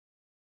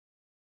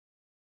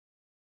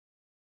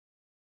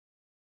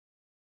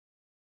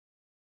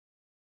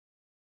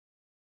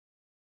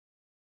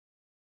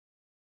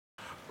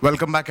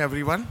Welcome back,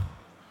 everyone.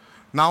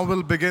 Now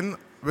we'll begin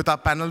with our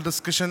panel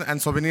discussion and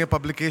souvenir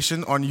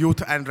publication on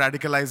youth and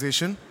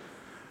radicalization.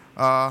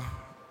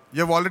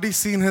 You've already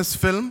seen his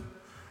film,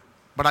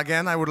 but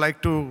again, I would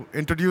like to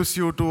introduce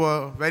you to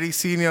a very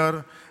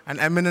senior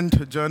and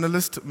eminent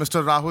journalist,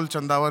 Mr. Rahul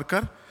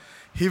Chandawarkar.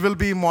 He will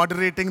be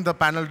moderating the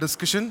panel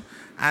discussion,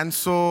 and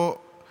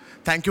so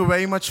thank you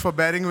very much for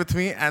bearing with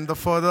me, and the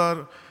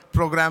further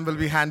program will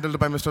be handled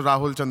by Mr.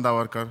 Rahul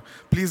Chandawarkar.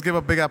 Please give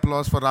a big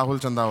applause for Rahul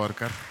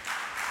Chandawarkar.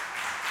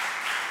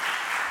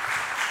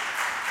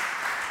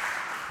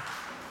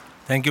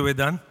 Thank you,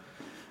 Vedant.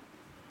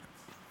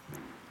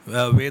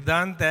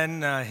 Vedant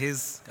and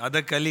his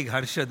other colleague,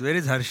 Harshad. Where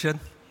is Harshad?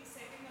 He's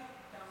setting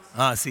up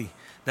downstairs. See,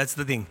 that's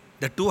the thing.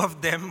 The two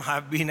of them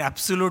have been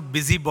absolute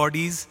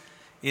busybodies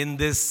in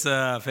this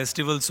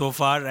festival so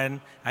far, and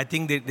I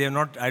think they're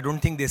not. I don't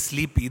think they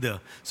sleep either.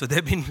 So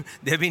they've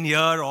been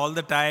here all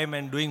the time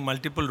and doing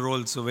multiple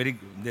roles. So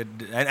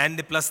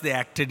plus they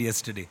acted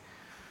yesterday.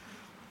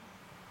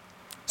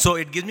 So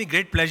it gives me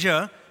great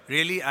pleasure.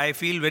 Really, I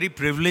feel very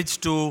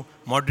privileged to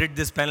moderate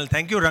this panel.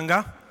 Thank you,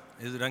 Ranga.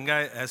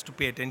 Ranga has to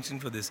pay attention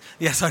for this.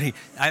 Yeah, sorry.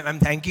 I'm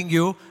thanking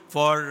you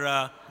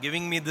for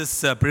giving me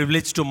this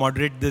privilege to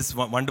moderate this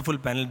wonderful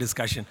panel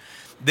discussion.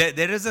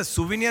 There is a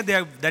souvenir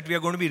that we are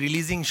going to be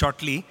releasing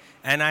shortly,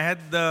 and I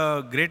had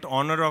the great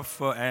honor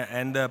of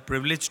and the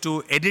privilege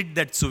to edit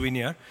that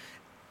souvenir.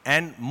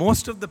 And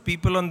most of the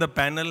people on the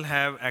panel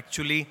have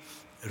actually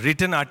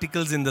written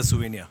articles in the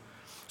souvenir.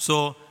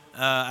 So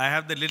I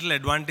have the little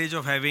advantage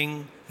of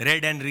having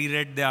read and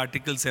reread the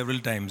article several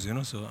times,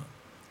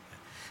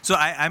 So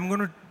I'm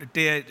going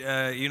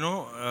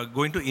to,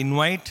 going to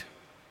invite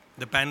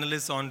the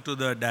panelists onto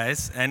the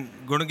dais and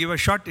going to give a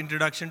short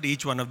introduction to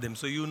each one of them,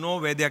 so you know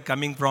where they are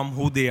coming from,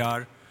 who they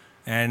are,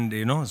 and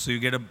so you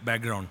get a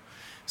background.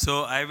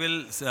 So I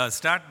will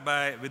start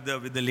with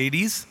the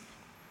ladies.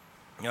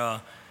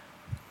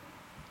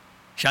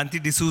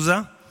 Shanti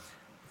D'Souza,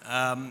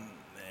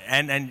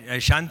 and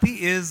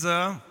Shanti is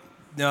a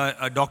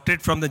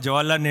doctorate from the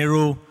Jawaharlal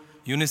Nehru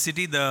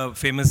University, the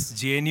famous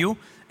JNU.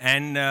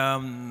 And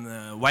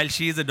while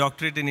she is a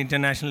doctorate in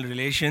international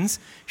relations,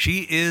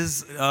 she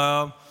is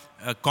a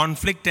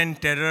conflict and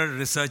terror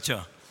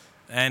researcher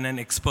and an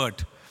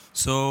expert.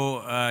 So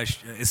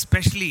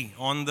especially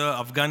on the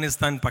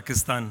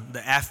Afghanistan-Pakistan, the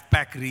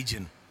AFPAC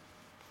region,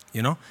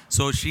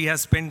 So she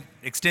has spent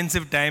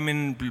extensive time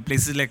in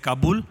places like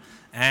Kabul,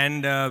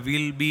 and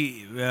we'll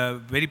be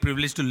very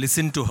privileged to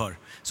listen to her.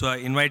 So I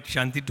invite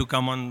Shanti to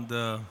come on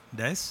the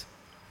dais.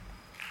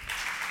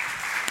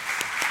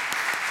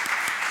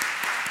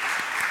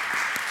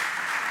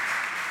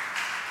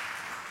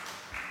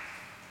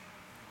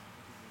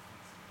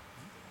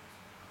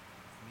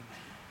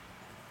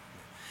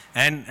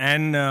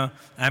 And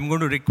I'm going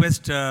to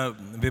request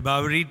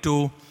Vibhavari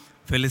to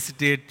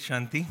felicitate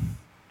Shanti.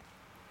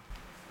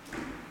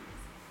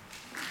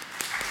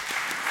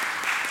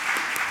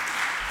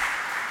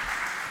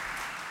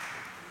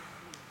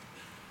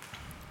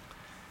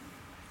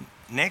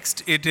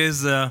 Next, it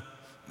is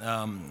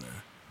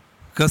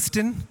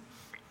Kirsten.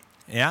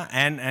 Yeah,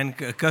 and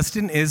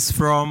Kirsten is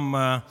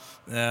from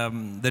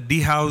the D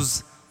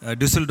House,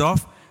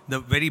 Düsseldorf, the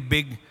very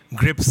big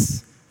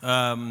Grips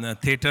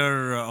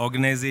theater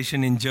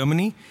organization in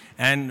Germany,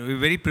 and we're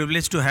very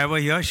privileged to have her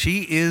here.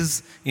 She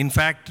is, in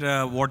fact,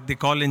 what they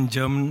call in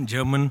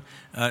German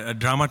a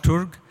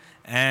dramaturg,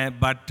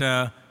 but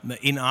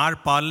in our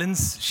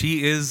parlance,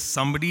 she is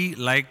somebody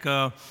like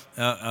a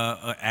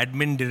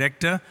admin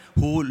director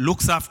who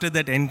looks after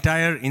that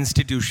entire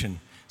institution.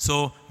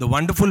 So the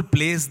wonderful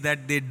plays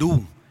that they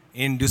do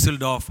in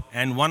Düsseldorf,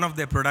 and one of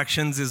their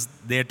productions is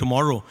there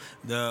tomorrow,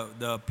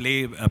 the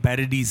play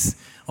Paradies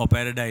or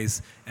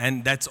Paradise,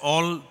 and that's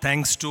all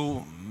thanks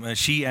to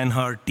she and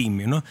her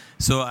team,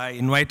 So I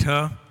invite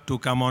her to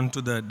come on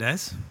to the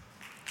dais.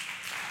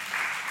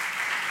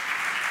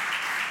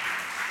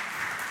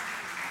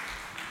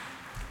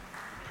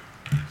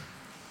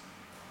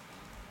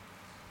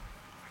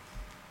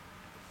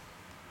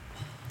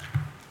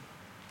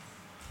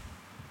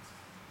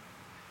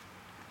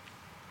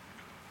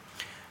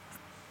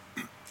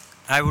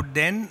 I would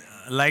then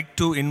like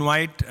to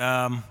invite,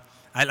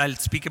 I'll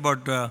speak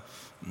about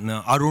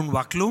Arun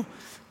Wakhlu.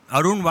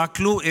 Arun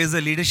Wakhlu is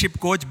a leadership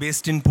coach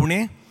based in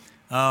Pune.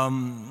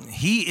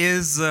 He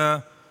is,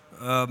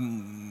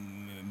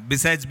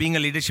 besides being a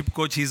leadership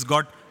coach, he's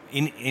got,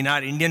 in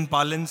our Indian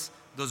parlance,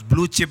 those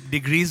blue chip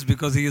degrees,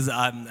 because he is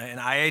an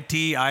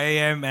IIT,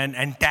 IIM,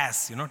 and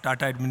TAS,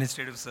 Tata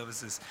Administrative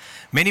Services.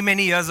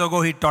 Many years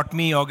ago, he taught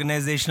me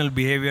organizational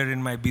behavior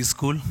in my B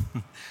school.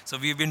 So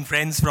we've been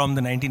friends from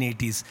the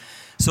 1980s.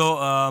 So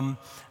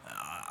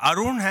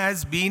Arun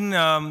has been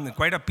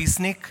quite a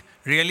peacenik,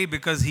 really,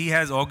 because he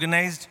has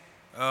organized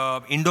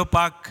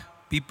Indo-Pak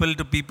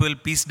people-to-people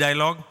peace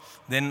dialogue,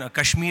 then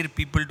Kashmir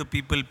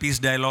people-to-people peace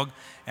dialogue,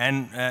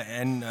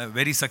 and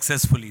very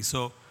successfully.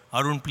 So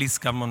Arun, please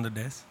come on the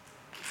desk.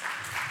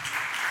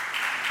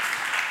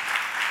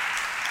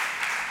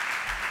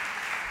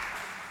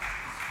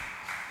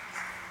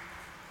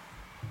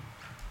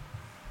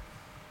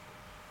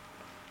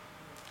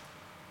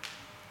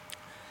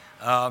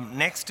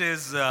 Next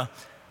is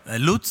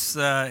Lutz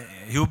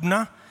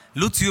Hubner.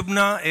 Lutz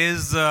Hubner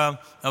is a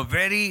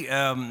very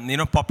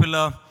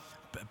popular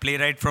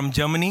playwright from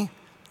Germany.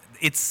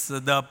 It's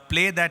the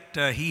play that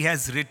he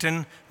has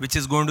written, which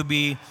is going to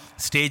be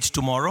staged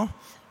tomorrow,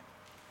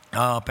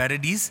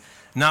 Paradise.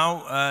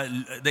 Now,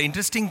 the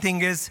interesting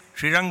thing is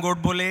Srirang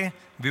Godbole,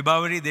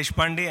 Vibhavari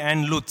Deshpande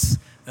and Lutz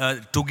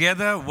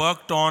together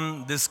worked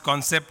on this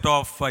concept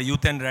of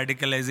youth and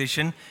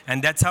radicalization,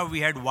 and that's how we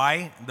had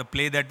Why, the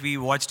play that we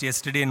watched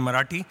yesterday in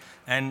Marathi,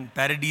 and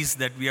Paradise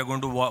that we are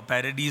going to watch,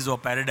 Paradise or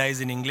Paradise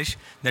in English,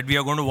 that we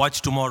are going to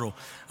watch tomorrow.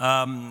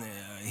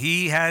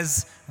 He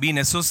has been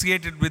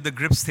associated with the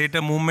Grips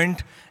Theatre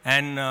movement,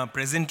 and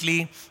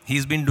presently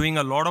he's been doing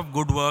a lot of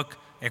good work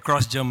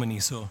across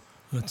Germany. So,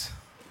 Lutz.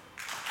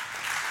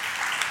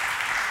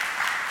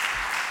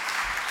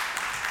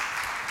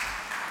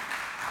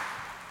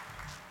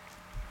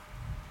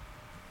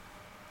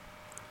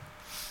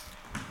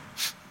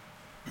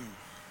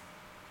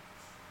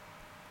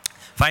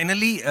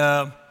 Finally,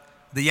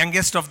 the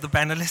youngest of the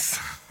panelists.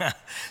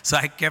 So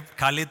I kept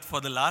Khalid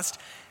for the last.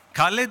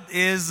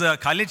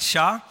 Khalid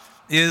Shah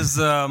is,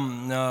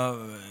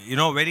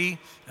 very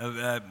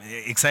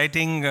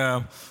exciting,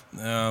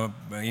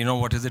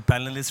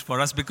 panelist for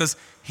us, because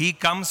he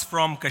comes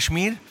from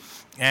Kashmir,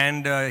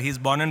 and he's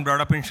born and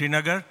brought up in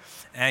Srinagar.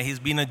 He's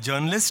been a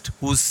journalist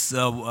who's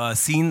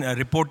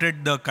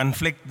reported the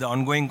conflict, the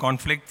ongoing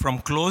conflict from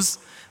close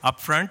up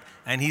front,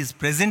 and he's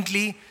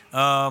presently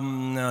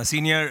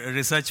senior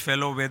research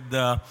fellow with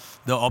the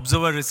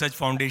Observer Research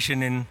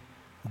Foundation in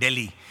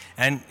Delhi.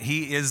 And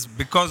he is,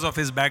 because of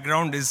his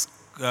background, is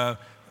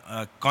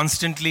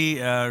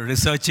constantly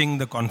researching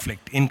the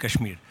conflict in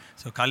Kashmir.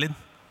 So Khalid.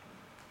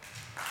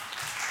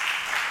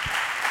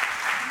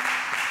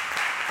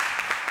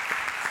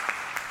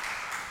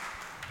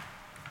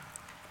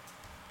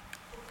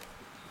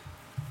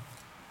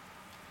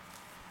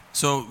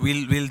 So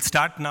we'll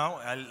start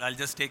now. I'll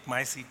just take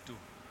my seat too.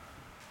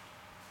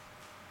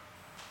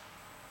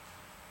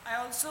 I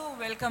also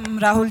welcome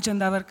Rahul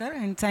Chandawarkar,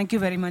 and thank you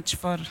very much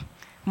for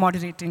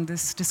moderating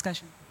this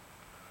discussion.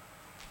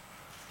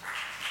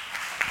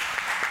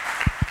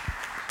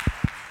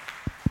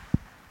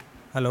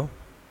 Hello.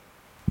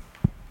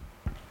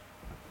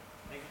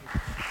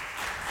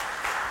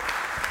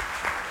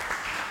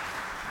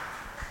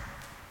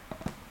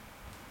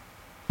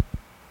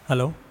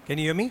 Hello, can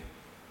you hear me?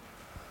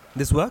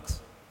 This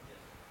works?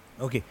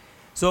 Okay.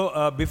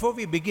 So before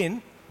we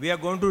begin, we are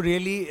going to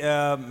really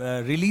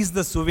release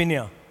the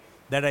souvenir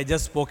that I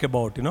just spoke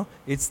about.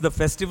 It's the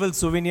festival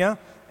souvenir,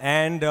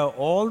 and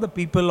all the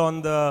people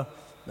on the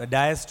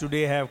dais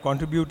today have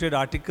contributed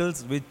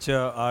articles which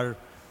are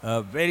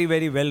very,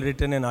 very well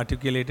written and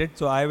articulated.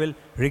 So I will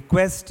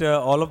request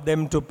all of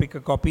them to pick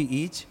a copy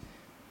each.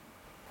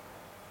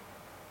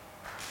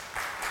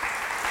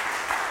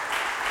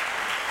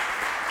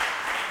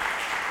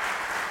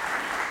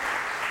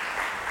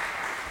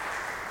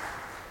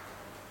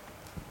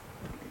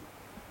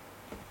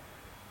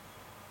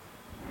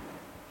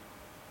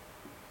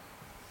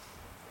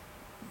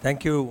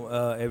 Thank you,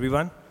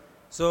 everyone.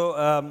 So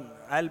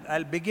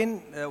I'll begin.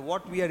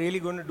 What we are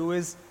really going to do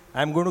is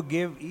I'm going to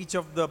give each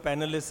of the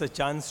panelists a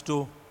chance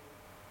to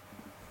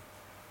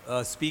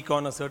speak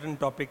on a certain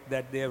topic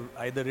that they have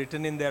either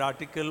written in their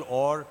article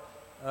or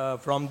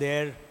from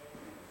their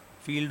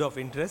field of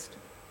interest.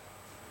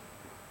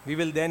 We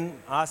will then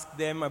ask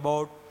them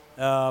about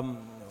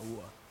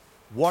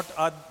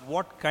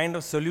what kind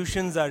of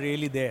solutions are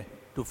really there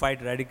to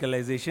fight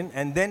radicalization,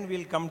 and then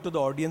we'll come to the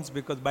audience,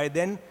 because by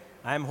then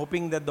I am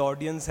hoping that the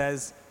audience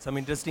has some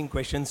interesting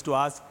questions to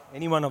ask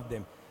any one of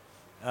them.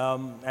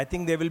 I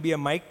think there will be a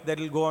mic that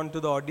will go on to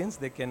the audience.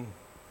 They can.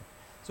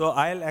 So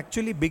I'll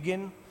actually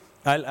begin.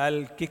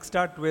 I'll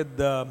kickstart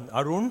with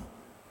Arun.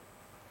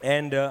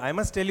 And I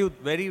must tell you,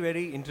 very,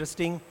 very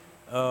interesting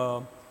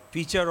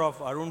feature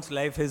of Arun's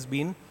life has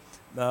been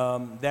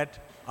that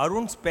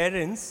Arun's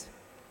parents,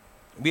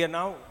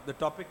 the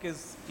topic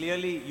is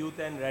clearly youth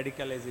and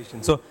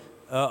radicalization. So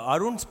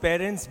Arun's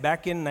parents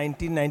back in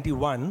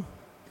 1991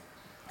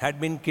 had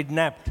been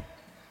kidnapped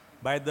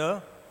by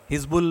the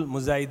Hizbul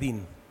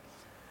Mujahideen.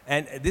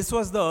 And this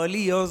was the early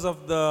years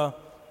of the,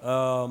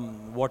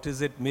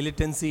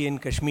 militancy in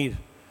Kashmir.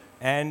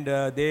 And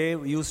they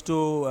used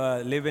to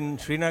live in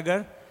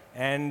Srinagar,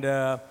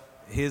 and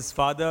his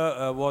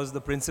father was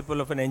the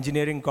principal of an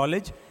engineering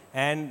college,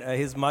 and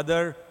his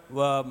mother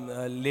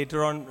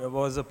later on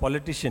was a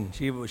politician.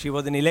 She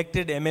was an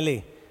elected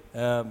MLA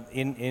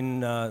in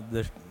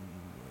the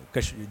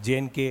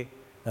J&K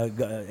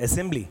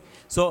assembly.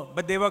 So,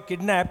 but they were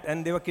kidnapped,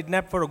 and they were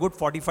kidnapped for a good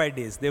 45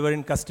 days. They were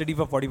in custody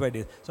for 45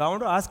 days. So I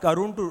want to ask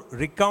Arun to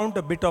recount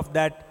a bit of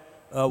that,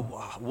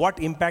 what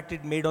impact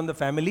it made on the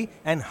family,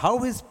 and how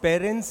his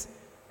parents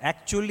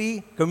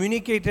actually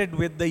communicated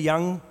with the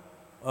young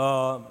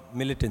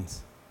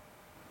militants.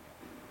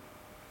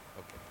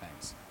 Okay,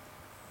 thanks.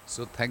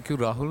 So thank you,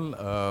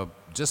 Rahul.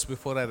 Just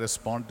before I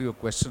respond to your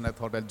question, I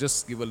thought I'll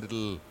just give a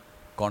little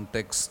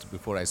context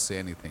before I say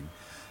anything.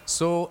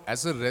 So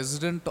as a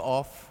resident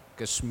of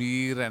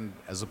Kashmir and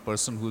as a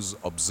person who's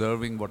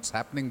observing what's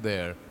happening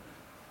there,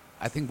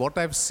 I think what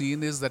I've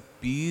seen is that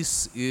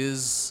peace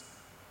is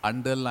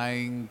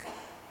underlying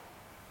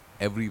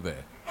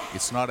everywhere.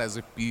 It's not as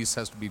if peace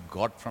has to be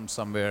got from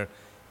somewhere.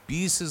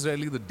 Peace is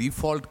really the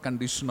default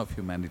condition of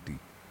humanity.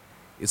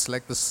 It's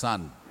like the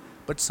sun.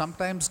 But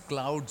sometimes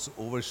clouds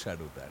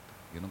overshadow that.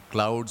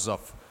 Clouds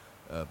of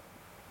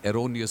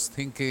erroneous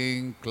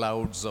thinking,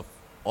 clouds of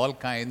all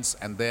kinds,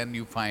 and then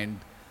you find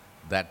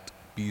that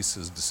peace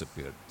has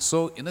disappeared.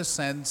 So in a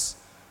sense,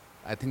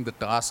 I think the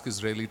task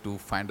is really to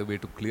find a way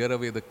to clear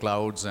away the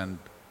clouds and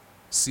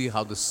see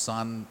how the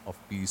sun of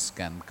peace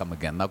can come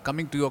again. Now,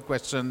 coming to your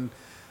question,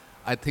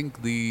 I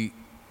think the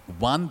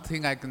one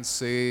thing I can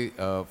say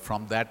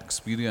from that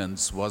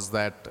experience was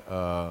that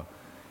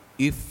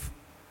if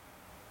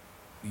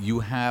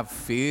you have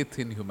faith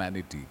in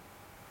humanity,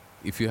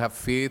 if you have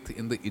faith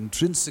in the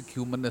intrinsic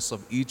humanness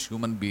of each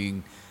human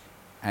being,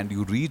 and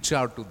you reach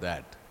out to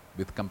that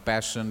with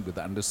compassion, with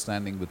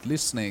understanding, with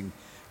listening,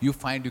 you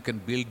find you can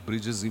build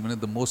bridges even in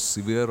the most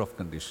severe of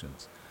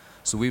conditions.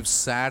 So we've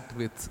sat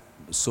with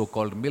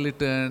so-called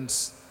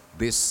militants,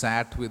 they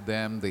sat with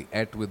them, they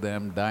ate with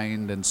them,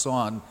 dined and so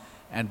on,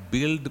 and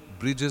build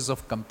bridges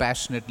of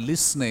compassionate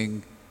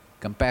listening,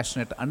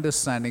 compassionate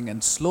understanding,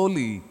 and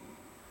slowly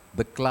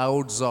the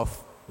clouds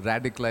of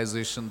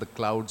radicalization, the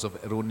clouds of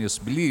erroneous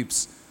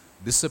beliefs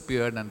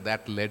disappeared, and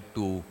that led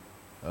to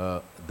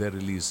their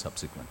release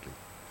subsequently.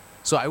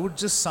 So I would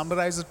just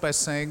summarize it by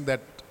saying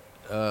that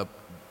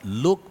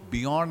look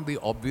beyond the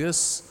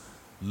obvious,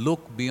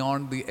 look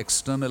beyond the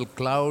external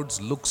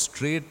clouds, look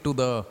straight to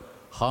the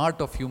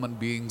heart of human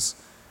beings,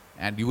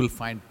 and you will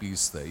find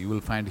peace there. You will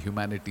find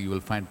humanity, you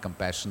will find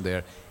compassion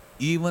there,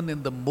 even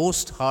in the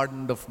most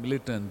hardened of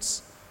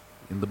militants,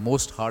 in the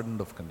most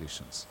hardened of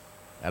conditions.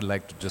 I'd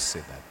like to just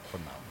say that for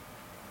now.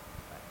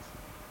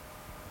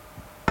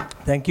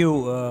 Thank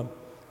you,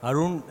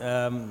 Arun.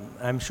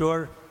 I'm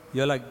sure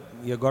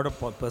you got a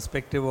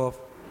perspective of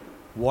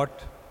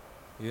what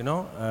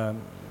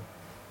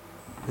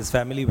his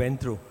family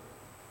went through.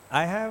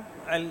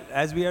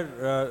 As we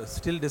are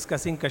still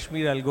discussing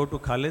Kashmir, I'll go to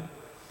Khalid.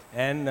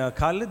 And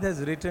Khalid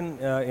has written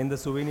in the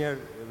souvenir,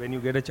 when you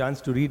get a chance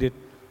to read it,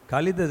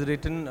 Khalid has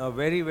written a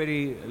very,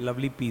 very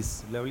lovely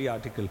piece, lovely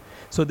article.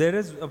 So there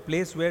is a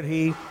place where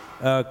he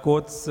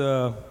quotes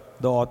the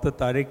author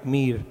Tariq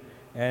Mir.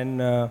 And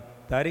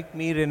Tariq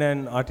Mir in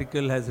an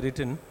article has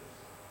written,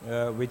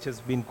 which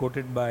has been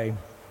quoted by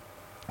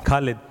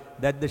Khalid,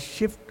 that the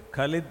shift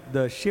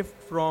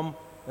from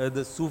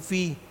the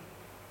Sufi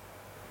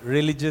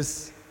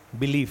religious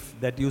belief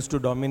that used to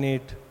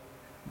dominate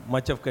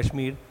much of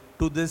Kashmir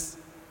to this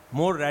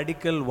more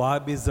radical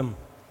Wahhabism,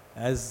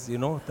 as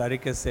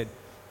Tariq has said.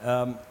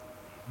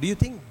 Do you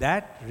think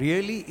that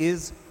really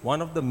is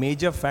one of the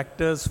major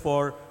factors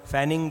for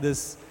fanning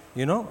this,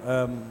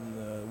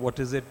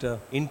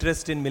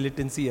 interest in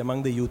militancy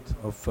among the youth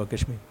of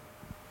Kashmir?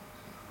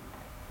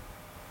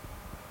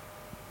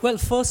 Well,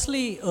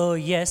 firstly,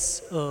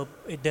 yes,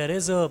 there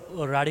is a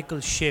radical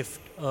shift,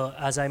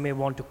 as I may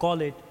want to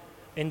call it,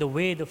 in the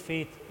way the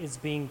faith is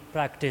being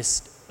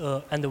practiced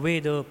and the way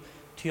the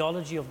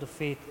theology of the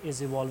faith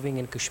is evolving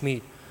in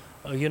Kashmir.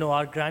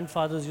 Our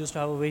grandfathers used to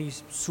have a very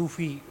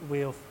Sufi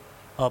way of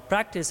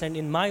practice, and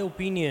in my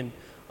opinion,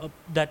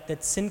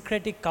 that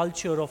syncretic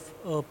culture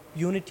of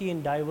unity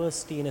and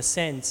diversity in a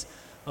sense,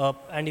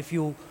 and if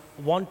you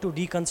want to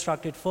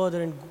deconstruct it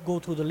further and go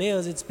through the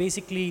layers, it's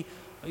basically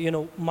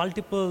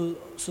multiple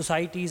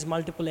societies,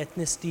 multiple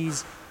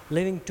ethnicities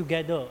living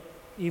together,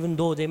 even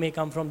though they may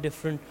come from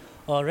different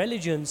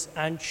religions,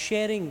 and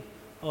sharing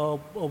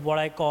what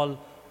I call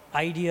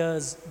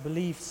ideas,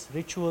 beliefs,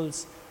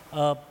 rituals,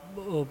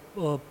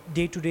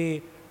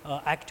 day-to-day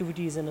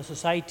activities in a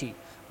society.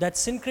 That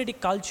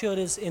syncretic culture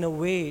is in a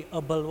way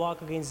a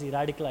bulwark against the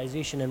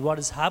radicalization. And what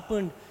has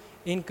happened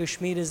in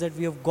Kashmir is that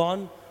we have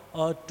gone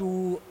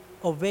to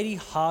a very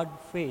hard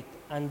faith,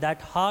 and that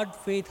hard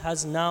faith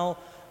has now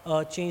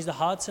changed the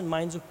hearts and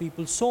minds of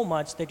people so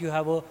much that you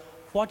have a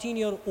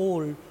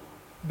 14-year-old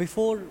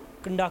before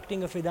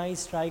conducting a Fidai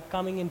strike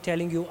coming and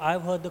telling you,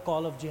 I've heard the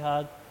call of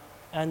jihad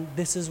and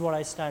this is what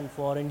I stand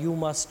for and you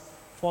must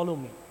follow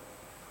me.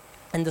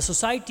 And the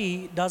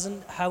society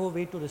doesn't have a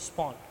way to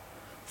respond.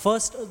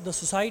 First, the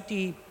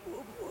society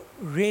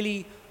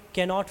really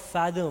cannot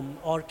fathom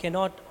or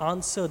cannot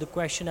answer the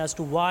question as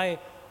to why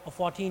a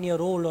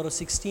 14-year-old or a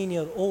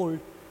 16-year-old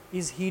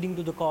is heeding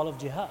to the call of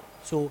jihad.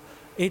 So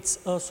it's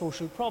a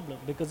social problem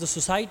because the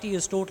society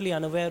is totally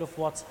unaware of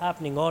what's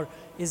happening or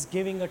is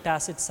giving a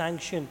tacit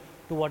sanction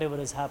to whatever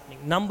is happening.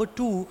 Number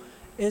two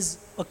is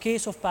a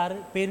case of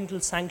parental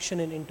sanction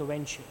and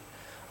intervention.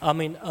 I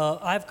mean,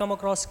 I've come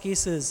across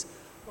cases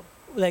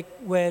like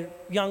where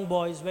young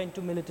boys went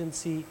to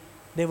militancy,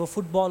 they were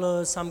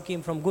footballers, some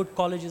came from good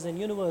colleges and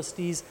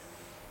universities,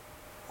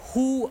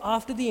 who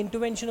after the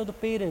intervention of the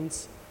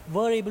parents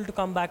were able to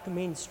come back to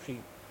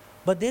mainstream.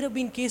 But there have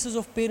been cases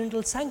of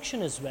parental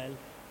sanction as well,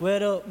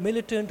 where a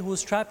militant who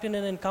is trapped in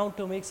an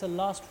encounter makes a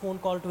last phone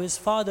call to his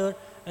father,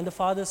 and the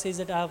father says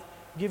that I have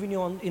given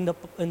you in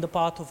the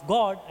path of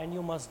God, and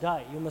you must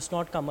die. You must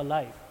not come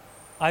alive.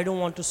 I don't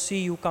want to see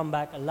you come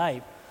back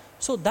alive.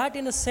 So that,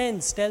 in a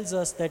sense, tells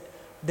us that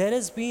there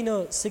has been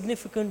a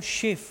significant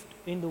shift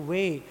in the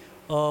way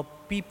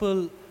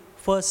people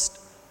first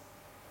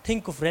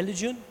think of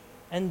religion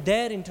and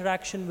their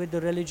interaction with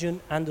the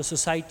religion and the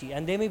society.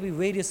 And there may be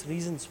various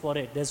reasons for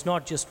it. There's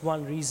not just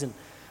one reason.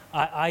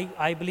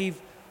 I believe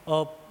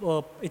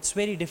it's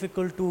very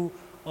difficult to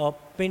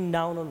pin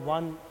down on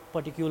one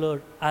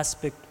particular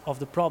aspect of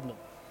the problem.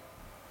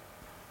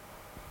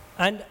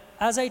 And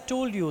as I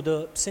told you,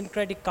 the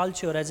syncretic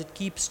culture, as it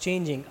keeps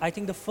changing, I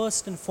think the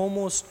first and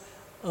foremost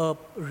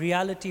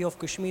reality of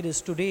Kashmir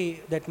is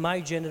today that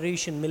my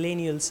generation,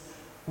 millennials,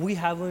 we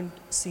haven't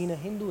seen a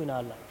Hindu in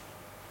our life.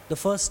 The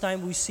first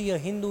time we see a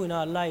Hindu in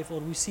our life, or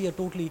we see a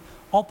totally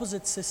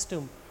opposite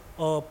system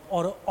or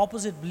an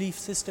opposite belief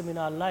system in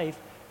our life,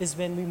 is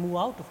when we move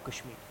out of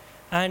Kashmir.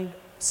 And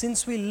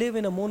since we live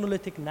in a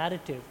monolithic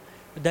narrative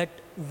that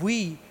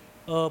we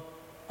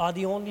are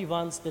the only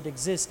ones that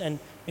exist, and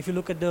if you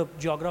look at the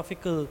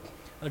geographical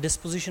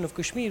disposition of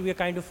Kashmir, we are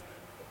kind of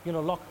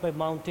locked by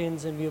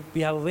mountains, and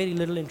we have very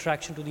little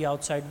interaction to the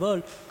outside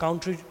world,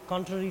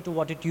 contrary to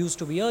what it used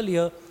to be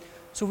earlier.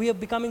 So we are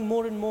becoming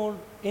more and more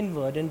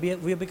inward, and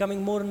we are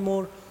becoming more and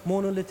more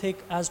monolithic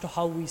as to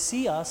how we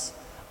see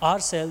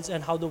ourselves,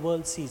 and how the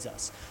world sees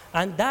us.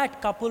 And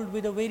that, coupled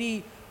with a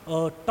very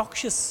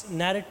toxic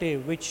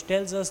narrative which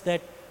tells us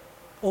that,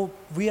 oh,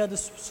 we are the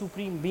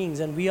supreme beings,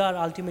 and we are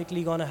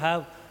ultimately going to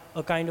have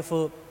a kind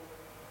of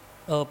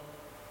a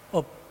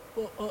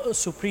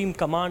supreme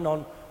command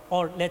on,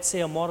 or let's say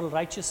a moral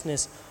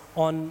righteousness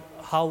on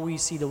how we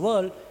see the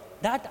world,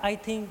 that I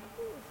think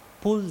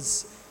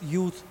pulls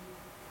youth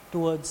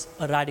towards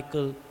a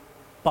radical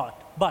path.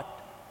 But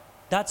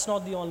that's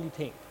not the only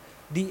thing.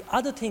 The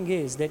other thing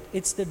is that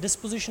it's the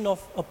disposition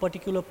of a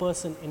particular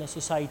person in a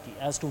society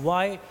as to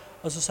why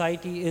a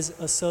society is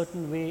a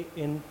certain way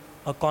in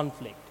a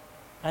conflict.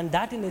 And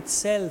that in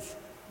itself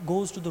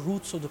goes to the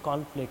roots of the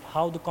conflict,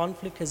 how the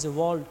conflict has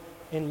evolved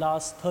in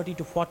last 30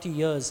 to 40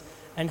 years,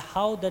 and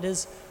how that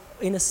is,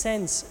 in a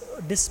sense,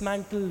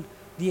 dismantled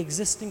the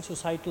existing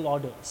societal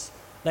orders.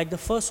 Like the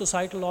first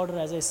societal order,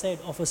 as I said,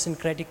 of a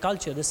syncretic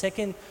culture. The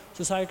second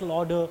societal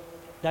order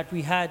that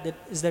we had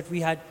is that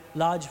we had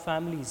large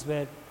families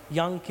where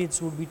young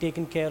kids would be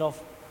taken care of,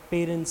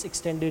 parents,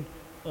 extended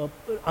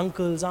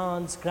uncles,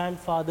 aunts,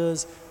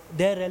 grandfathers,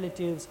 their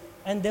relatives,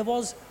 and there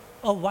was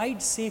a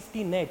wide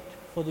safety net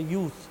for the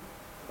youth,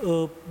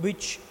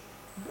 which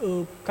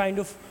kind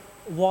of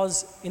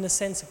was, in a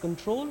sense, a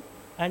control,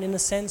 and in a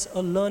sense,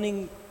 a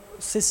learning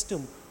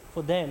system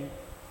for them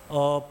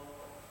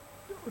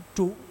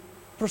to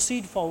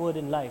proceed forward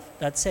in life.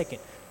 That's second.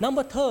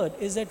 Number third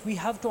is that we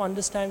have to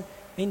understand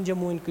in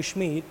Jammu and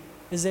Kashmir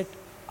is that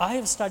I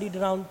have studied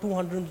around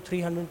 200 to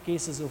 300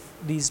 cases of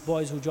these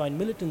boys who join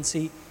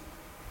militancy.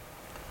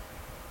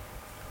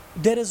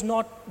 There is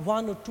not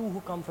one or two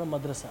who come from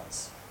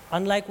madrasas.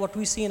 Unlike what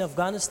we see in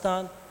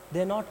Afghanistan,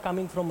 they're not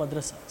coming from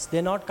madrasas.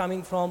 They're not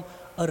coming from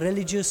a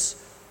religious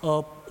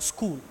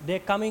school. They're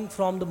coming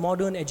from the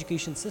modern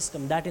education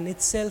system. That in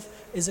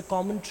itself is a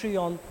commentary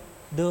on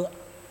the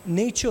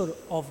nature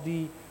of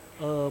the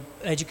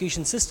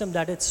education system,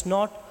 that it's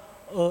not,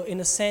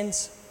 in a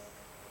sense,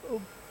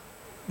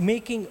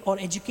 making or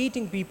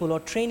educating people or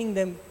training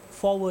them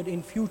forward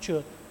in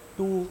future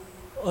to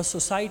a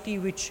society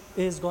which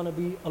is going to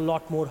be a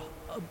lot more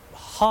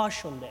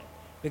harsh on them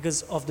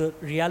because of the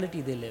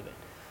reality they live in.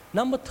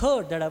 Number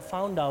third that I've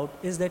found out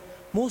is that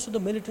most of the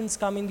militants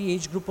come in the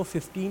age group of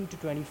 15 to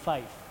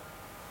 25.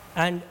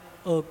 And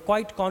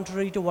quite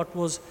contrary to what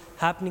was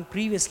happening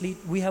previously,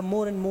 we have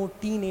more and more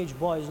teenage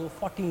boys who are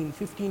 14,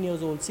 15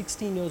 years old,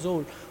 16 years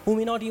old, who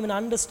may not even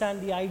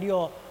understand the idea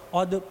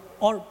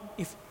or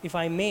if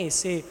I may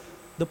say,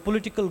 the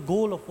political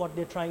goal of what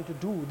they're trying to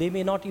do. They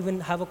may not even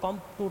have a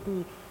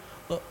total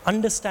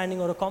understanding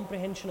or a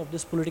comprehension of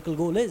this political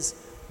goal is,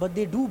 but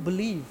they do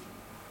believe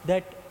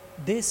that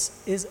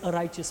this is a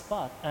righteous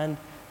path, and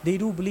they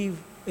do believe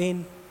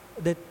in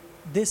that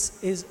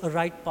this is a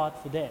right path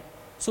for them.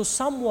 So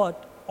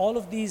somewhat all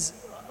of these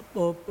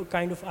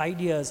kind of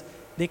ideas,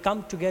 they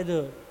come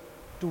together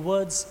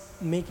towards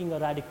making a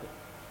radical.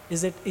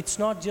 Is that it's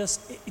not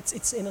just,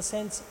 it's in a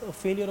sense a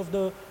failure of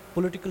the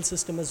political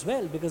system as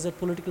well, because that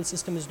political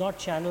system is not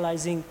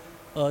channelizing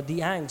the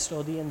angst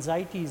or the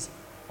anxieties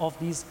of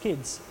these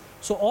kids.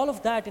 So all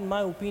of that, in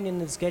my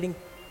opinion, is getting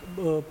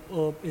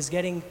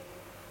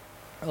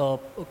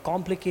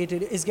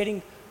complicated, is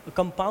getting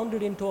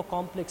compounded into a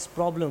complex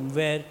problem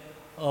where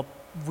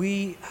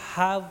we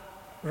have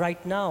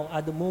right now,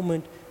 at the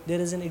moment, there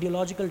is an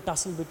ideological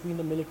tussle between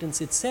the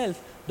militants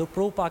itself, the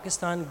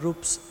pro-Pakistan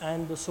groups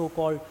and the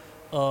so-called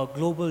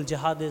global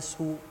jihadists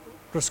who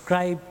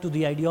prescribe to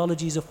the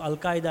ideologies of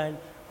Al-Qaeda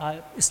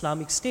and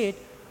Islamic State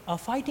are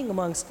fighting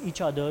amongst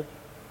each other,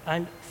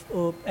 and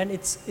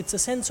it's a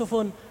sense of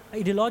an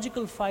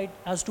ideological fight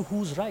as to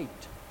who's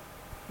right.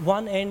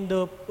 One end,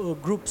 the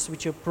groups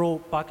which are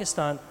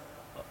pro-Pakistan,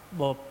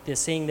 they're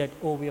saying that,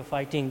 oh, we are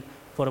fighting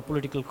for a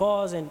political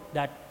cause, and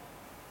that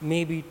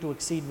maybe to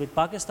accede with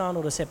Pakistan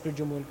or a separate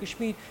Jammu and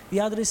Kashmir. The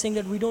other is saying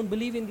that we don't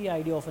believe in the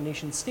idea of a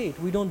nation state.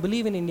 We don't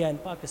believe in India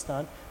and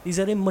Pakistan. These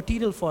are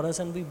immaterial for us,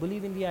 and we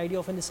believe in the idea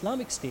of an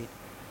Islamic state.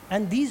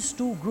 And these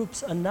two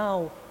groups are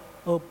now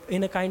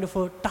in a kind of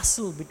a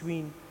tussle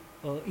between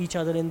each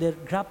other, and they're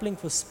grappling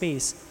for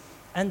space.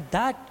 And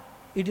that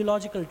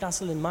ideological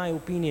tussle, in my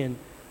opinion,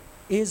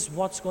 is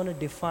what's going to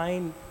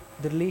define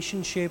the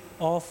relationship,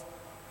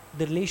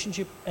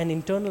 an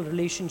internal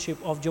relationship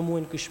of Jammu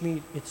and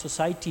Kashmir, its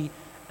society,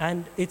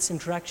 and its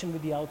interaction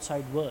with the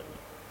outside world.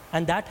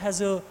 And that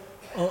has a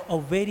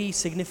very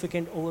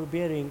significant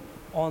overbearing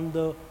on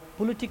the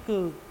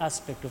political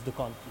aspect of the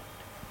conflict.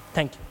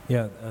 Thank you.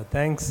 Yeah,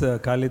 thanks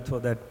Khalid for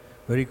that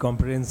very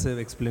comprehensive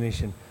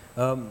explanation.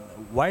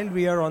 While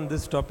we are on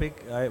this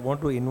topic, I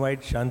want to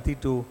invite Shanti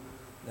to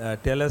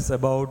tell us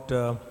about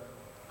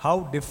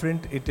how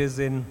different it is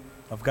in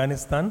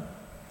Afghanistan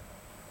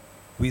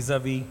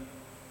vis-a-vis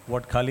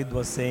what Khalid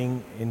was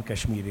saying in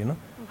Kashmir, you know.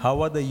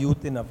 How are the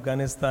youth in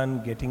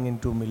Afghanistan getting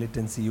into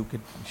militancy? You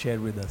could share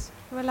with us.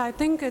 Well, I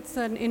think it's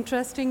an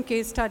interesting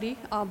case study,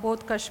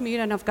 both Kashmir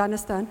and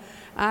Afghanistan.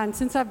 And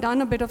since I've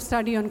done a bit of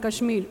study on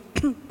Kashmir,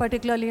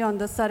 particularly on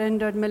the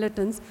surrendered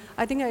militants,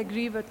 I think I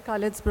agree with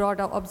Khalid's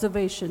broader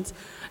observations.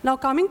 Now,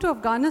 coming to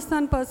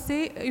Afghanistan per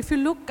se, if you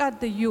look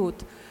at the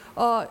youth,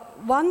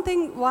 one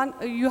thing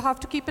you have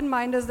to keep in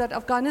mind is that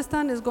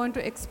Afghanistan is going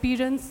to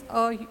experience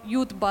a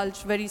youth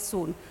bulge very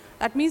soon.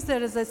 That means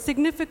there is a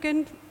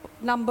significant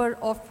number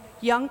of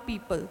young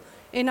people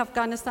in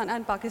Afghanistan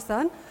and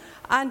Pakistan,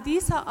 and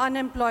these are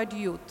unemployed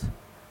youth.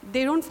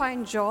 They don't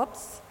find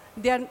jobs,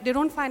 they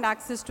don't find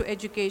access to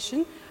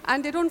education,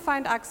 and they don't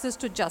find access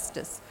to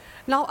justice.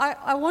 Now,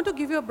 I want to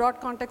give you a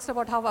broad context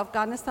about how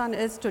Afghanistan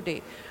is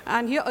today.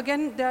 And here,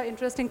 again, there are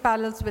interesting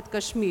parallels with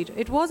Kashmir.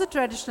 It was a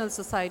traditional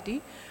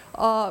society.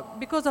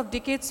 Because of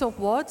decades of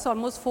wars,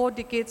 almost 4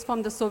 decades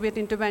from the Soviet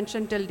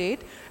intervention till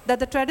date, that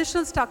the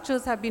traditional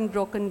structures have been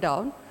broken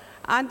down,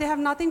 and they have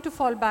nothing to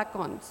fall back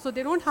on. So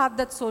they don't have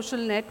that social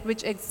net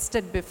which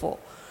existed before.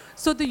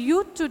 So the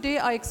youth today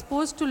are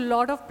exposed to a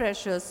lot of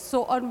pressures.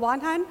 So on one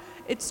hand,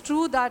 it's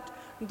true that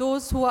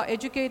those who are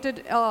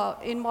educated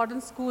in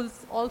modern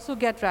schools also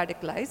get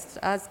radicalized,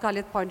 as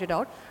Khalid pointed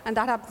out, and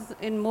that happens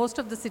in most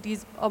of the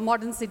cities,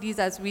 modern cities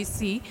as we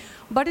see.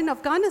 But in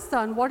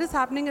Afghanistan, what is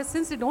happening is,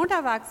 since they don't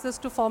have access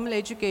to formal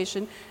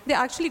education, they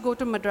actually go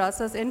to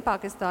madrasas in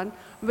Pakistan,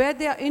 where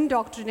they are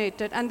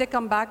indoctrinated, and they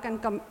come back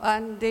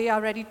and they are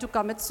ready to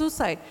commit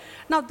suicide.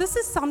 Now, this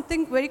is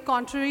something very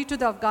contrary to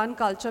the Afghan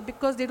culture,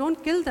 because they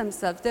don't kill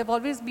themselves. They've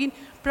always been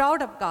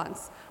proud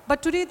Afghans.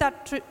 But today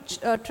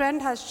that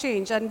trend has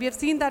changed, and we have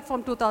seen that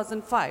from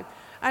 2005.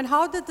 And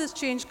how did this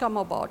change come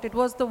about? It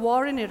was the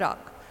war in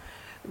Iraq.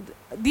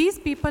 These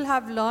people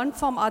have learned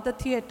from other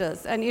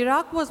theaters, and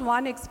Iraq was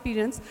one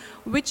experience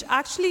which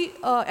actually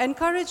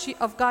encouraged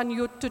Afghan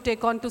youth to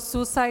take on to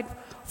suicide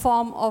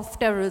form of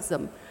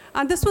terrorism.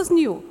 And this was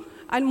new.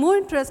 And more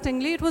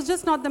interestingly, it was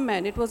just not the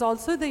men, it was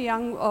also the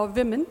young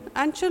women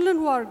and children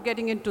who are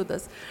getting into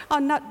this.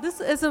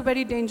 This is a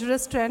very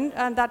dangerous trend,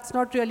 and that's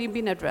not really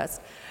been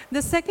addressed.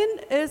 The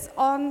second is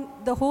on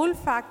the whole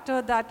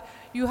factor that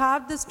you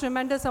have this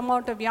tremendous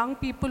amount of young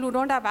people who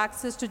don't have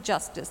access to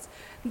justice.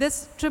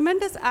 There's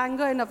tremendous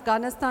anger in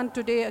Afghanistan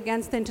today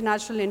against the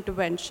international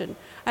intervention.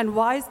 And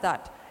why is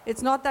that?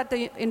 It's not that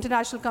the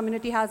international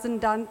community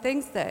hasn't done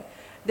things there.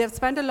 They've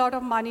spent a lot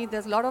of money.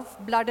 There's a lot of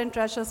blood and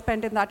treasure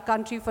spent in that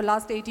country for the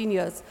last 18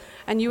 years.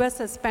 And US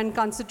has spent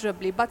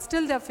considerably. But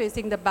still they're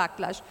facing the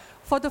backlash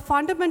for the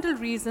fundamental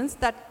reasons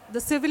that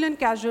the civilian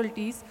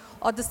casualties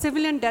or the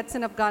civilian deaths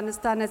in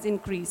Afghanistan has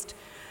increased.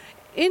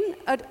 In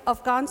an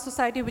Afghan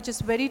society, which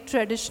is very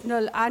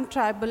traditional and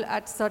tribal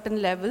at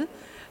certain level,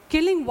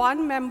 killing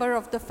one member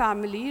of the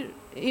family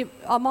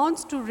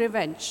amounts to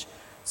revenge.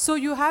 So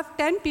you have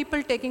 10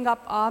 people taking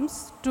up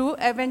arms to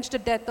avenge the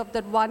death of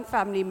that one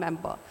family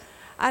member.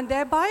 And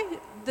thereby,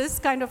 this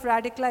kind of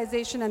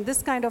radicalization and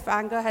this kind of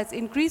anger has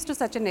increased to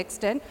such an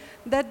extent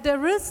that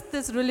there is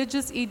this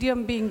religious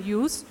idiom being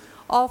used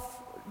of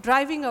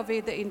driving away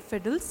the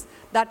infidels,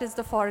 that is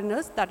the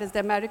foreigners, that is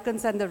the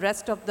Americans and the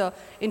rest of the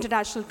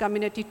international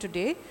community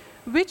today,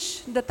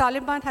 which the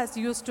Taliban has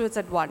used to its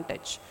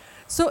advantage.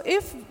 So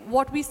if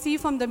what we see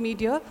from the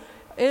media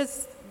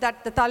is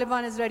that the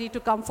Taliban is ready to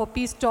come for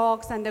peace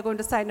talks and they're going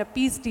to sign a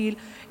peace deal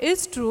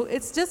is true,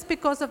 it's just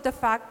because of the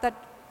fact that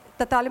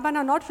the Taliban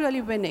are not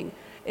really winning.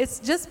 It's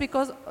just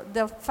because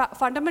the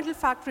fundamental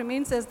fact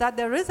remains is that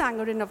there is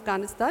anger in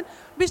Afghanistan,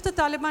 which the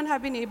Taliban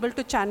have been able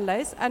to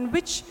channelize and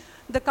which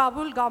the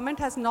Kabul government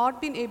has not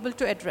been able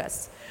to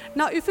address.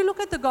 Now, if you look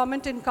at the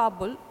government in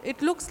Kabul,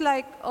 it looks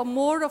like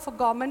more of a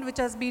government which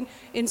has been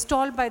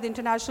installed by the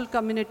international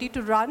community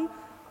to run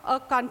a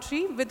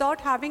country without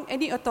having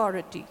any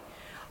authority.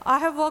 I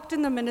have worked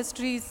in the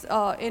ministries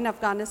in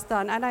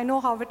Afghanistan, and I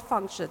know how it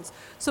functions.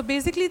 So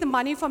basically, the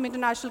money from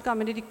international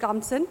community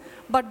comes in,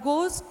 but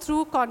goes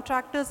through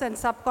contractors and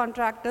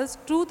subcontractors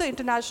to the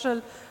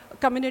international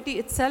community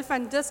itself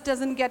and just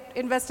doesn't get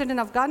invested in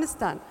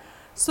Afghanistan.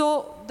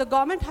 So the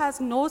government has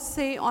no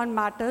say on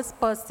matters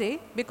per se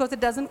because it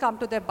doesn't come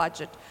to their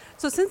budget.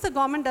 So since the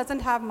government doesn't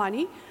have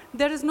money,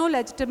 there is no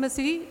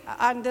legitimacy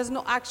and there's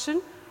no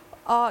action,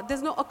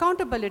 there's no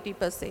accountability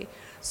per se.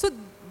 So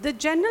the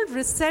general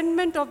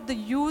resentment of the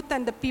youth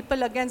and the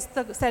people against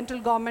the central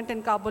government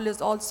in Kabul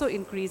is also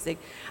increasing.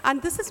 And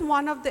this is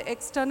one of the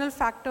external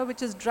factors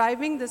which is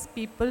driving these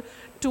people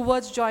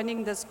towards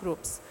joining these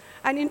groups.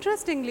 And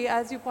interestingly,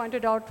 as you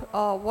pointed out,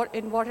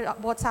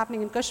 what's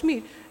happening in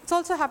Kashmir, it's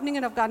also happening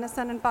in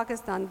Afghanistan and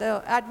Pakistan.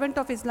 The advent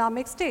of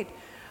Islamic State.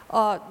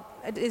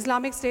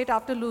 Islamic State,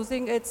 after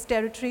losing its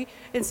territory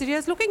in Syria,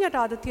 is looking at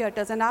other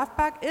theaters, and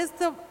AFPAC is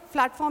the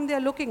platform they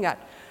are looking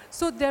at.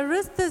 So there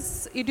is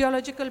this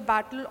ideological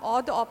battle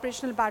or the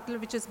operational battle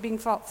which is being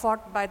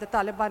fought by the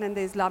Taliban and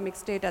the Islamic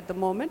State at the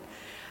moment.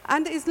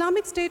 And the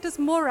Islamic State is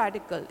more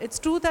radical. It's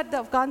true that the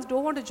Afghans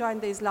don't want to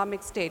join the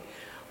Islamic State,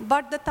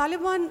 but the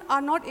Taliban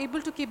are not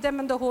able to keep them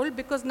in the hold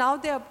because now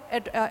they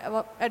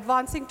are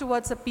advancing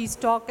towards a peace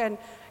talk and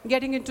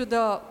getting into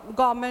the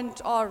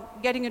government or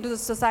getting into the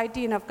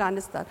society in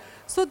Afghanistan.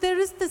 So there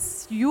is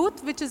this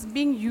youth which is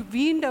being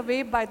weaned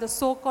away by the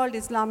so-called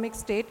Islamic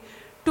State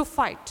to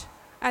fight.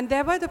 And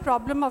thereby the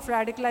problem of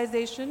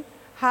radicalization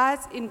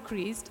has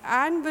increased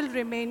and will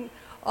remain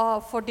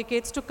for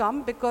decades to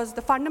come because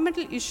the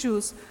fundamental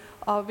issues,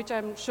 which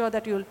I'm sure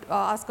that you'll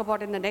ask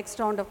about in the next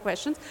round of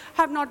questions,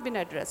 have not been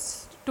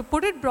addressed. To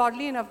put it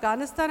broadly, in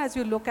Afghanistan, as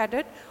you look at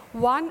it,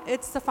 one,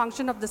 it's the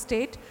function of the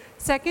state.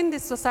 Second, the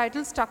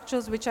societal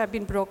structures which have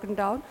been broken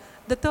down.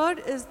 The third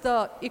is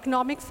the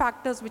economic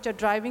factors which are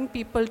driving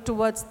people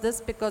towards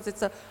this because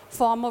it's a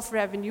form of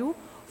revenue.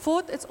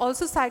 Fourth, it's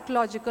also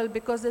psychological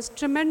because there's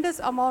tremendous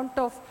amount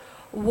of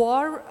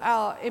war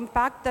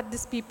impact that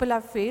these people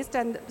have faced,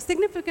 and a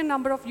significant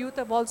number of youth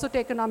have also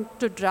taken on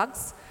to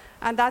drugs,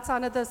 and that's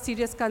another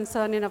serious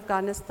concern in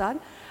Afghanistan.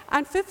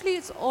 And fifthly,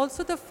 it's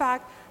also the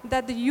fact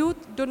that the youth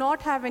do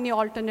not have any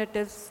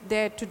alternatives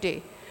there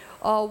today.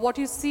 What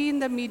you see in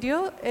the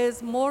media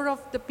is more of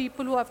the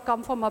people who have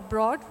come from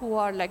abroad, who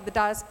are like the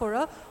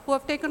diaspora, who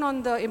have taken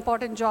on the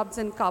important jobs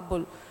in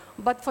Kabul.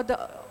 But for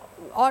the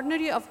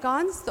ordinary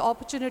Afghans, the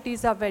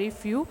opportunities are very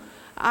few.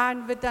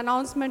 And with the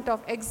announcement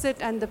of exit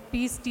and the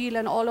peace deal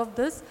and all of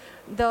this,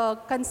 the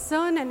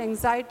concern and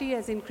anxiety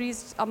has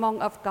increased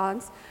among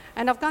Afghans.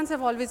 And Afghans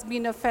have always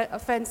been a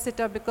fence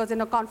sitter because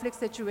in a conflict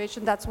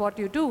situation, that's what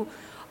you do.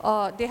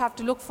 They have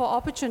to look for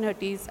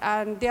opportunities,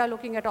 and they are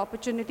looking at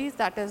opportunities,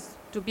 that is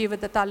to be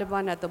with the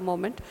Taliban at the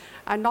moment.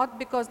 And not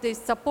because they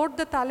support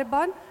the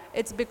Taliban,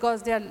 it's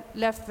because they are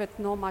left with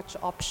no much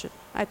option.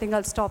 I think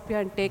I'll stop here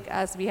and take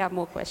as we have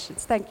more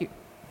questions. Thank you.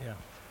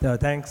 Yeah.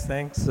 Thanks,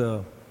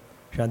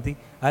 Shanti.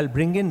 I'll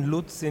bring in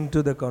Lutz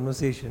into the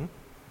conversation.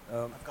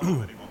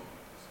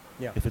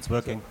 Yeah. If it's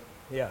working.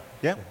 So, yeah.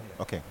 Yeah?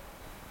 Okay.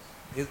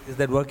 Is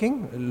that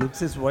working?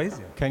 Lutz's voice?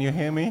 Yeah. Can you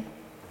hear me?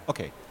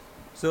 Okay.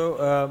 So,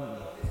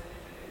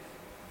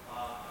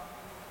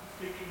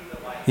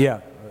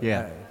 yeah.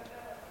 Yeah.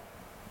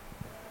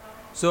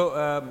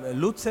 So,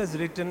 Lutz has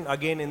written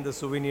again in the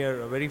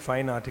Souvenir a very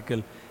fine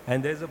article,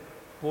 and there's a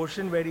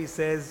portion where he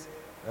says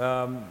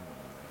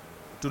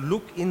to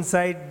look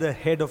inside the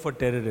head of a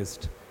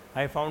terrorist.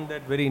 I found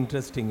that very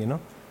interesting,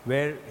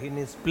 where in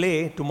his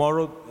play,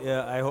 tomorrow,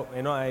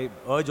 I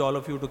urge all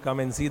of you to come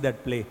and see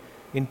that play.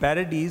 In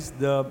Paradise,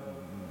 the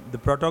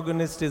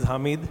protagonist is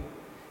Hamid,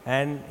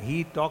 and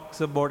he talks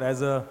about,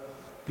 as a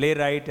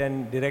playwright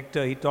and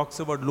director, he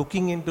talks about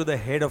looking into the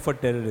head of a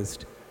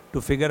terrorist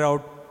to figure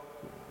out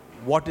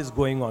what is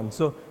going on.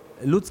 So,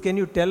 Lutz, can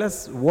you tell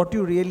us what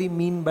you really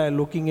mean by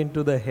looking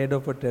into the head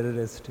of a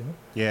terrorist?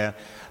 Yeah.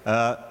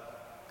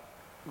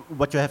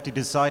 What you have to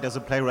decide as a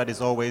playwright is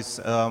always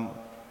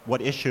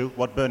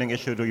what burning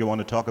issue do you want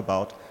to talk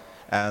about?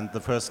 And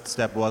the first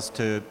step was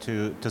to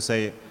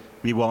say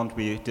we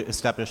to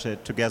establish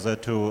it together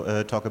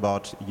to talk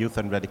about youth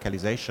and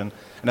radicalization.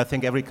 And I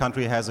think every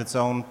country has its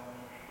own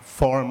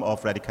form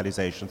of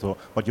radicalization. So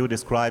what you're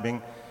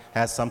describing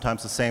has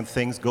sometimes the same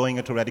things going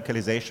into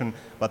radicalization,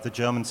 but the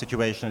German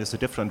situation is a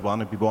different one.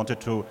 And we wanted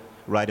to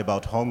write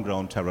about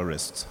homegrown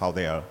terrorists, how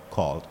they are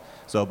called.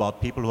 So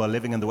about people who are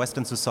living in the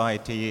Western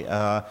society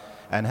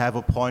and have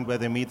a point where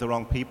they meet the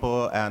wrong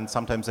people and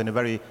sometimes in a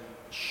very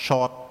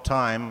short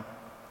time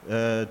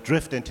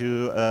drift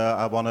into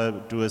I want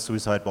to do a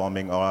suicide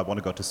bombing or I want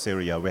to go to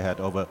Syria. We had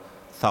over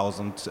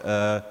 1,000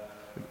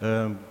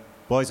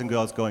 boys and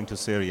girls going to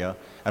Syria.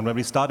 And when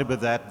we started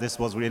with that, this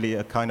was really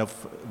a kind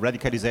of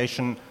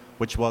radicalization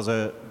which was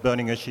a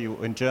burning issue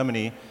in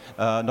Germany,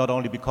 not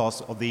only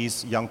because of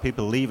these young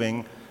people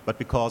leaving, but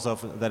because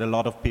of that a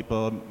lot of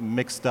people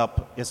mixed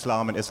up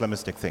Islam and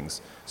Islamistic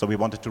things. So we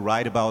wanted to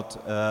write about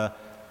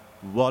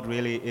what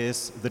really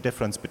is the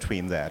difference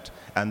between that,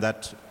 and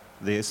that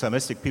the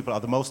Islamistic people are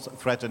the most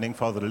threatening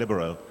for the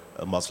liberal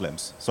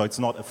Muslims. So it's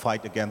not a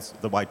fight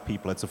against the white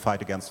people, it's a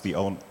fight against the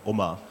own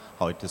Ummah,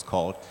 how it is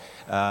called.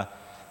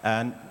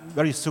 And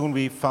very soon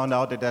we found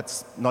out that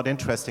that's not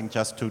interesting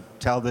just to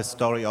tell this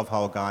story of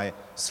how a guy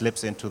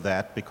slips into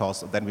that,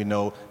 because then we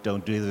know,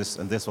 don't do this,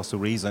 and this was the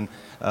reason.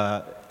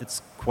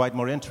 It's quite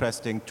more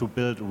interesting to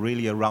build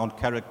really a round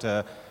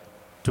character,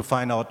 to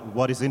find out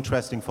what is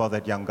interesting for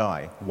that young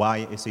guy.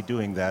 Why is he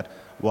doing that?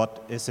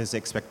 What is his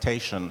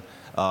expectation?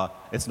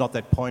 It's not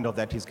that point of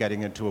that he's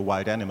getting into a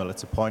wild animal.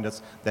 It's a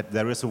point that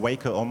there is a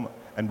vacuum,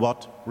 and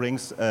what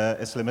brings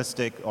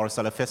Islamistic or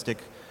Salafistic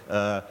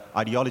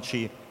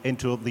ideology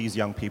into these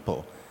young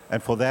people.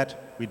 And for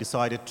that, we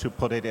decided to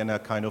put it in a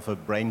kind of a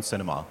brain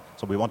cinema.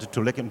 So we wanted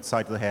to look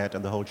inside the head,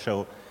 and the whole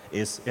show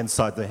is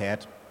inside the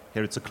head.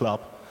 Here it's a club.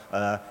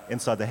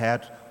 Inside the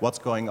head, what's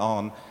going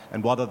on,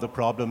 and what are the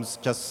problems,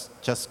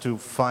 just to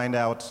find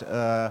out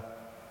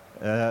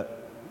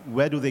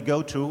where do they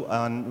go to,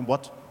 and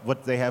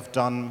what they have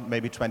done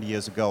maybe 20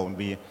 years ago.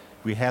 And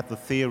we had the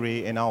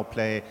theory in our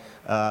play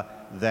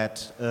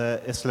that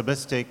the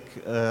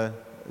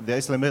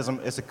Islamism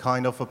is a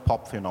kind of a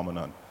pop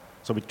phenomenon.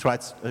 So we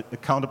tried a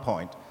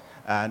counterpoint,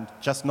 and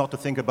just not to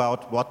think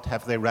about what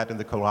have they read in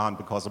the Quran,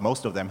 because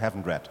most of them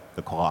haven't read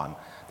the Quran.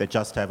 They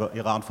just have a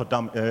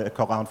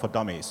Quran for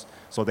dummies.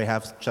 So they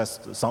have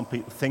just some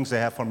things they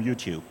have from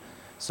YouTube.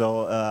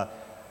 So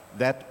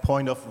that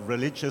point of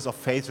religious or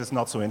faith is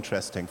not so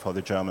interesting for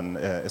the German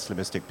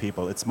Islamistic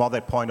people. It's more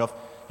that point of,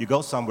 you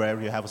go somewhere,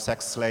 you have a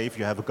sex slave,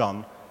 you have a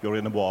gun, you're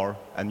in a war,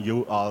 and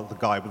you are the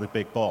guy with the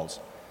big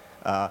balls.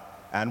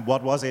 And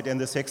what was it in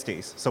the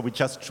 60s? So we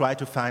just tried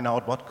to find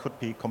out what could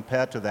be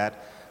compared to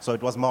that. So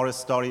it was more a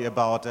story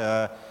about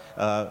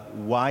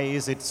why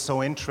is it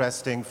so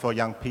interesting for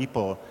young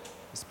people,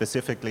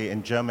 specifically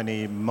in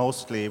Germany,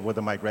 mostly with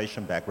a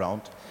migration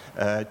background,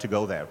 to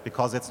go there.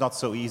 Because it's not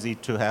so easy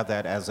to have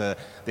that as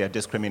they're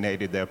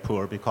discriminated, they're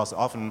poor, because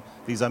often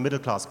these are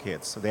middle-class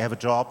kids. They have a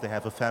job, they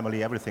have a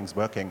family, everything's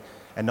working,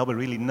 and nobody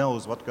really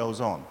knows what goes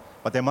on.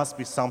 But there must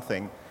be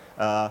something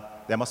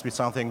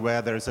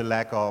where there is a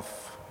lack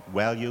of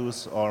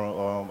values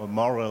or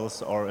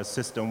morals or a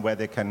system where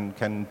they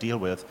can deal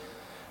with.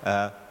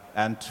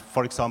 And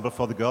for example,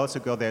 for the girls who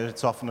go there,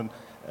 it's often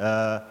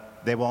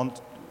they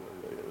want,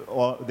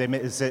 or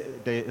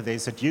they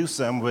seduce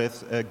them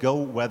with go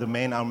where the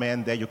men are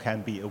men, there you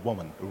can be a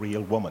woman, a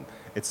real woman.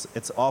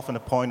 It's often a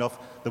point of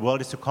the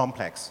world is too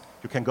complex.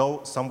 You can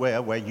go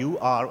somewhere where you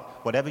are,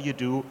 whatever you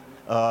do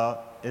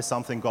is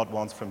something God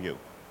wants from you.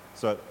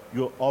 So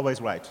you're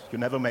always right. You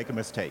never make a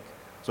mistake.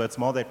 So it's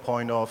more that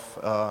point of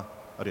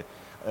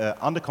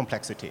under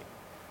complexity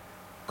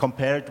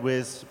compared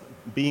with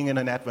being in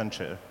an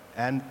adventure.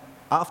 And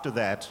after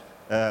that,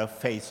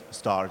 faith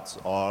starts,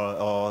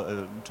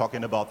 or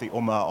talking about the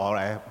Ummah,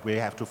 or we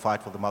have to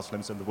fight for the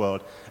Muslims in the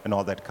world, and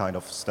all that kind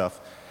of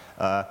stuff.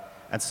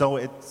 And so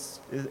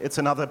it's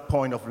another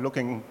point of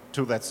looking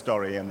to that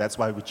story, and that's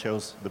why we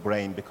chose the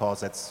brain,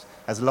 because it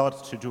has a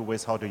lot to do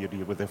with how do you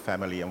deal with your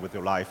family and with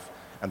your life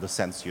and the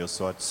sense you're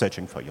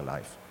searching for your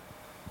life.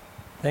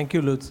 Thank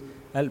you, Lutz.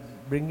 I'll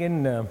bring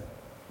in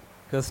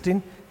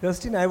Kirsten.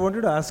 Kirsten, I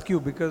wanted to ask you,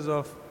 because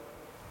of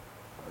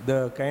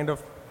the kind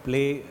of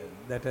play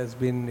that has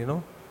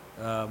been,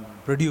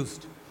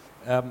 produced,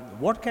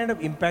 what kind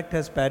of impact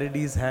has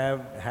Parodies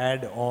have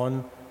had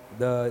on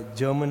the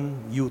German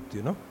youth,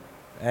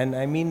 And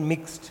I mean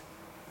mixed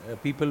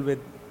people with,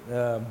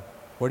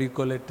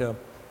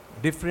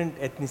 different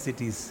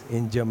ethnicities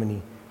in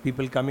Germany,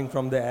 people coming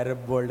from the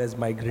Arab world as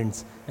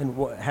migrants. And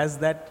has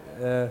that,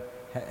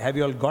 have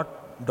you all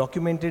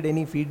documented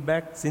any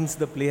feedback since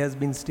the play has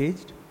been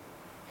staged?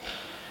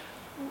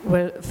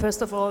 Well,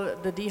 first of all,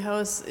 the D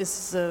House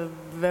is a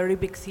very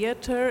big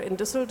theater in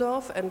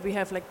Düsseldorf, and we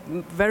have like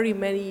very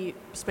many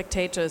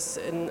spectators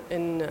in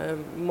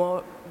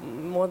more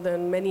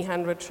than many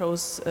hundred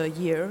shows a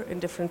year in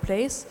different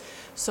places.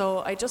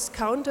 So I just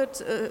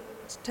counted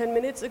 10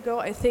 minutes ago,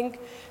 I think,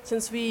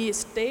 since we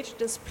staged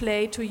this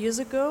play 2 years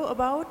ago,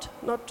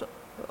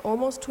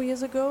 almost 2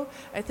 years ago,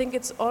 I think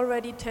it's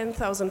already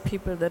 10,000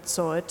 people that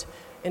saw it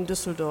in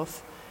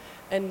Düsseldorf.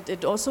 And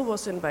it also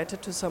was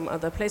invited to some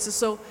other places.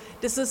 So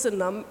this is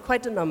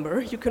quite a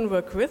number you can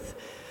work with.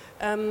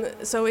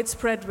 So it's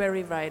spread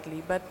very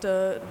widely. But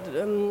the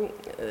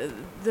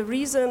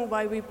reason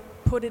why we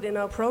put it in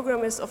our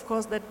program is, of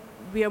course, that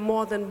we are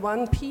more than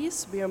one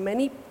piece. We are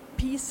many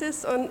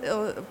pieces on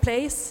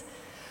place,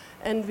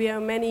 and we are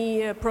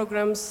many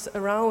programs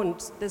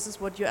around. This is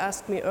what you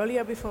asked me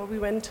earlier before we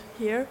went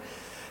here.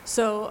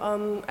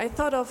 So I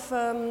thought of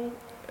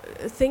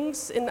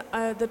things in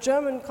the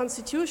German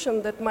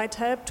constitution that might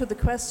help to the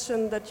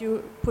question that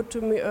you put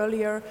to me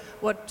earlier,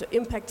 what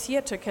impact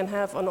theater can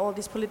have on all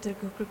these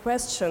political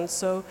questions.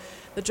 So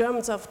the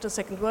Germans after the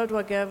Second World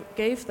War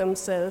gave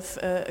themselves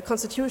a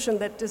constitution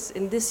that is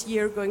in this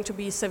year going to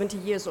be 70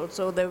 years old.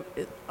 So there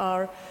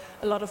are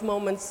a lot of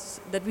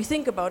moments that we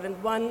think about,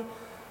 and one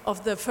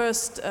of the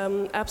first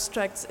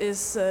abstracts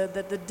is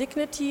that the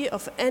dignity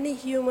of any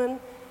human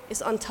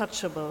is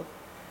untouchable.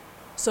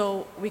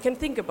 So we can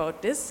think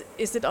about this.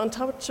 Is it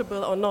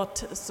untouchable or not?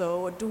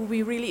 So do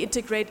we really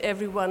integrate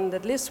everyone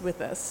that lives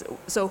with us?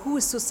 So who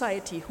is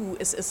society? Who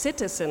is a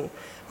citizen?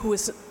 Who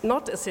is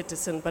not a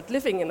citizen but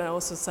living in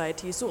our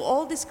society? So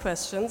all these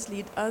questions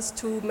lead us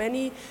to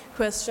many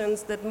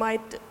questions that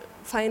might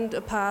find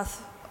a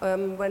path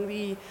when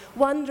we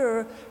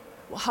wonder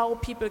how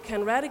people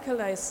can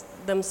radicalize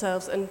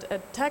themselves and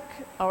attack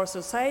our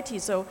society.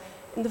 So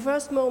in the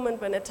first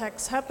moment when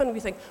attacks happen, we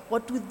think,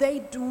 what do they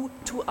do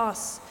to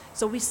us?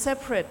 So we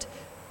separate,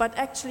 but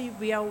actually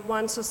we are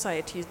one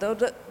society. So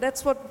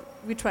that's what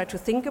we try to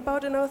think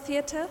about in our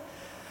theater.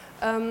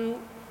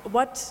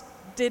 What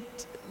did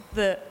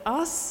the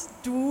us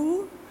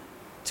do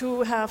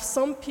to have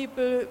some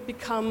people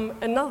become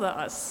another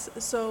us?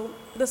 So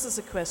this is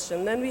a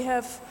question. Then we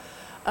have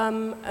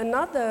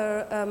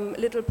another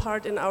little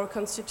part in our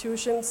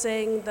constitution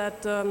saying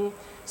that,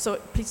 so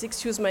please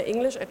excuse my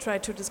English, I try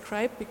to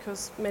describe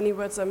because many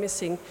words are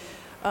missing,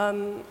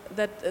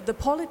 that the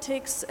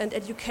politics and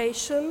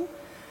education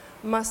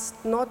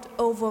must not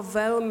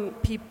overwhelm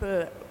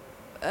people,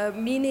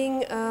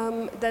 meaning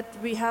that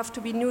we have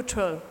to be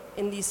neutral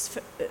in these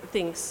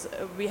things.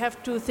 We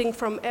have to think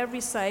from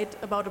every side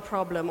about a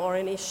problem or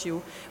an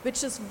issue,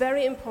 which is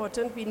very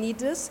important. We need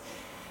this.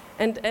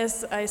 And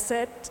as I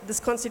said, this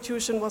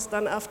constitution was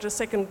done after the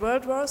Second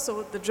World War,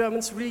 so the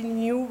Germans really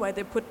knew why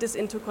they put this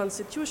into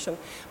constitution.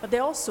 But they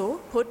also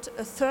put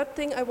a third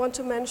thing I want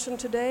to mention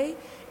today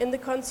in the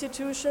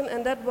constitution,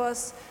 and that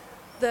was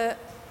the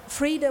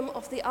freedom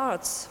of the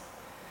arts.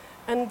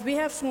 And we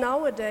have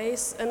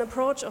nowadays an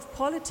approach of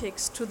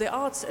politics to the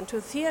arts and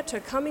to theater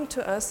coming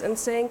to us and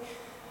saying,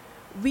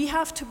 we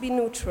have to be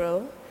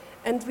neutral,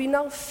 and we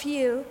now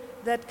feel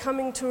that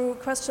coming to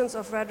questions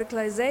of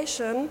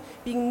radicalization,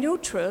 being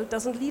neutral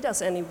doesn't lead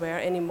us anywhere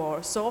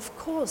anymore. So of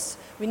course,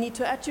 we need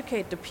to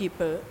educate the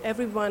people.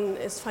 Everyone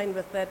is fine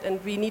with that,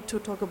 and we need to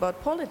talk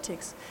about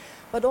politics.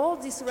 But all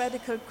these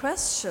radical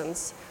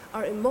questions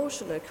are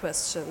emotional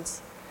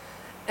questions.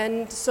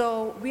 And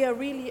so we are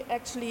really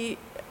actually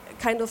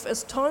kind of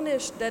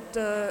astonished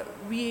that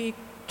we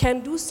can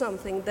do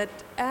something that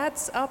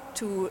adds up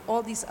to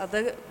all these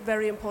other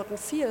very important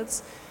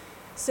fields,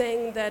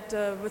 saying that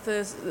with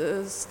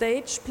a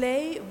stage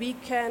play, we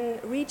can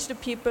reach the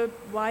people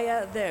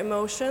via their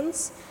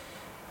emotions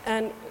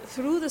and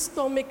through the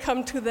stomach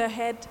come to their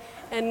head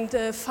and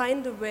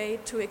find a way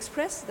to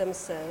express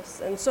themselves.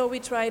 And so we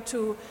try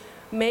to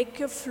make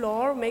a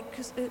floor,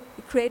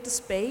 create a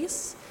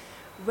space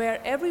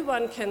where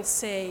everyone can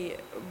say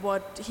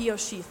what he or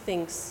she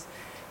thinks,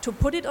 to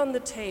put it on the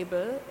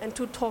table and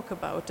to talk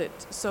about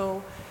it.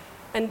 So.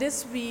 And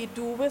this we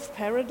do with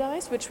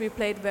Paradise, which we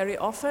played very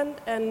often,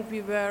 and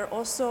we were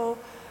also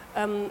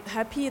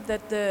happy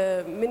that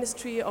the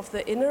Ministry of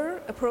the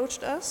Inner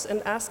approached us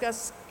and asked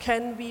us,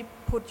 can we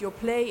put your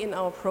play in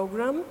our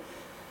program?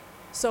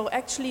 So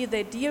actually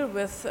they deal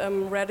with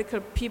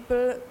radical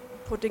people,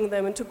 putting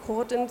them into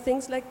court and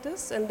things like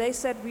this, and they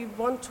said we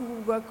want to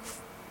work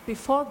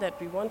before that,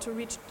 we want to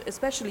reach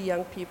especially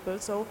young people,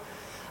 so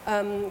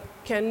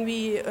can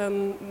we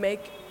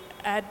make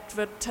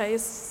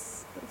advertise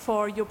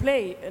for your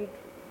play? And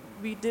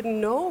we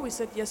didn't know. We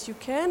said, yes, you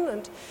can.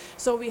 And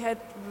so we had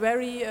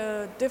very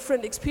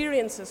different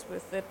experiences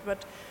with it.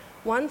 But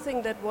one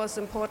thing that was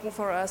important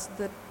for us,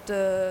 that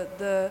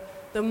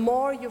the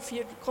more you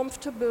feel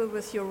comfortable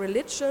with your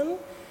religion,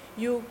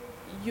 you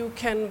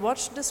can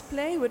watch this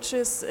play, which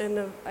is in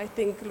a, I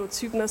think, Lutz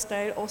Hübner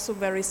style, also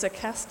very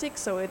sarcastic.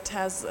 So it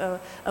has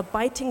a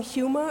biting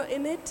humor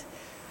in it.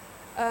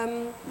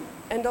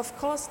 And of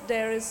course,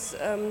 there is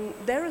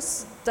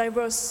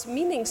diverse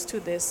meanings to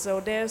this. So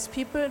there's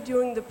people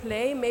during the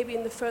play, maybe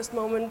in the first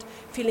moment,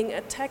 feeling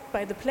attacked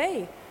by the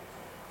play,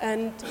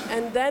 and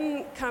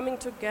then coming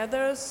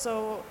together.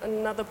 So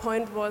another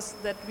point was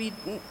that we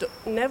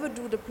never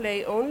do the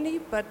play only,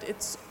 but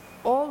it's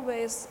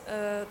always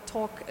a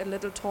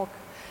little talk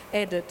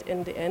added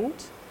in the end.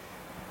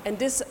 And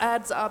this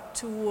adds up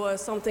to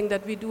something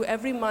that we do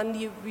every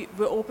Monday. We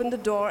open the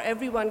door,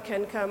 everyone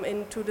can come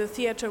into the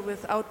theater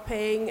without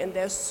paying, and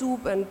there's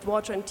soup and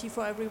water and tea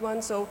for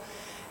everyone. So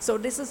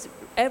this is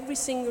every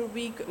single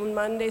week on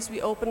Mondays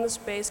we open the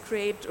space,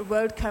 create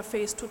world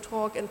cafes to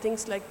talk and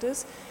things like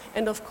this.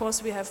 And of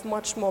course we have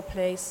much more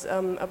plays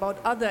about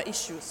other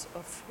issues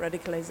of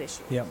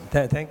radicalization. Yeah,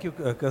 thank you,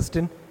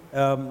 Kirsten.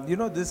 You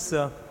know this,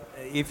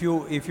 if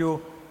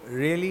you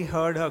really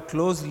heard her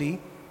closely,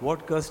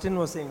 what Kirsten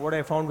was saying, what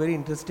I found very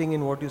interesting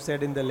in what you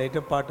said in the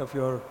later part of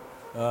your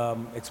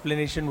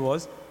explanation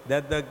was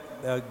that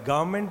the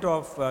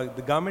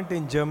government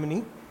in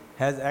Germany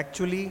has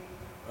actually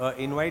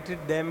invited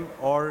them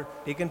or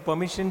taken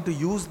permission to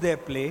use their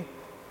play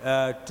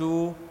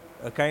to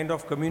kind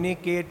of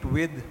communicate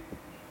with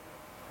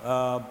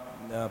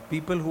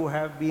people who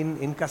have been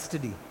in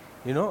custody,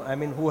 you know, I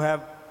mean, who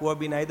have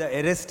been either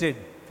arrested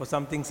for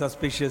something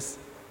suspicious,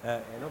 by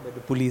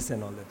the police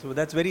and all that. So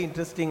that's very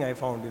interesting, I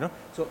found,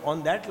 So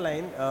on that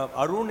line,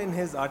 Arun in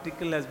his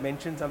article has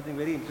mentioned something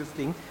very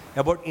interesting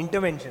about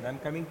intervention. I'm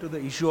coming to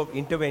the issue of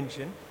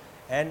intervention.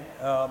 And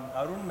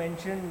Arun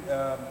mentioned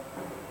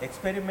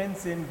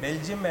experiments in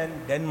Belgium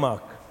and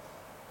Denmark.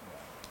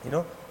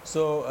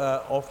 So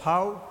of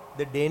how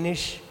the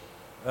Danish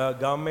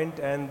government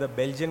and the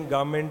Belgian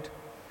government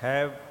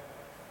have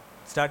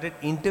started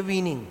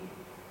intervening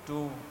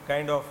to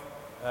kind of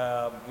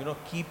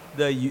keep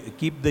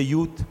the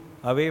youth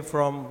away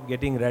from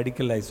getting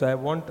radicalized. So I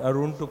want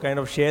Arun to kind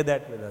of share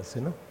that with us.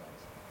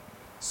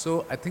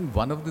 So I think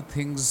one of the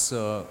things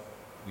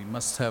we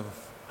must have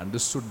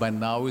understood by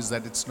now is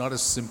that it's not a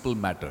simple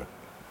matter.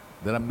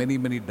 There are many,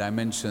 many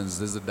dimensions.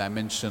 There's a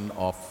dimension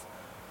of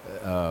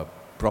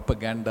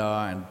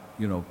propaganda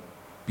and,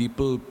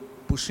 people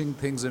pushing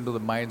things into the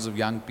minds of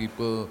young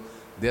people.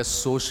 There's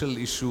social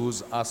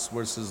issues, us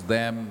versus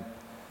them.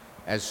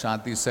 As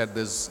Shanti said,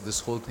 there's this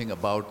whole thing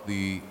about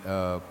the,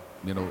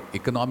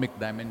 economic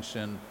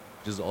dimension,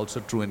 which is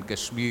also true in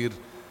Kashmir.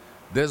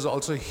 There's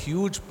also a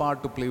huge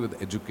part to play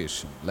with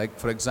education. Like,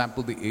 for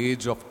example, the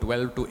age of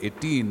 12 to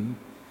 18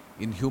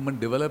 in human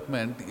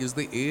development is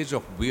the age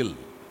of will,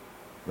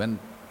 when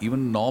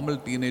even normal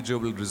teenager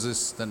will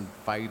resist and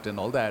fight and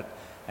all that,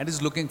 and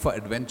is looking for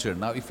adventure.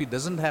 Now, if he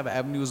doesn't have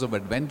avenues of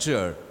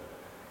adventure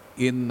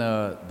in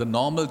the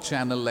normal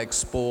channel like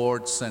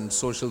sports and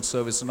social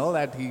service and all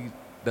that, he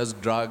does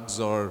drugs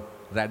or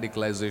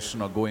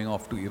radicalization or going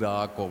off to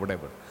Iraq or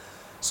whatever.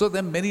 So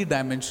there are many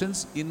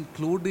dimensions,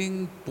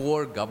 including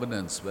poor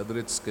governance, whether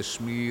it's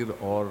Kashmir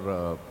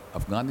or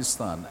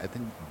Afghanistan. I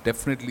think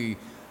definitely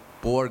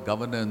poor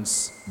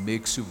governance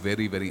makes you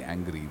very, very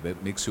angry,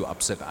 makes you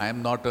upset. I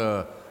am not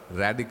a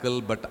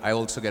radical, but I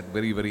also get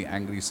very, very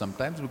angry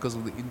sometimes because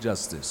of the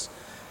injustice.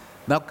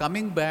 Now,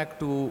 coming back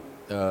to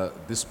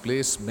this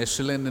place,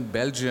 Mechelen in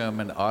Belgium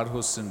and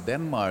Aarhus in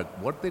Denmark,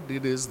 what they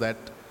did is that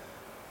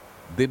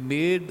they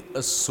made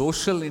a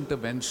social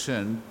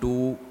intervention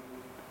to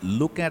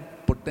look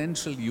at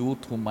potential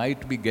youth who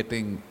might be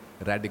getting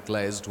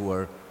radicalized, who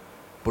are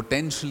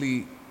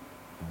potentially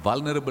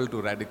vulnerable to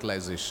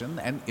radicalization,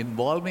 and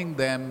involving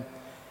them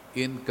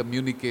in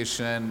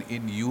communication,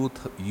 in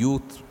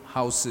youth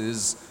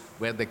houses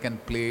where they can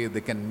play,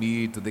 they can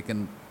meet, they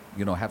can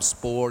have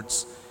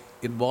sports,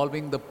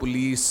 involving the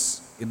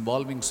police,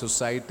 involving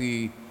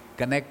society,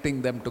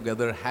 connecting them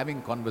together,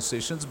 having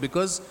conversations,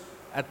 because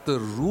at the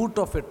root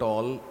of it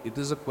all, it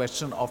is a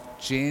question of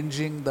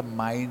changing the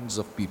minds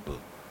of people.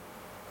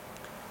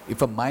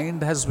 If a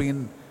mind has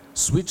been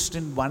switched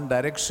in one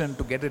direction,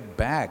 to get it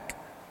back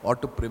or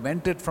to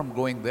prevent it from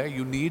going there,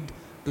 you need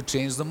to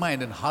change the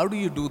mind. And how do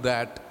you do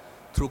that?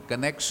 Through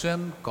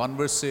connection,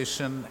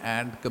 conversation,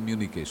 and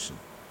communication.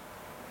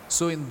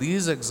 So in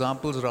these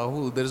examples,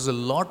 Rahul, there is a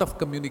lot of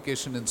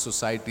communication in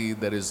society.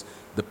 There is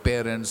the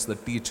parents, the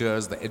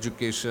teachers, the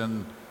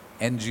education,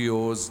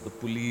 NGOs, the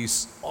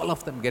police, all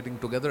of them getting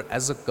together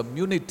as a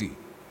community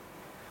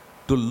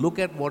to look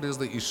at what is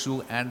the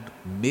issue and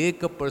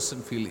make a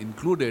person feel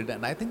included.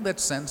 And I think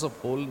that sense of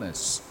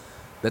wholeness,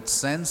 that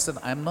sense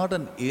that I'm not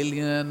an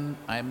alien,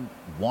 I'm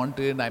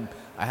wanted,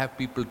 I have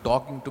people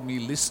talking to me,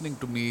 listening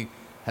to me,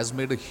 has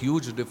made a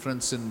huge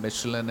difference in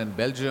Mechelen in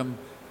Belgium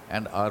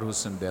and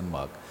Aarhus in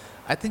Denmark.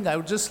 I think I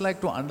would just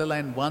like to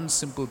underline one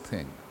simple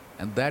thing,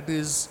 and that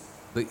is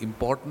the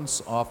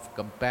importance of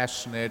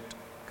compassionate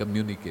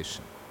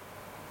communication.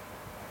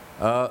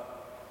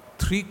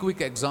 Three quick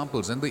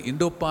examples. In the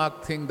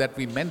Indo-Pak thing that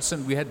we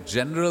mentioned, we had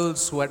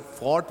generals who had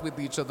fought with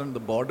each other on the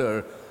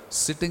border,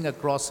 sitting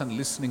across and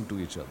listening to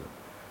each other.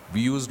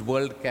 We used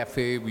World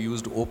Cafe, we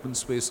used open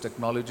space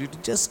technology to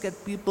just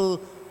get people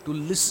to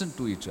listen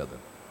to each other,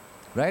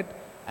 right?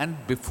 And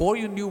before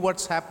you knew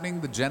what's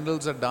happening, the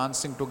generals are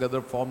dancing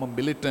together, former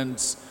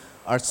militants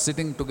are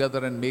sitting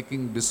together and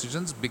making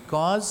decisions,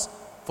 because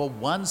for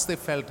once they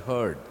felt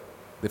heard,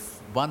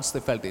 once they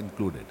felt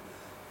included.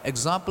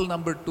 Example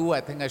number 2,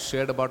 I think I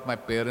shared about my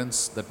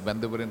parents, that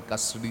when they were in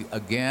custody,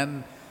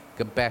 again,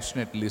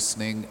 compassionate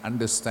listening,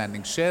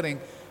 understanding, sharing.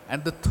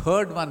 And the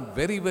third one,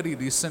 very, very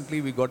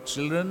recently, we got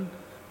children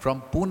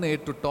from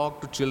Pune to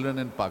talk to children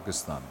in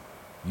Pakistan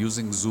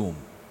using Zoom.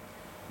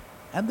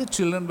 And the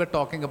children were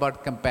talking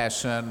about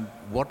compassion.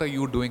 What are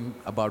you doing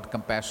about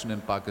compassion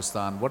in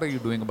Pakistan? What are you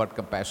doing about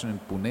compassion in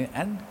Pune?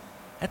 And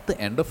at the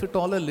end of it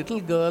all, a little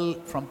girl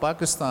from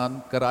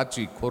Pakistan,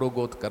 Karachi,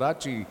 Khorogoth,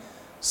 Karachi,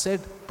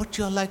 said, "But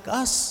you're like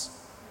us.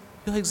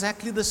 You're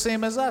exactly the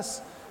same as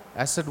us."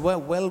 I said, well,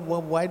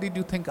 why did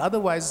you think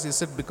otherwise? He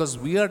said, because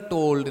we are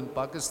told in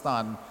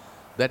Pakistan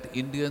that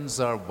Indians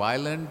are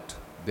violent,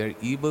 they're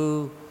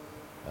evil,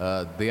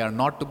 they are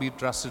not to be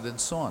trusted, and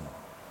so on,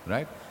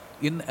 right?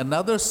 In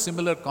another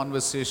similar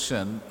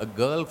conversation, a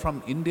girl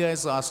from India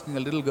is asking a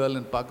little girl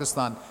in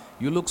Pakistan,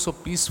 "You look so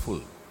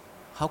peaceful.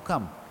 How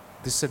come?"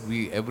 They said,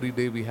 every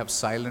day we have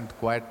silent,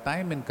 quiet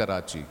time in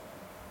Karachi.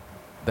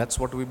 That's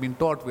what we've been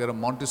taught. We are a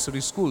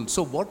Montessori school.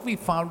 So what we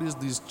found is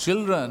these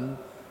children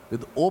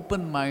with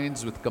open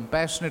minds, with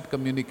compassionate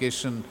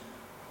communication,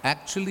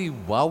 actually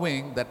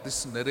vowing that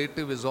this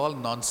narrative is all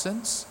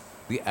nonsense.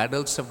 The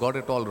adults have got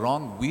it all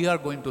wrong. We are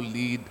going to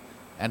lead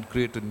and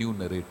create a new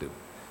narrative.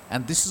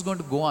 And this is going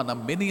to go on. Now,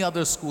 many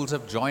other schools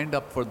have joined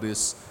up for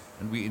this.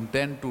 and we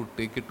intend to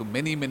take it to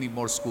many, many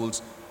more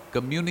schools.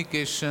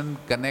 Communication,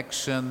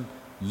 connection,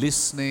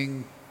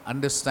 listening,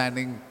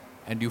 understanding,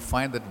 and you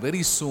find that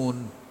very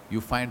soon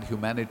you find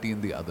humanity in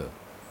the other.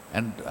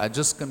 And I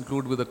just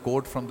conclude with a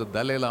quote from the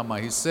Dalai Lama.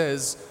 He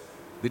says,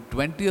 the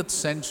 20th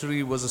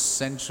century was a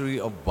century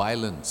of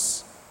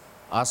violence,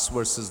 us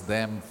versus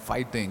them,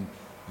 fighting.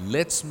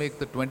 Let's make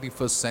the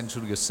 21st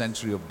century a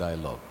century of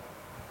dialogue,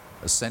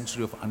 a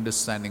century of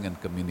understanding and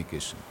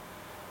communication.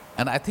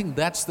 And I think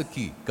that's the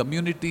key: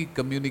 community,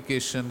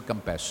 communication,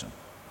 compassion.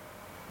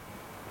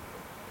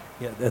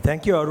 Yeah,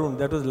 thank you, Arun.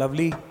 That was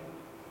lovely.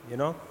 You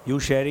know, you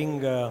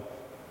sharing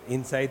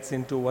insights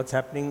into what's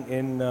happening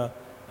in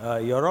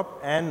Europe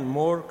and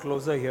more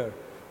closer here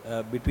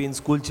between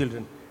school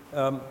children.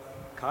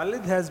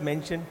 Khalid has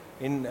mentioned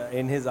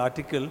in his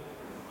article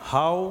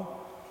how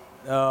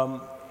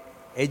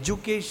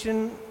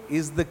education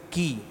is the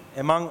key,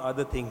 among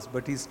other things,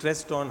 but he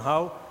stressed on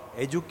how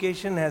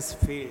education has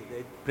failed.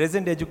 The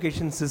present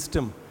education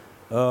system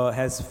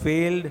has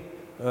failed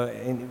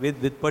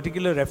with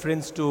particular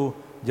reference to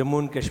Jammu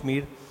and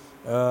Kashmir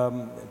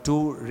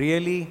to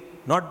really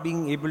not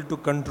being able to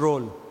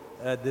control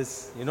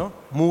this,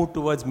 move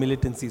towards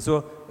militancy.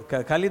 So,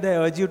 Khalid, I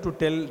urge you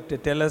to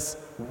tell us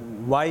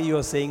why you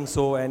are saying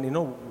so, and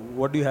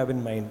what do you have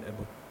in mind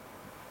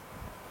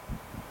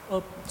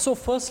about? So,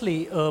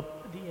 firstly, the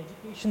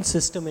education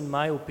system, in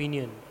my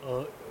opinion,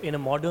 in a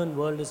modern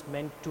world, is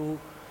meant to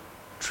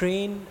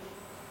train.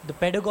 The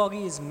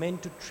pedagogy is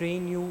meant to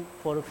train you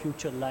for a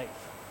future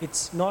life.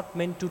 It's not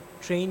meant to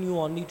train you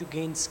only to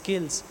gain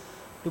skills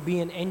to be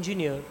an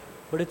engineer,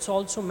 but it's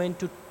also meant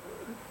to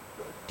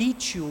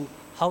teach you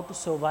how to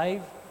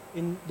survive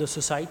in the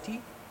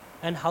society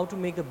and how to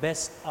make the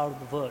best out of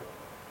the world.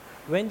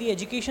 When the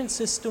education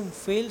system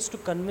fails to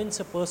convince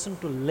a person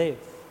to live,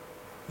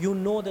 you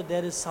know that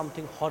there is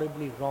something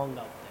horribly wrong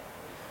out there.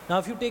 Now,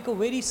 if you take a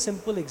very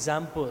simple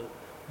example,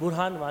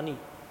 Burhan Wani,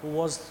 who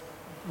was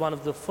one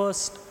of the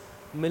first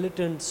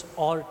militants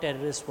or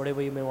terrorists,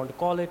 whatever you may want to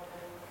call it,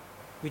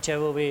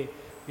 whichever way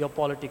your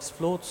politics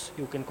floats,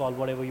 you can call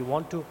whatever you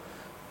want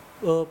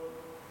to.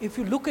 If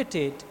you look at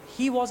it,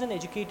 he was an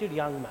educated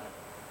young man.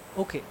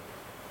 Okay.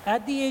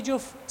 At the age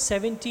of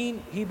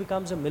 17, he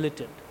becomes a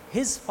militant.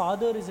 His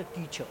father is a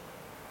teacher.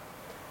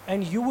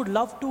 And you would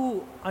love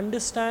to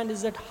understand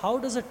is that how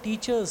does a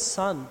teacher's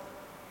son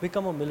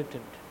become a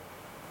militant?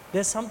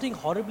 There's something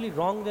horribly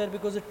wrong there,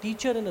 because a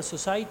teacher in a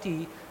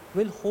society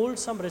will hold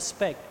some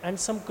respect and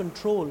some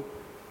control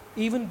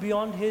even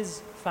beyond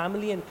his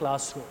family and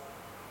classroom.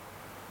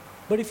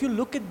 But if you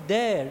look at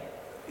there,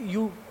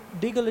 you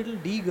dig a little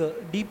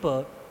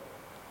deeper,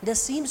 there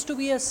seems to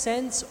be a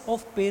sense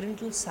of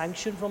parental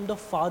sanction from the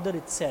father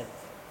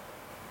itself.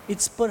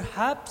 It's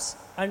perhaps,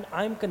 and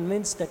I'm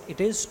convinced that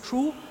it is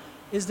true,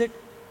 is that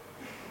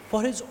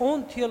for his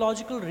own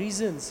theological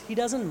reasons, he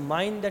doesn't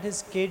mind that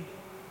his kid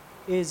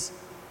is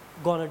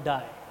gonna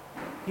die.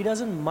 He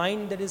doesn't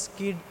mind that his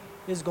kid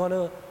is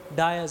gonna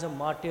die as a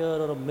martyr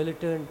or a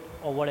militant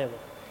or whatever.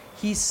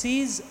 He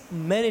sees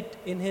merit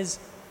in his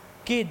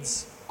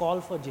kids' call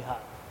for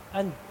jihad.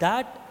 And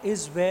that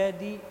is where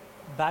the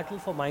battle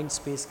for mind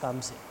space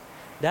comes in.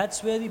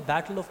 That's where the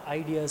battle of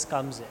ideas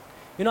comes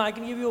in. I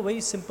can give you a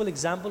very simple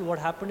example. What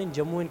happened in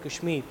Jammu and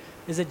Kashmir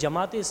is that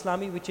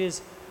Jamaat-e-Islami, which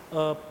is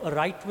a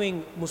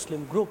right-wing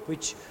Muslim group,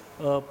 which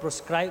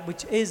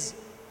is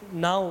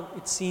now,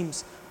 it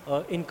seems,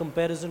 in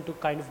comparison to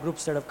kind of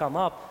groups that have come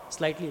up,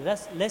 slightly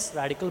less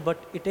radical,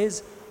 but it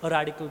is a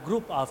radical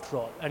group after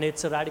all. And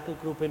it's a radical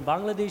group in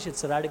Bangladesh,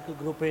 it's a radical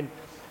group in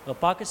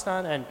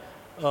Pakistan, and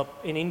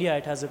in India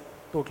it has a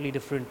totally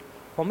different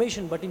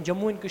formation. But in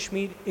Jammu and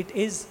Kashmir, it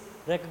is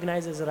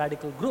recognized as a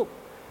radical group.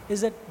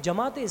 Is that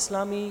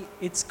Jamaat-e-Islami,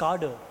 its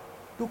cadre,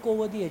 took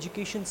over the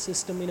education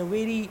system in a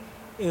very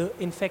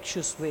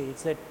infectious way.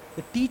 It's that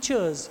the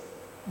teachers,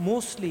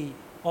 mostly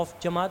of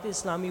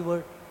Jamaat-e-Islami,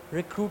 were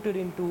recruited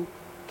into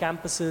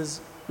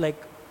campuses like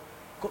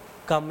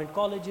government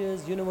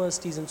colleges,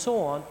 universities, and so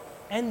on,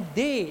 and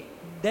they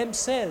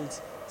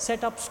themselves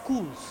set up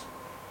schools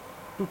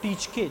to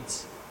teach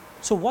kids.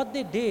 So what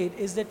they did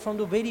is that from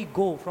the very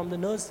go, from the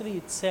nursery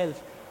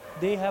itself,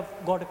 they have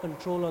got a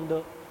control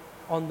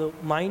on the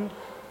mind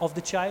of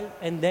the child,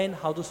 and then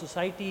how the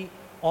society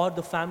or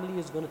the family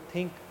is going to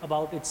think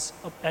about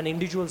an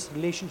individual's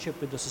relationship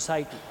with the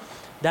society.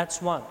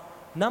 That's one.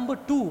 Number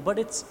two, but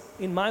it's,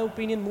 in my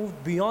opinion,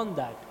 moved beyond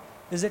that,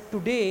 is that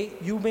today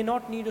you may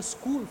not need a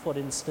school, for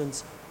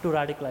instance, to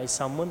radicalize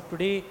someone.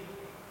 Today,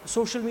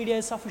 social media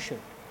is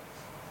sufficient.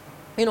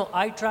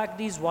 I track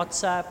these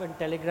WhatsApp and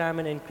Telegram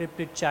and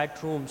encrypted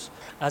chat rooms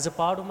as a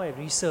part of my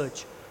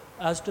research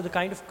as to the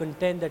kind of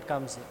content that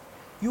comes in.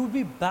 You would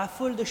be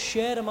baffled the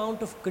sheer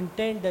amount of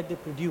content that they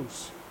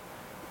produce.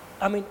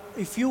 I mean,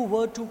 if you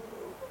were to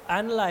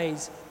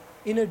analyze,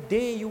 in a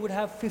day you would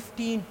have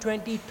 15,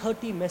 20,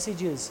 30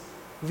 messages,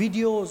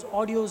 videos,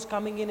 audios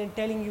coming in and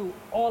telling you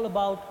all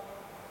about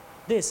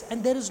this,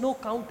 and there is no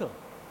counter.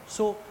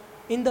 So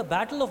in the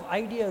battle of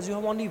ideas, you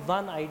have only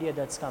one idea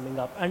that's coming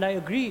up. And I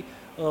agree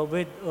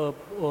with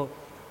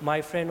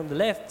my friend on the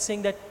left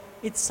saying that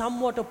it's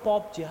somewhat a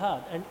pop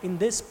jihad. And in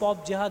this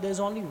pop jihad, there's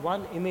only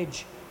one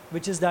image,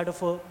 which is that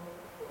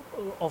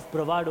of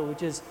bravado,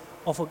 which is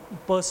of a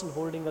person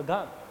holding a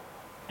gun.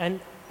 And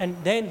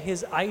then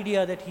his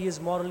idea that he is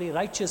morally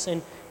righteous,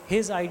 and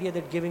his idea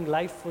that giving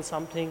life for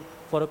something,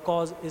 for a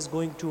cause, is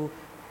going to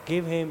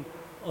give him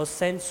a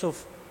sense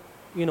of,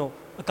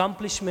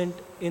 accomplishment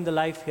in the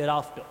life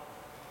hereafter.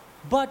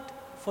 But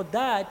for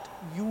that,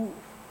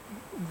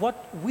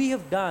 what we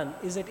have done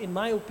is that, in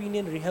my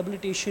opinion,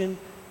 rehabilitation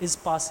is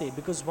passé,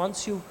 because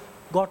once you've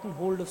gotten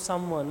hold of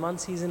someone,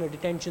 once he's in a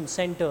detention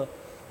center,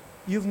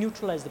 you've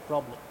neutralized the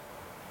problem.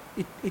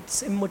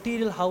 It's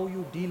immaterial how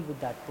you deal with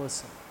that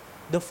person.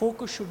 The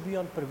focus should be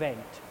on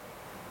prevent.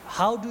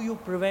 How do you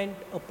prevent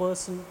a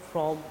person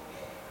from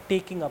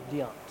taking up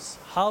the arms?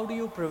 How do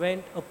you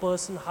prevent a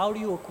person, how do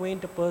you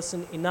acquaint a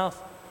person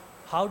enough,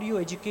 how do you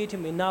educate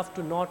him enough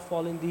to not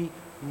fall in the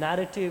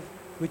narrative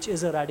which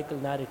is a radical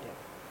narrative?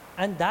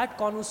 And that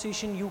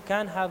conversation you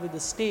can have with the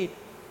state,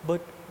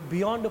 but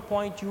beyond a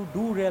point you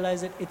do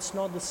realize that it's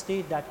not the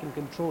state that can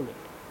control it.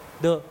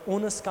 The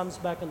onus comes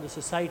back on the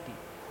society.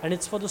 And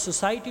it's for the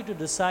society to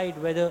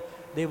decide whether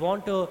they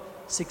want a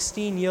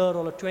 16-year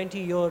or a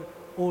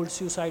 20-year-old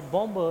suicide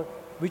bomber,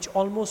 which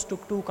almost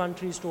took 2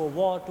 countries to a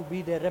war, to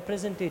be their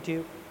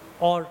representative,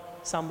 or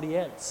somebody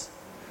else.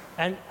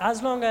 And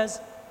as long as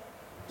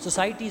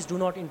societies do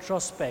not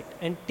introspect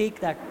and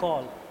take that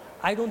call,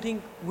 I don't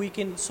think we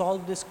can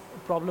solve this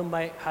problem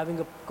by having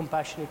a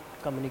compassionate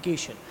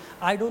communication.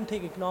 I don't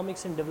think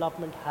economics and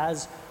development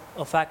has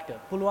a factor.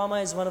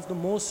 Pulwama is one of the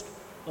most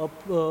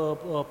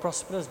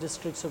prosperous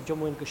districts of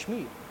Jammu and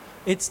Kashmir.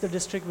 It's the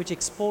district which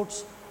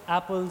exports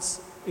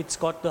apples. It's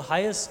got the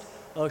highest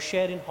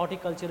share in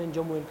horticulture in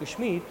Jammu and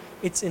Kashmir.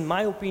 It's, in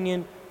my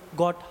opinion,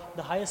 got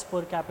the highest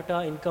per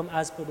capita income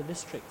as per the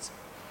districts.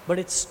 But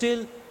it's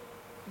still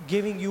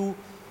giving you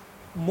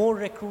more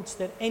recruits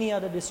than any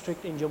other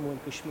district in Jammu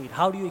and Kashmir.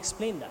 How do you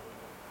explain that?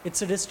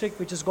 It's a district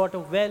which has got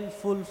a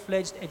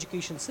full-fledged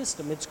education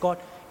system.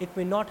 It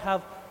may not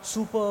have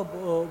superb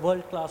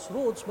world-class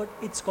roads, but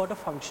it's got a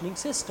functioning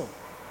system.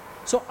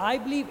 So I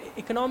believe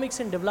economics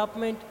and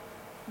development,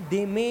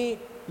 they may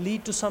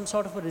lead to some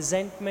sort of a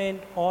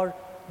resentment or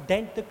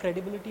dent the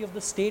credibility of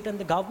the state and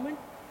the government,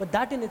 but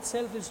that in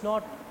itself is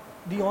not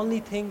the only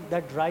thing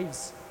that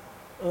drives.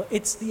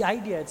 It's the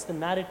idea, it's the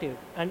narrative,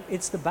 and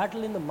it's the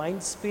battle in the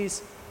mind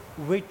space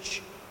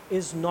which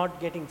is not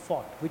getting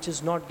fought, which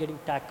is not getting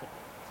tackled.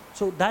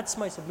 So that's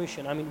my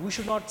submission. I mean, we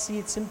should not see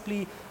it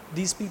simply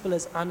these people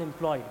as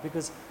unemployed,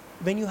 because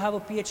when you have a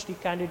PhD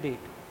candidate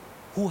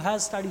who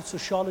has studied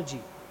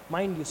sociology,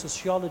 mind you,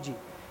 sociology,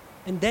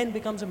 and then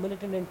becomes a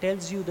militant and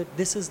tells you that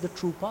this is the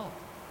true path,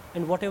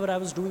 and whatever I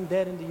was doing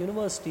there in the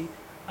university,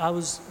 I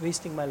was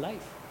wasting my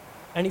life.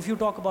 And if you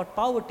talk about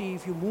poverty,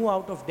 if you move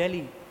out of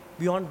Delhi,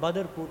 beyond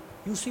Badarpur,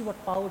 you see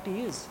what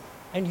poverty is.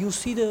 And you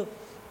see the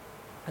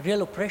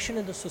real oppression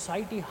in the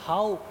society,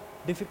 how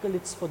difficult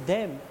it's for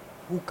them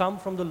who come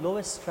from the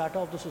lowest strata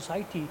of the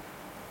society.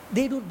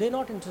 They're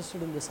not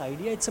interested in this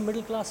idea. It's a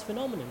middle class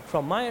phenomenon.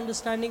 From my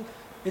understanding,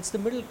 it's the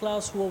middle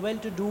class who are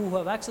well-to-do, who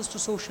have access to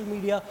social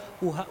media,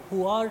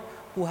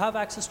 who have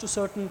access to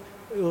certain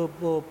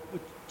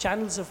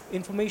channels of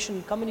information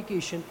and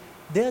communication.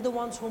 They're the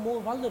ones who are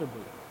more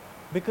vulnerable.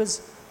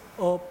 Because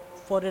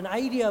for an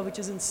idea which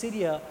is in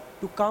Syria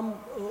to come,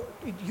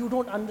 you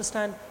don't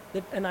understand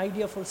that an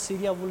idea for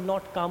Syria will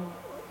not come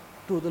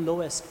to the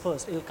lowest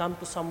first. It will come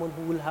to someone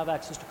who will have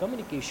access to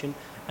communication,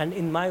 and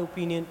in my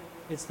opinion,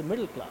 it's the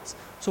middle class.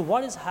 So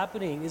what is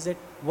happening is that,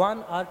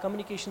 one, our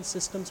communication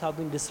systems have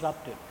been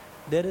disrupted.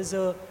 There is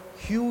a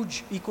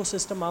huge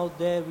ecosystem out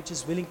there which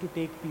is willing to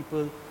take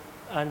people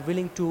and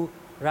willing to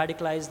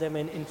radicalize them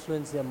and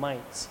influence their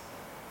minds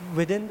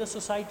within the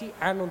society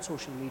and on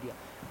social media.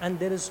 And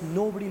there is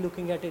nobody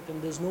looking at it,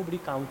 and there's nobody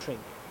countering.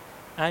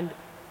 And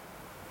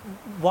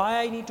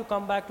why I need to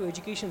come back to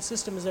education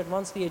system is that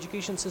once the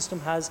education system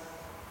has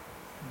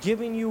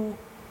given you,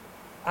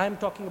 I'm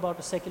talking about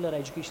a secular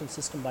education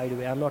system, by the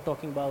way. I'm not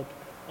talking about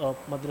a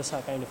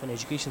madrasa kind of an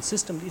education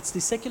system. It's the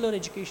secular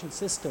education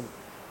system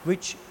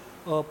which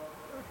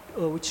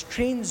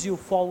trains you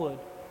forward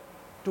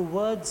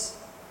towards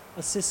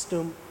a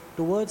system,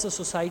 towards a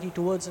society,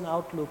 towards an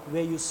outlook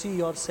where you see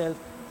yourself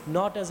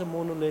not as a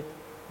monolith,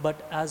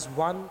 but as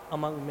one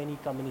among many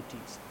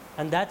communities.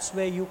 And that's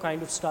where you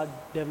kind of start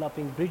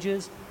developing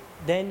bridges,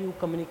 then you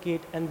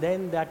communicate, and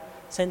then that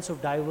sense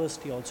of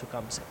diversity also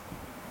comes in.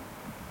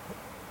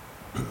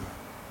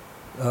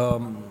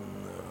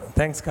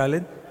 Thanks,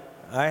 Khalid.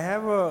 I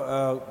have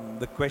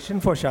the question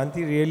for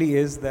Shanti really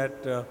is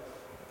that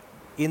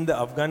in the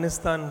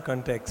Afghanistan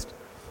context,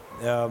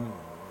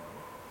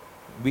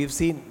 we've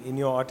seen in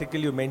your article,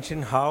 you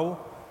mentioned how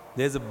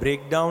there's a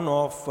breakdown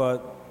of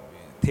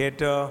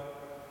theater,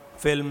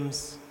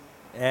 films,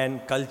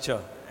 and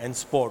culture and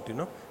sport,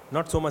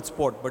 not so much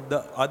sport, but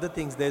the other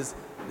things. There's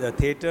the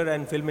theater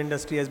and film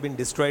industry has been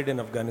destroyed in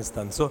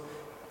Afghanistan. So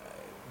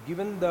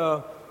given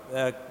the,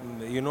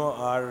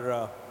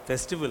 our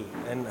festival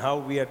and how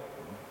we are,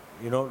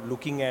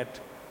 looking at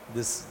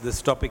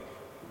this topic,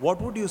 what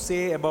would you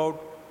say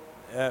about,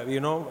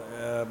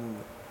 a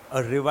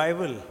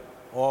revival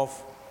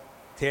of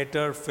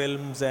theater,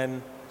 films,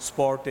 and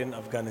sport in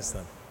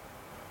Afghanistan?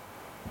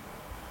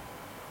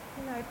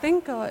 I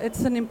think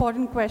it's an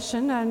important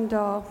question, and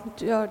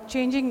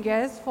changing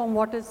gears from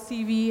what is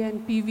CV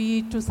and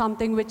PV to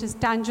something which is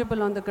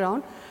tangible on the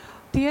ground.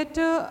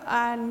 Theater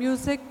and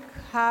music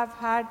have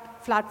had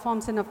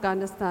platforms in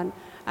Afghanistan,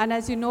 and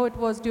as you know, it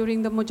was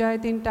during the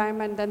Mujahideen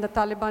time and then the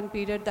Taliban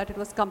period that it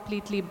was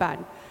completely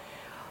banned.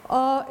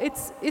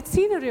 It's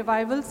seen a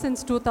revival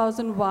since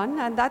 2001,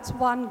 and that's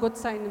one good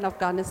sign in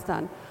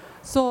Afghanistan.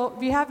 So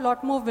we have a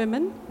lot more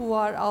women who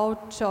are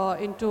out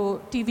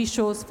into TV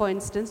shows, for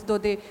instance, though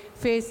they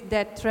face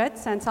death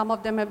threats, and some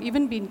of them have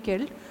even been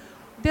killed.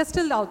 They're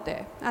still out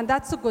there, and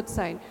that's a good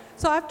sign.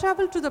 So I've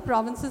traveled to the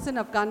provinces in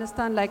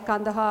Afghanistan like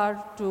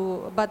Kandahar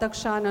to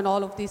Badakhshan and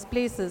all of these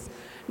places.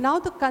 Now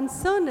the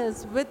concern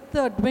is with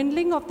the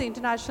dwindling of the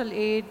international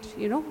aid,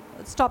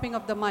 stopping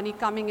of the money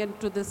coming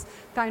into this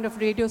kind of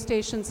radio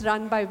stations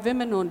run by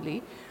women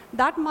only,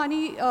 that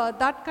money,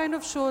 that kind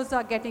of shows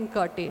are getting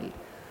curtailed.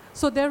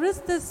 So there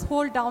is this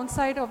whole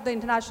downside of the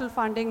international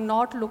funding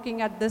not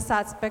looking at this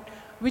aspect,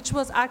 which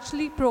was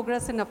actually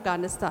progress in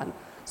Afghanistan.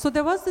 So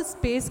there was this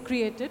space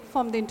created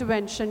from the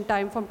intervention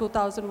time from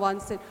 2001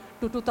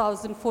 to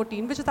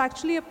 2014, which is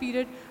actually a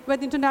period where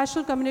the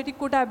international community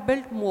could have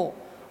built more.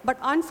 But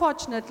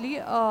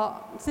unfortunately,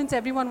 since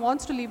everyone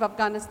wants to leave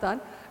Afghanistan,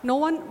 no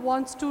one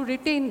wants to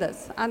retain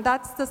this. And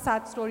that's the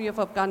sad story of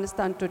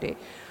Afghanistan today.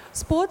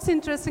 Sports,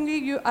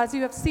 interestingly, as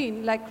you have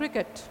seen, like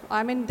cricket,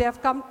 I mean, they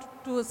have come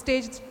to a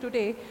stage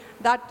today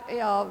that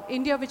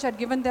India, which had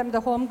given them the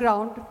home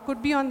ground,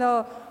 could be on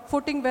the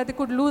footing where they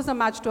could lose a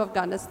match to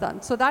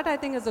Afghanistan. So that, I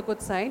think, is a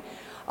good sign.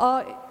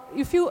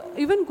 If you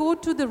even go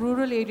to the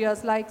rural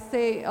areas, like,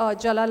 say,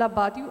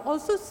 Jalalabad, you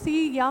also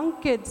see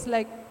young kids,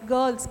 like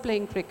girls,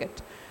 playing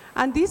cricket.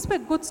 And these were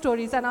good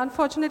stories, and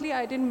unfortunately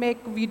I didn't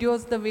make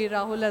videos the way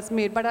Rahul has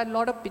made, but I had a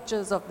lot of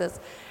pictures of this.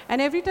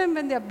 And every time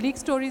when there are bleak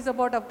stories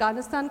about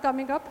Afghanistan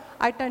coming up,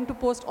 I tend to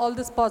post all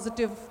these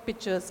positive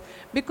pictures,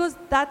 because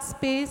that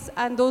space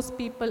and those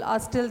people are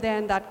still there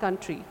in that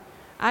country.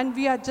 And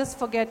we are just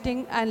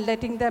forgetting and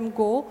letting them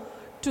go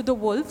to the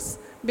wolves,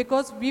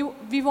 because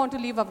we want to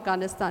leave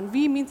Afghanistan.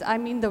 We means, I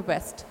mean the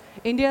West.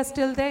 India is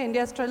still there,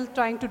 India is still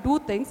trying to do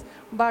things,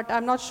 but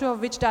I'm not sure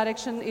which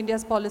direction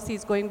India's policy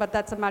is going, but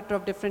that's a matter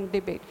of different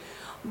debate.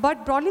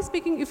 But broadly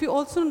speaking, if you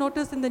also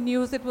notice in the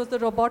news, it was the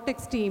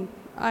robotics team,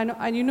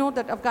 and you know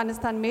that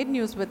Afghanistan made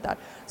news with that.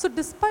 So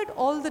despite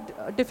all the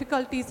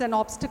difficulties and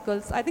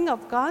obstacles, I think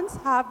Afghans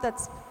have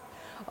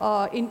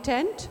that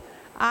intent,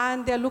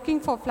 and they're looking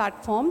for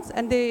platforms,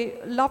 and they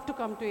love to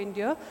come to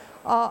India.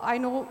 I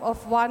know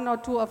of 1 or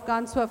 2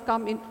 Afghans who have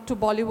come into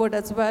Bollywood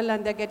as well,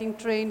 and they're getting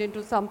trained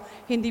into some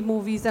Hindi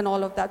movies and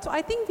all of that. So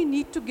I think we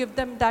need to give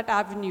them that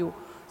avenue.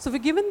 So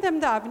we've given them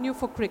the avenue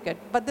for cricket,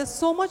 but there's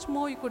so much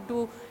more you could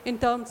do in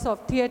terms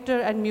of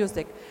theater and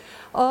music.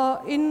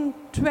 In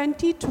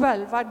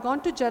 2012, I'd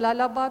gone to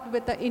Jalalabad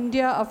with the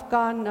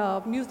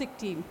India-Afghan music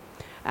team,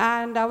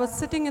 and I was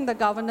sitting in the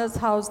governor's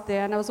house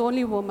there, and I was the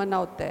only woman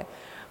out there.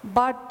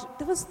 But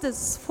there was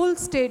this full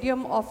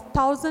stadium of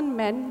 1,000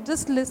 men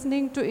just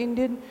listening to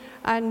Indian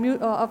and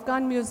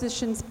Afghan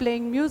musicians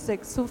playing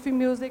music, Sufi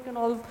music and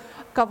all,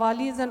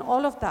 qawwalis and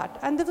all of that.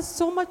 And there was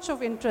so much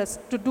of interest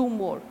to do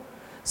more.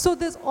 So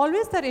there's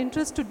always that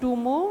interest to do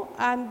more,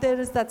 and there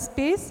is that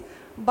space,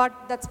 but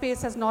that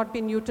space has not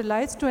been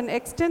utilized to an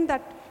extent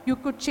that you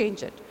could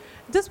change it.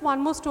 Just one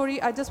more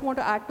story I just want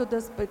to add to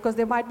this, because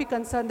they might be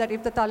concerned that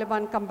if the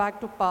Taliban come back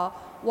to power,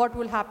 what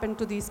will happen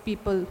to these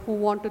people who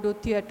want to do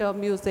theater,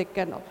 music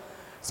and all.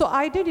 So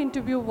I did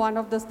interview one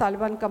of those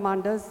Taliban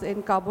commanders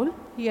in Kabul.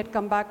 He had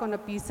come back on a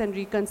peace and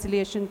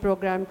reconciliation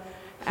program,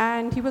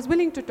 and he was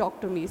willing to talk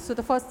to me. So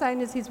the first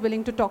sign is he's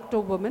willing to talk to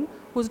a woman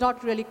who's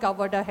not really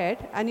covered her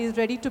head, and he's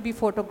ready to be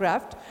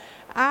photographed.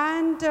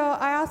 And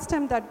I asked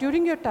him that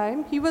during your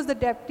time, he was the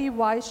deputy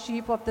vice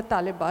chief of the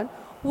Taliban,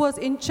 who was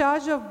in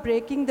charge of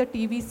breaking the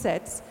TV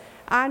sets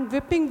and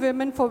whipping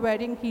women for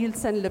wearing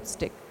heels and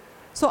lipstick.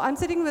 So I'm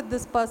sitting with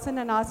this person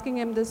and asking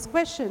him this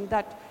question,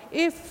 that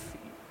if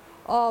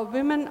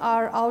women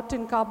are out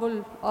in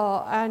Kabul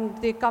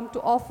and they come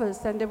to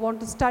office and they want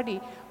to study,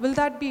 will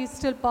that be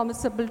still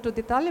permissible to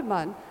the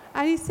Taliban?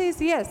 And he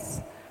says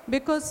yes,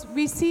 because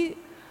we see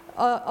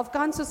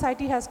Afghan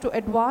society has to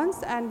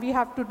advance and we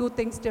have to do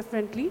things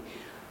differently.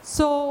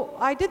 So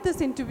I did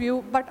this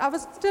interview, but I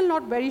was still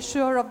not very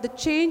sure of the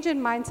change in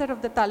mindset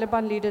of the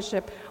Taliban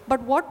leadership.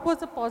 But what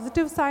was a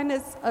positive sign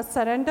is a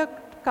surrender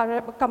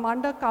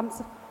commander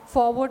comes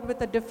forward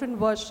with a different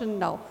version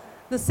now.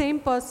 The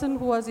same person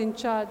who was in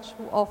charge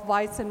of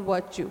vice and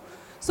virtue.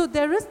 So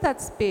there is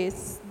that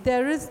space,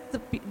 there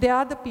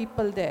are the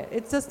people there.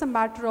 It's just a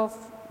matter of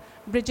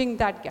bridging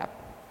that gap.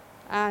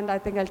 And I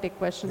think I'll take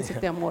questions if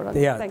there are more on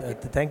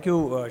that. Thank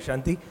you,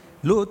 Shanti.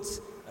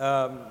 Lutz,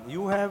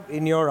 you have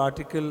in your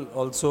article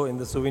also in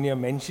the souvenir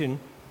mentioned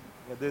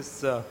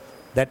this,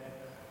 that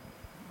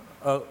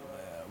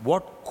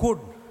what could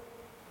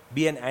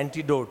be an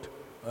antidote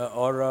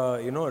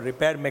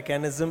repair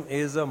mechanism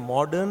is a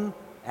modern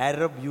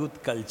Arab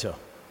youth culture.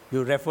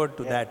 You referred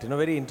to that,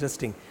 very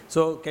interesting.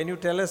 So can you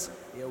tell us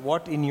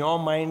what in your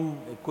mind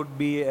could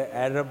be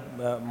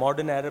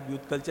modern Arab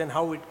youth culture and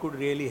how it could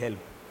really help?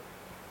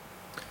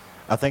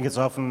 I think it's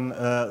often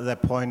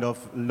that point of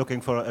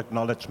looking for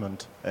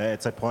acknowledgement.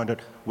 It's a point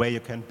where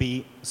you can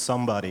be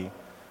somebody.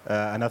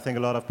 And I think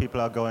a lot of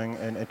people are going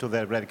into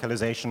their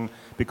radicalization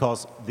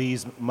because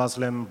these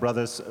Muslim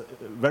brothers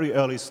very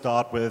early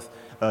start with,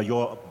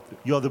 you're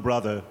the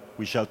brother,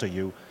 we shelter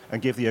you,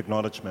 and give the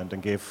acknowledgement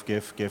and give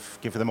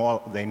them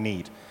all they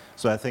need.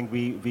 So I think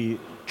we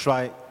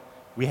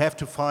have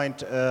to find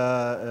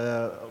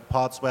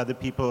parts where the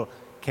people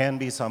can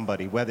be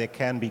somebody, where they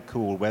can be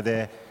cool, where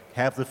they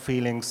have the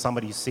feeling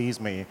somebody sees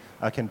me,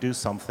 I can do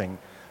something.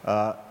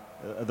 The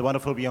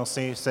wonderful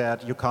Beyoncé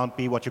said, you can't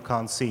be what you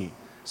can't see.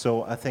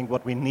 So I think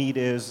what we need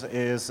is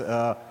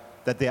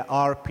that there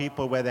are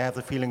people where they have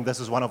the feeling this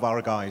is one of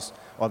our guys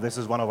or this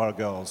is one of our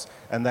girls,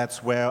 and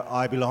that's where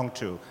I belong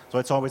to. So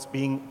it's always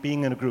being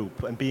in a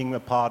group and being a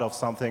part of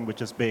something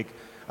which is big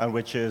and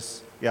which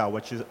are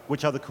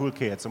the cool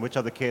kids and which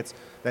are the kids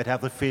that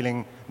have the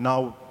feeling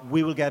now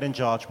we will get in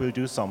charge, we'll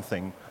do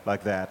something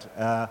like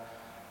that.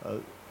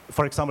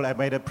 For example, I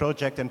made a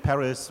project in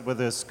Paris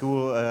with a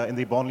school in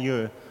the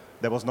banlieue.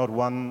 There was not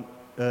one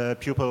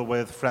pupil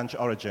with French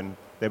origin.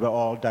 They were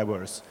all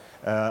diverse.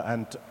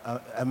 I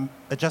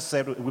just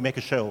said, we make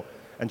a show.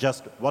 And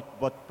just,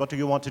 what do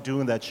you want to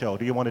do in that show?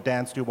 Do you want to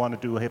dance? Do you want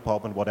to do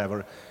hip-hop and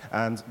whatever?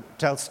 And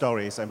tell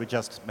stories. And we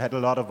just had a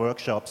lot of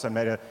workshops and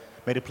made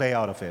a play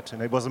out of it.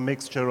 And it was a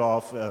mixture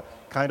of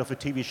kind of a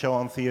TV show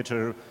on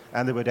theater,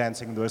 and they were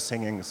dancing, they were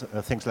singing,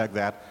 things like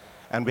that.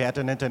 And we had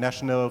an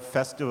international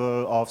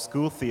festival of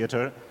school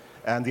theater,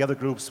 and the other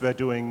groups were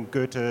doing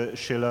Goethe,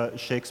 Schiller,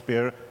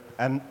 Shakespeare,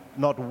 and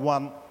not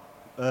one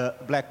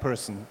black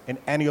person in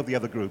any of the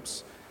other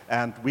groups.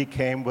 And we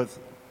came with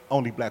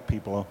only black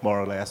people, more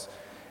or less.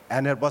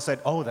 And it was that,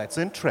 oh, that's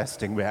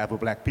interesting, we have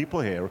black people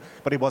here.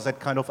 But it was that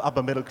kind of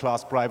upper middle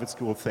class private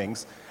school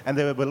things. And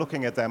they were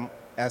looking at them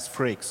as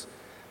freaks.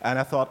 And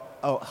I thought,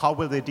 oh, how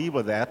will they deal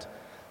with that?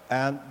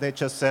 And they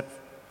just said,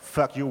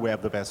 fuck you, we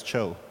have the best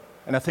show.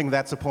 And I think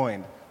that's the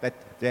point, that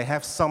they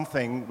have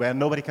something where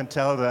nobody can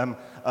tell them,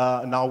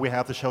 now we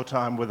have the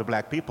showtime with the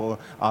black people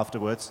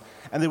afterwards.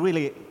 And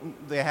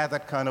they had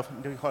that kind of,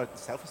 do you call it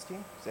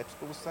self-esteem?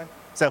 Selbstbewusstsein?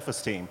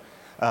 Self-esteem.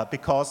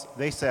 Because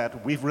they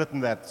said, we've written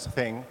that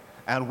thing,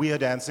 and we are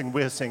dancing,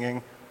 we're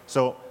singing,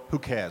 so who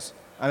cares?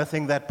 And I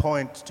think that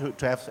point to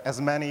have as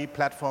many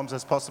platforms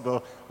as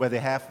possible where they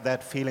have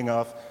that feeling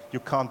of, you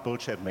can't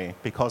bullshit me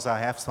because I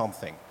have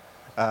something.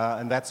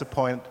 And that's a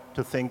point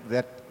to think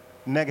that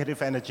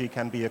negative energy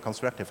can be a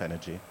constructive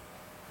energy.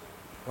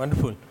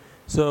 Wonderful.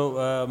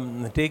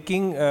 So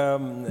taking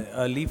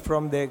a leaf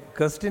from there,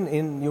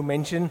 Kirsten, you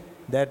mentioned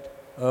that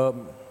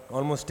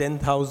almost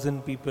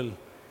 10,000 people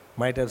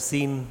might have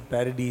seen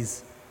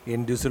Paradise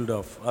in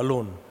Düsseldorf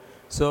alone.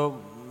 So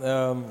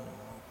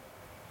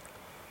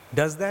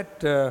does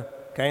that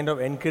kind of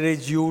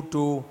encourage you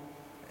to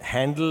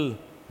handle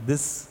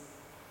this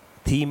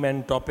theme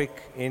and topic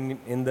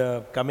in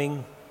the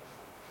coming,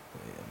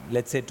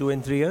 let's say, 2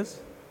 and 3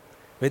 years?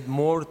 With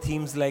more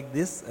themes like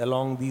this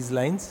along these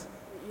lines?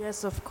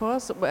 Yes, of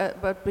course,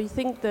 but we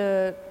think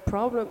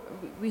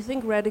we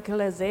think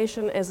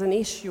radicalization as an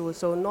issue,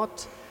 so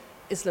not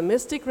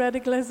Islamistic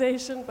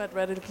radicalization, but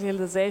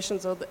radicalization.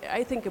 So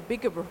I think a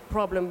bigger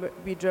problem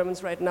we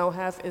Germans right now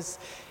have is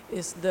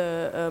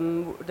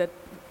that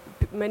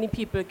many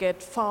people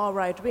get far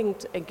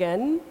right-winged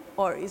again.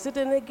 Or is it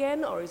an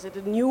again, or is it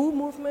a new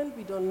movement?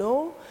 We don't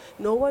know.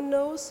 No one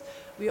knows.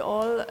 We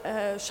all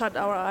shut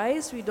our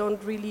eyes. We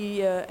don't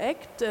really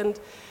act. And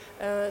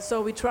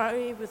so we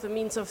try with the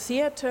means of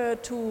theater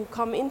to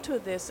come into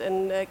this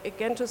and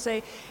again to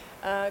say,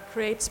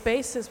 create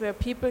spaces where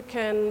people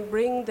can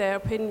bring their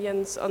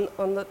opinions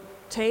on the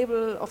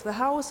table of the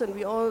house and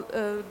we all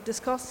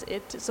discuss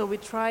it. So we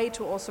try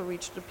to also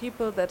reach the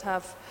people that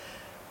have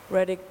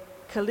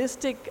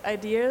radicalistic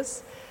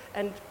ideas.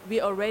 And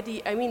we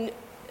already, I mean,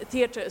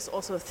 theater is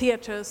also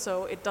theater,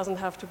 so it doesn't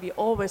have to be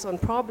always on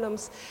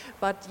problems.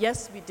 But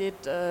yes, we did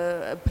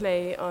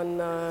play on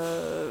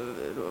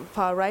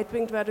far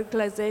right-wing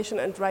radicalization,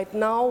 and right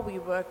now we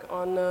work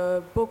on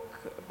a book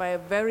by a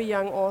very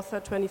young author,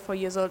 24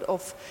 years old,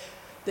 of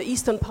the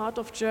eastern part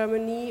of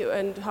Germany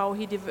and how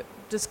he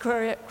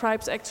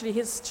describes actually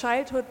his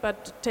childhood,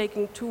 but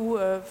taking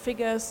 2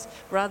 figures,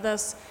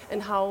 brothers,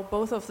 and how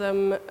both of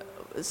them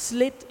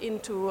slid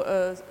into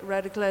a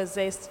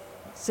radicalized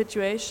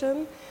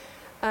situation.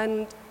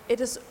 And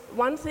it is,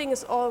 one thing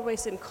is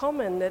always in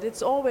common, that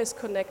it's always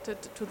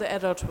connected to the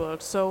adult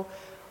world. So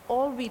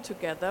all we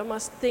together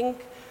must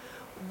think,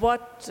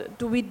 what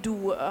do we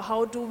do?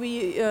 How do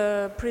we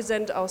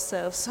present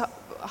ourselves?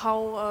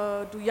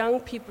 How do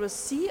young people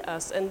see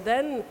us? And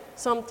then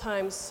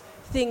sometimes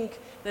think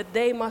that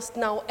they must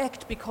now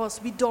act because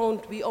we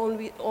don't, we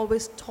only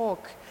always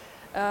talk.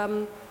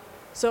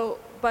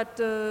 But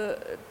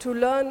to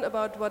learn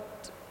about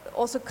what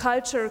also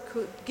culture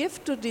could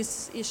give to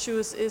these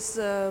issues is,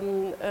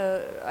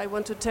 I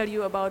want to tell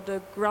you about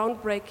a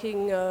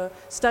groundbreaking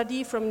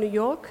study from New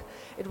York.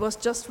 It was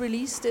just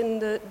released in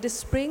this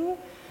spring,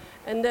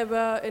 and they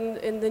were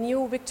in the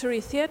new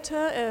Victory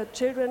Theatre, a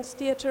children's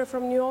theatre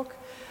from New York.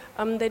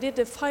 They did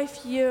a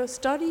 5-year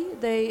study.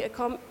 They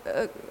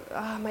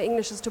my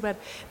English is too bad.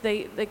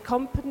 They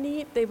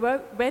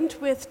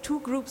went with 2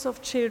 groups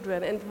of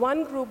children, and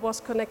one group was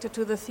connected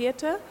to the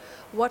theater,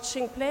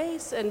 watching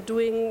plays and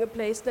doing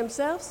plays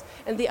themselves,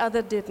 and the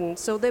other didn't.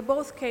 So they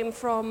both came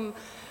from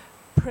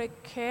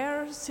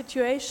precarious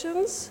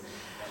situations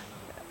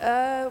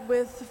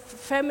with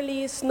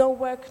families, no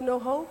work, no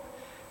hope,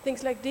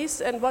 things like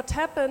this. And what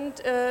happened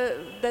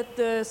that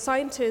the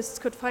scientists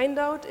could find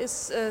out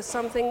is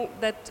something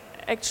that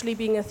actually,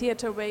 being a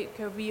theater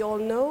worker, we all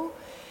know,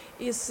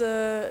 is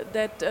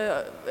that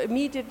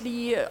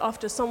immediately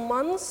after some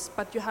months,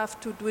 but you have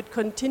to do it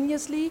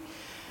continuously,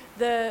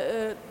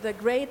 the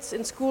grades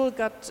in school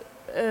got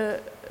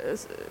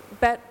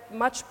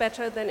much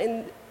better than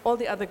in all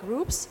the other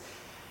groups.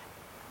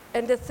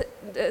 And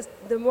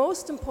the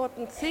most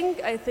important thing,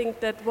 I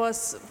think, that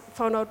was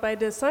found out by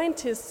the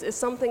scientists is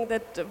something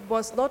that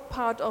was not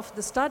part of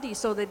the study,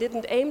 so they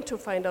didn't aim to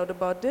find out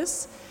about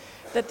this,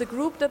 that the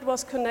group that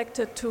was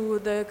connected to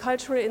the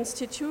Cultural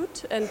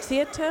Institute and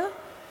theater,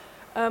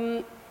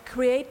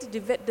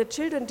 the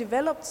children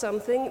developed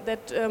something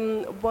that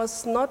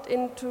was not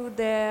into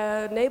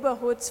their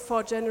neighborhoods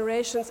for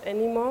generations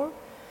anymore,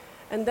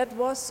 and that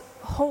was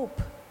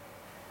hope.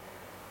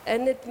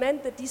 And it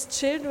meant that these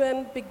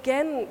children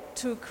began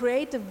to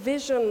create a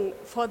vision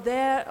for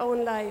their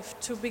own life,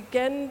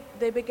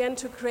 they began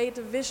to create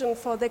a vision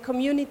for their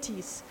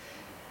communities.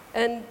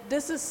 And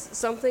this is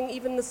something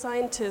even the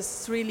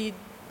scientists really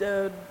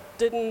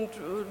didn't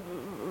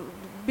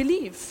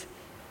believe.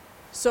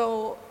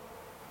 So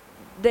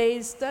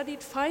they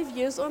studied 5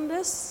 years on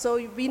this, so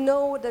we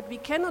know that we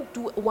cannot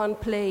do one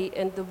play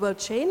and the world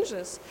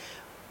changes,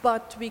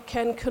 but we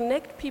can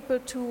connect people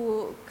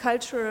to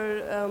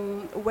cultural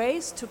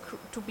ways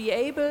to be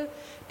able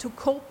to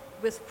cope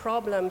with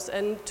problems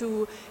and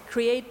to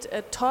create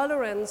a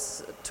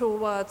tolerance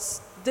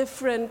towards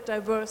different,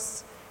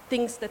 diverse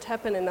things that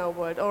happen in our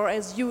world. Or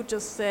as you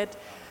just said,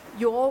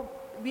 we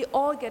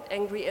all get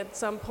angry at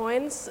some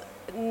points.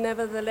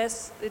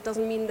 Nevertheless, it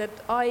doesn't mean that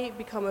I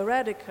become a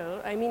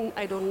radical. I mean,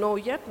 I don't know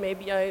yet.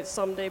 Maybe I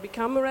someday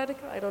become a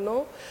radical, I don't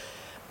know.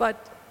 But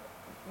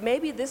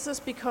maybe this is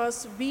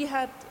because we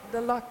had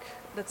the luck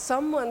that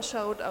someone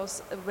showed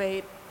us a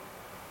way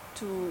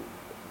to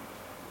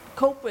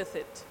cope with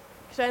it,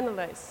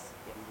 channelize.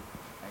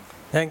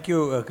 Thank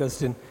you,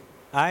 Kirsten.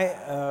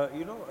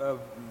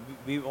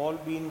 We've all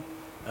been,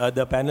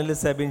 the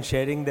panelists have been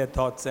sharing their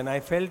thoughts, and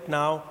I felt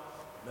now,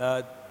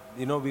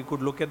 we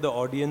could look at the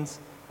audience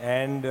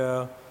and,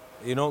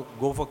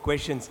 go for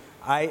questions.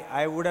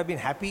 I would have been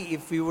happy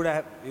if we would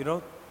have,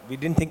 we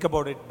didn't think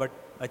about it, but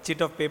a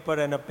chit of paper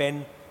and a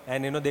pen,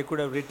 and they could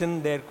have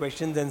written their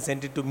questions and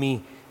sent it to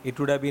me. It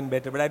would have been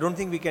better. But I don't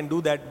think we can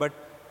do that. But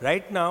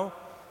right now,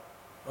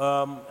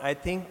 I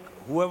think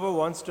whoever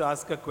wants to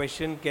ask a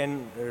question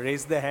can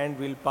raise their hand.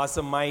 We'll pass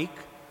a mic,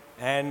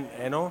 and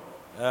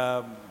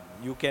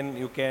you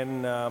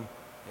can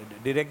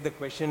direct the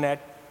question at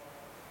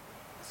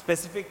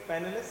specific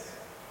panelists.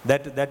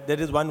 That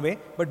is one way.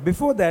 But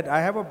before that,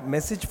 I have a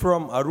message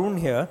from Arun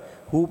here,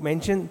 who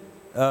mentioned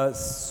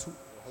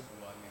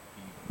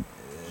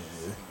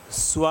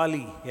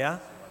Swali, yeah?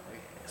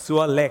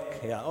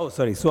 Swalek, yeah. Oh,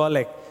 sorry,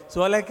 Swalek.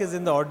 Swalek is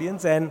in the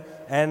audience, and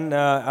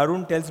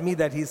Arun tells me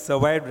that he's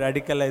survived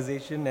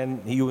radicalization,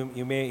 and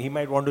he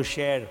might want to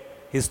share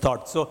his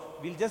thoughts. So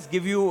we'll just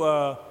give you,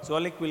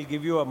 Swalek will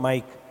give you a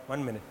mic.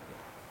 1 minute.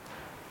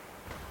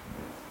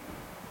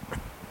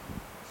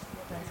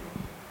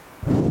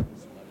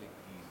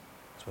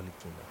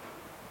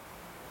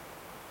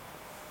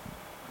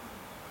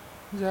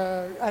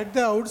 Yeah, at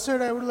the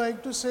outset, I would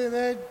like to say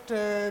that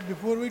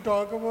before we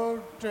talk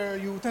about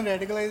youth and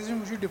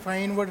radicalization, we should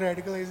define what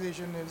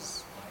radicalization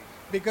is.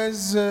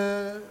 Because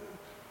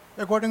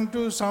according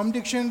to some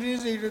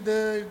dictionaries,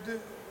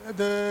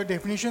 the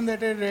definition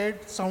that I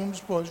read sounds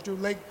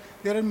positive. Like,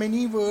 there are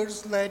many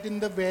words that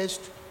in the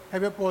West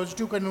have a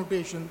positive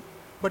connotation,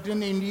 but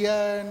in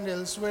India and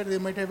elsewhere, they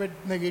might have a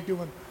negative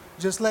one.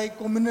 Just like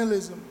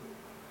communalism,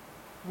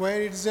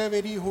 where it's a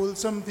very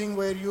wholesome thing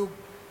where you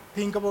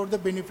think about the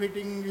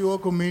benefiting your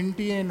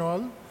community and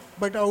all,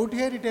 but out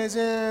here it has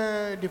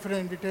a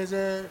different, it has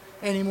a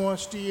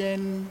animosity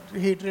and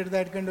hatred,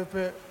 that kind of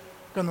a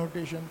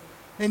connotation.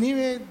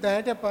 Anyway,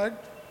 that apart,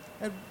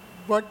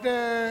 what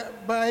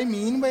I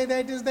mean by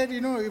that is that,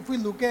 if we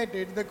look at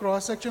it, the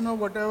cross-section of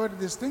whatever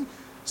this thing,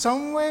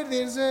 somewhere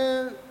there's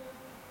a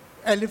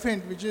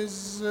elephant which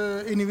is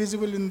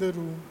invisible in the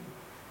room.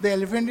 The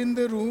elephant in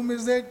the room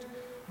is that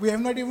we have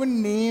not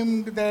even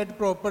named that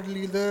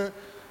properly. The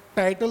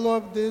title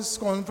of this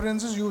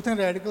conference is Youth and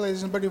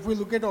Radicalization, but if we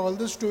look at all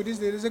the stories,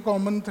 there is a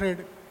common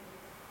thread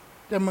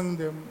among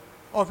them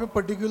of a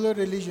particular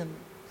religion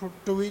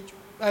to which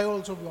I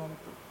also belong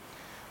to.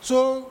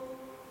 So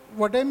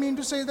what I mean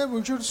to say is that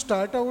we should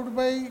start out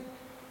by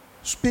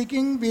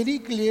speaking very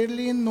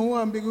clearly, no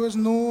ambiguous,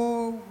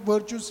 no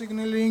virtue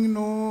signaling,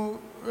 no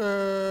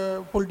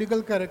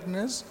political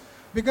correctness.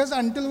 Because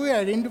until we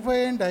identify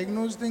and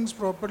diagnose things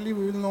properly,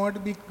 we will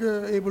not be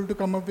able to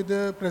come up with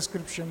a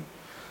prescription.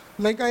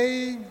 Like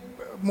I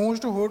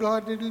most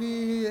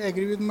wholeheartedly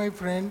agree with my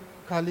friend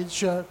Khalid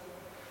Shah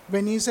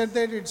when he said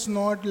that it's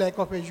not lack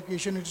of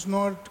education, it's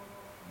not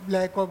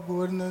lack of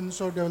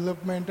governance or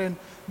development, and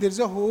there's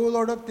a whole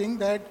lot of things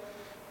that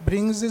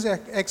brings this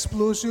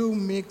explosive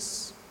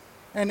mix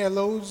and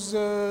allows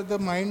the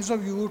minds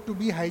of youth to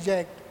be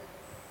hijacked.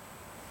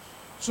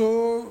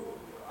 So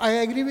I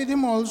agree with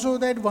him also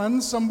that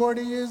once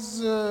somebody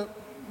is,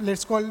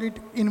 let's call it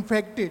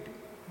infected,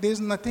 there's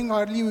nothing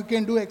hardly we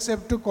can do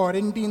except to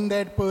quarantine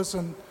that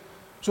person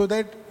so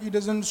that he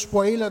doesn't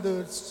spoil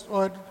others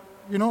or,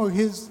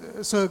 his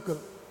circle.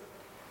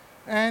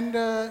 And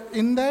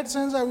in that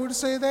sense, I would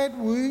say that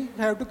we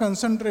have to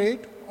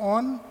concentrate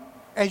on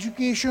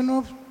education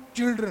of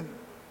children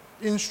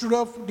instead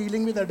of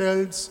dealing with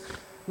adults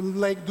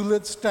like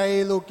Dulat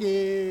style,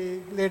 okay,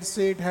 let's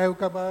say have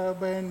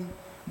kebab and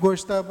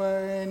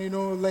Goshtaba and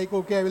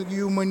okay, I will give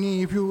you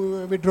money if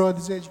you withdraw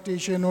this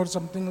agitation or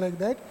something like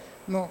that.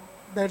 No,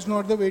 that's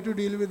not the way to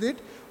deal with it.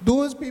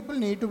 Those people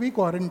need to be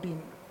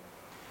quarantined.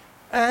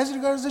 As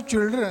regards the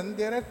children,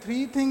 there are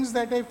 3 things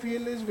that I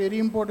feel is very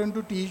important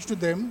to teach to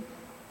them,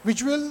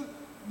 which will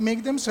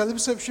make them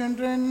self-sufficient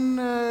and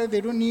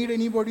they don't need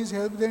anybody's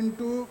help then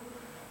to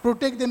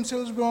protect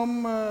themselves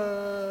from,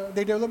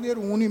 they develop their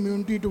own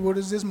immunity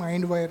towards this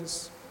mind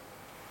virus.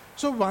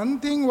 So one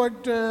thing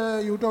what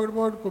you talked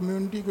about,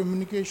 community,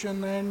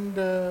 communication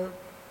and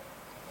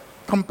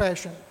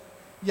compassion.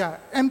 Yeah,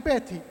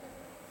 empathy.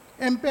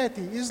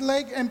 Empathy is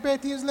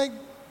like,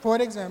 for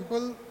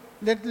example,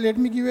 let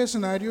me give you a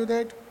scenario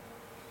that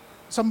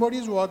somebody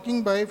is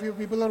walking by, few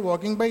people are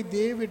walking by,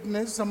 they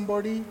witness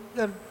somebody,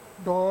 a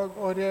dog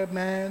or a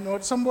man or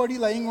somebody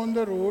lying on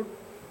the road,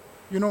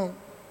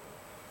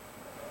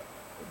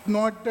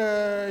 not,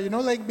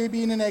 like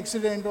maybe in an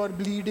accident or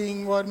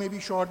bleeding or maybe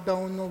shot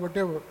down or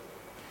whatever.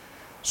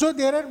 So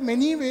there are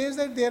many ways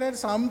that there are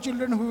some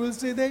children who will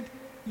say that,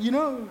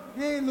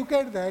 hey, look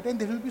at that, and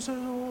they will be so,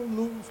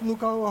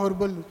 look how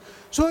horrible.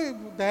 So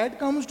that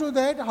comes to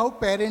that, how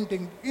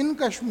parenting. In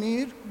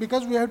Kashmir,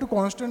 because we have to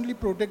constantly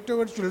protect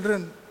our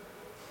children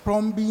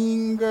from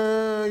being,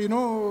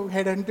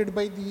 headhunted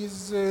by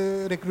these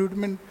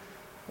recruitment,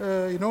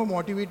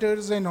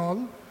 motivators and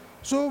all.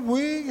 So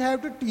we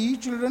have to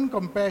teach children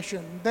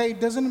compassion. That it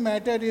doesn't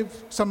matter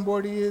if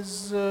somebody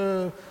is,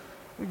 so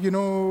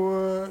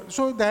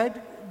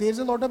that there's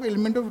a lot of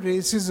element of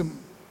racism,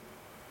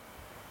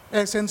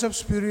 a sense of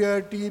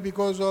superiority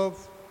because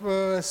of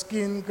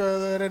skin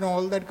color and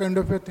all that kind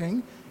of a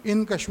thing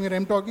in Kashmir.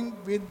 I'm talking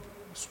with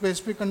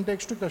specific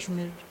context to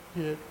Kashmir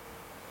here.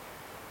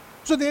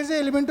 So there's an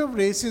element of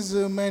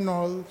racism and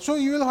all. So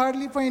you will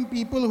hardly find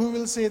people who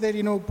will say that,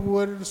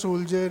 poor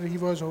soldier, he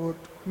was hurt.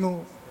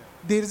 No.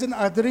 There is an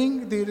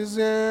othering, there is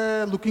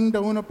a looking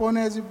down upon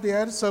as if they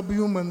are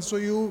subhuman.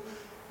 So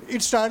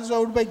it starts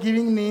out by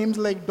giving names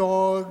like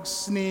dogs,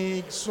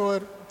 snakes, or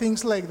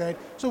things like that.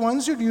 So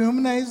once you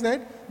dehumanize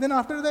that, then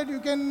after that you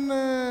can,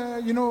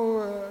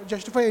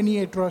 justify any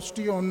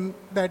atrocity on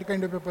that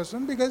kind of a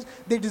person because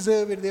they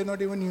deserve it. They're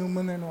not even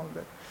human and all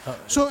that.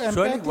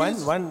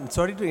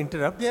 Sorry to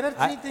interrupt. There are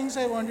 3 things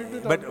I wanted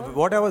to talk about. But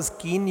what I was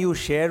keen you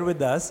share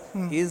with us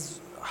is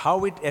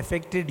how it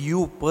affected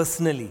you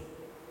personally.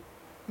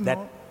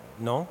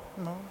 No?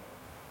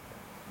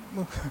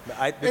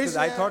 Because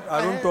I thought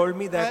Arun told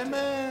me that.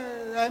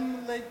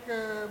 I'm like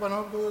one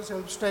of those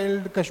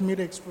self-styled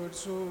Kashmir experts,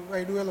 so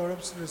I do a lot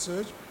of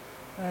research.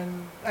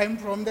 And I'm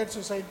from that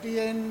society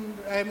and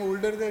I'm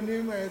older than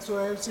him, so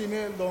I have seen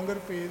a longer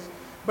phase.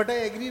 But I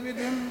agree with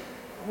him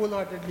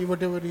wholeheartedly,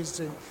 whatever he's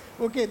saying.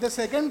 Okay, the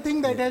second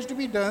thing that has to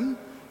be done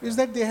is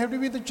that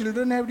the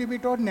children have to be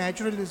taught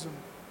naturalism.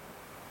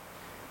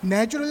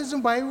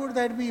 Naturalism, why would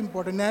that be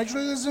important?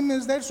 Naturalism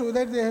is that so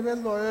that they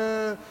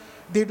have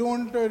they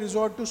don't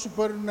resort to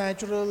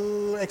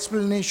supernatural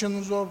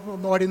explanations of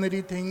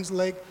ordinary things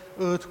like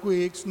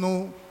earthquakes.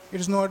 No, it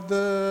is not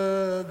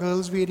the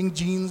girls wearing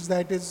jeans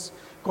that is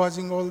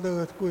causing all the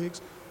earthquakes.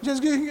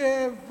 Just giving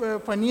a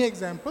funny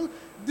example,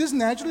 this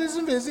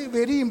naturalism is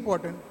very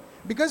important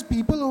because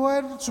people who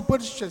are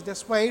superstitious,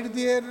 despite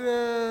their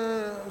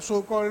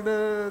so-called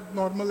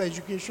normal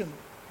education.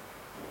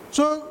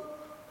 So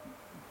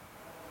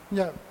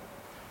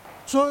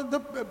the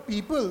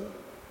people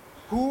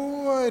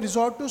who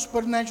resort to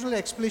supernatural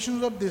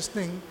explanations of this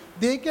thing,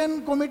 they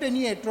can commit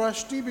any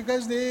atrocity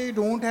because they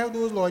don't have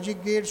those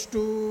logic gates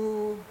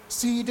to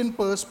see it in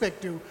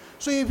perspective.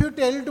 So if you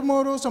tell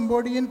tomorrow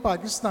somebody in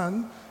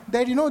Pakistan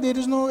that, there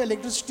is no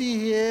electricity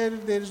here,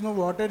 there is no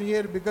water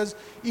here because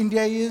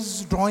India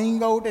is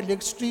drawing out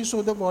electricity,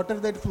 so the water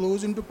that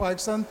flows into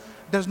Pakistan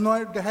has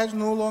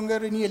no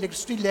longer any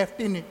electricity left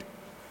in it.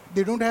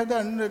 They don't have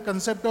the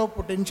concept of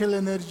potential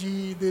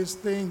energy, this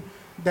thing,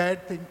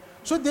 that thing.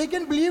 So they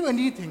can believe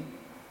anything.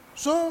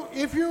 So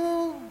if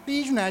you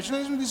teach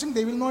nationalism, this thing,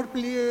 they will not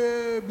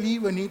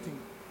believe anything.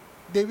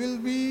 They will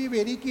be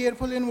very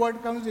careful in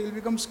what comes, they will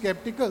become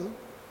skeptical.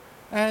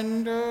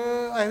 And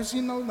I have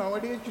seen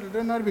nowadays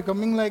children are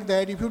becoming like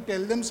that. If you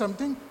tell them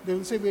something, they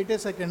will say, wait a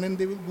second, and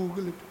they will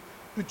Google it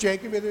to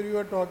check whether you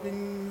are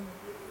talking,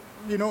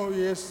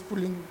 yes,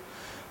 pulling.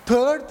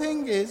 Third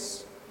thing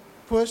is,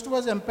 first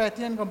was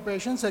empathy and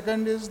compassion.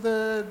 Second is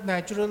the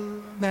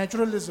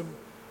naturalism.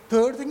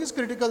 Third thing is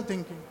critical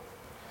thinking.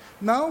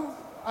 Now,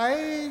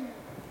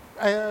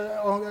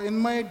 in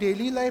my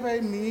daily life, I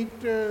meet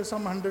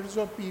some hundreds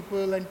of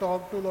people and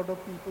talk to a lot of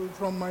people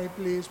from my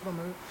place.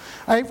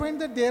 I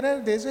find that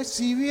there's a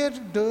severe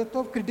dearth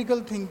of critical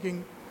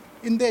thinking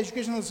in the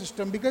educational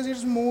system because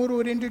it's more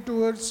oriented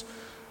towards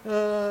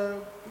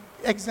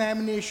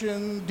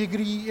examination,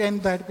 degree,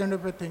 and that kind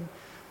of a thing.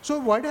 So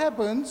what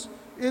happens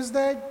is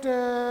that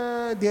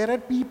there are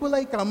people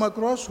I come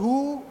across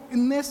who,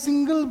 in a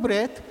single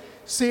breath,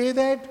 say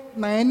that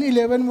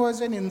 9/11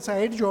 was an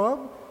inside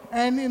job,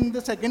 and in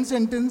the second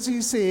sentence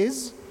he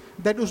says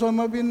that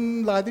Osama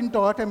bin Laden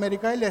taught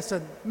America a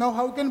lesson. Now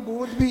how can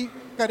both be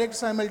correct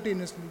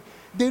simultaneously?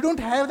 They don't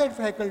have that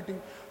faculty.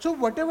 So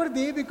whatever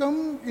they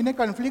become in a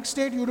conflict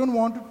state, you don't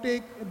want to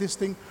take this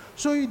thing.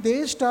 So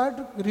they start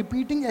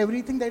repeating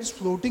everything that is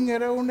floating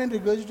around and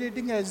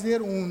regurgitating as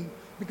their own,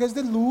 because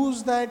they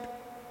lose that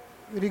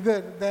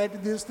rigor,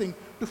 this thing,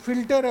 to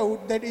filter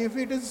out that if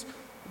it is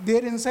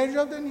their inside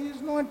job, then he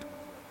is not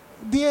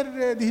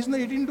there, he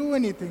didn't do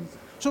anything.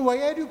 So why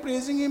are you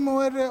praising him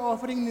or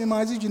offering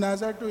namazi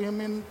janaza to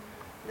him in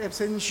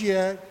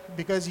absentia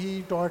because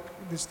he taught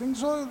this thing?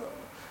 So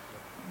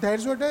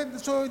that's what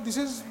so this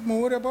is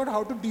more about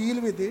how to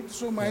deal with it.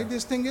 So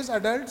this thing is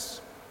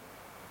adults,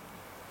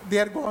 they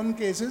are gone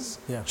cases.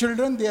 Yeah.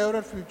 Children, they are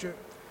our future.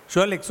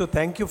 Sure, so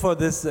thank you for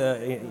this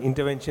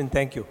intervention.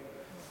 Thank you.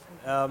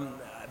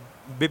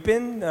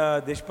 Bipin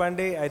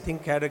Deshpande, I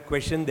think, had a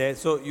question there.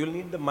 So you'll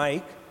need the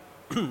mic.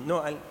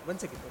 No, one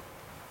second.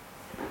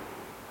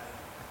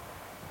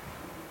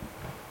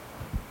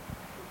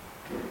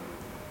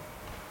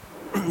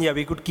 Yeah,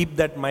 we could keep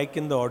that mic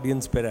in the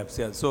audience perhaps.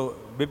 Yeah. So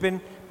Bipin,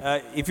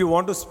 if you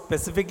want to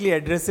specifically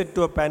address it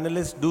to a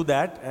panelist, do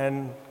that.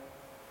 And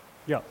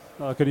yeah,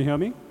 can you hear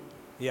me?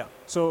 Yeah.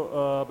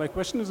 So my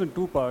question is in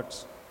two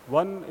parts.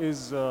 One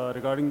is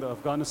regarding the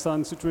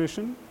Afghanistan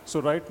situation.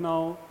 So right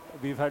now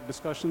we've had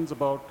discussions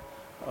about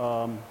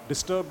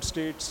disturbed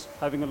states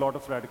having a lot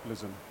of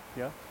radicalism.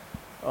 Yeah.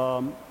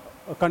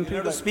 A country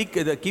you have to speak.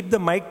 Keep the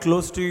mic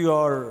close to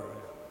your.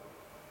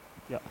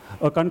 Yeah.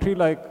 A country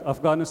like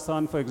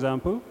Afghanistan, for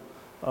example,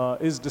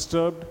 is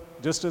disturbed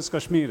just as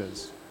Kashmir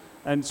is.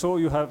 And so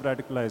you have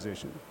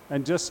radicalization.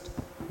 And just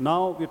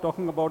now we're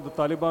talking about the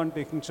Taliban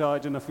taking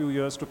charge in a few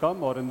years to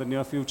come or in the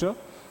near future.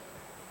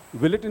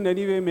 Will it in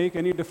any way make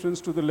any difference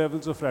to the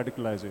levels of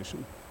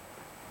radicalization?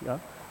 Yeah?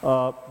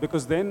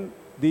 Because then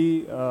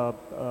the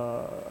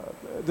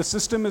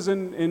system is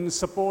in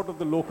support of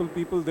the local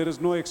people. There is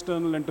no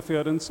external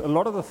interference. A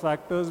lot of the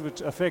factors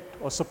which affect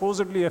or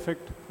supposedly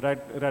affect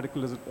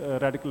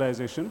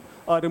radicalization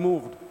are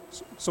removed,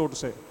 so to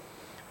say.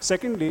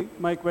 Secondly,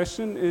 my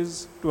question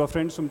is to our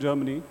friends from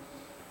Germany.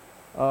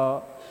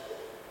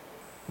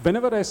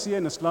 Whenever I see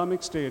an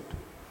Islamic state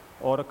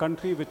or a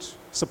country which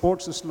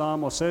supports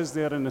Islam or says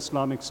they are an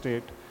Islamic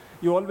state,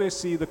 you always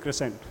see the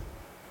crescent.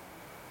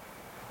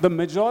 The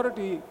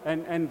majority,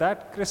 and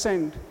that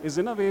crescent is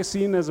in a way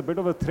seen as a bit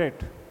of a threat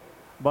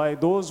by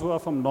those who are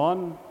from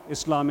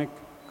non-Islamic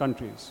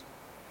countries.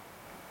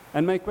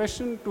 And my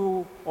question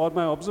to, or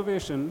my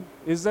observation,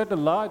 is that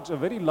a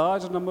very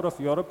large number of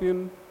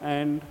European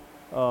and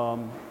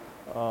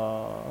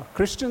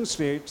Christian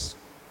states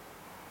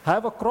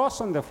have a cross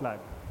on their flag.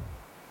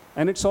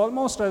 And it's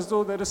almost as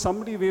though there is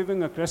somebody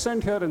waving a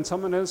crescent here and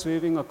someone else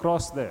waving a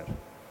cross there.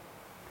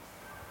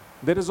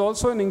 There is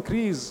also an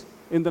increase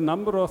in the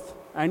number of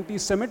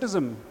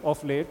anti-Semitism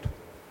of late,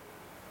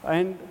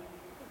 and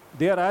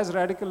they are as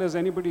radical as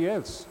anybody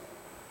else.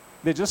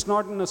 They're just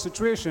not in a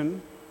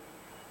situation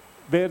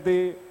where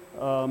they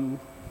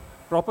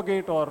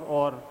propagate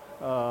or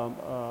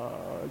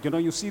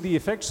you see the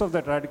effects of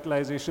that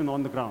radicalization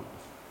on the ground.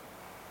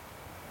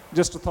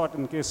 Just a thought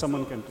in case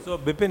someone can. So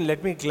Bipin,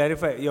 let me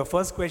clarify. Your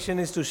first question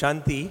is to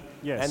Shanti.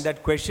 Yes. And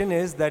that question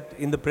is that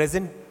in the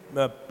present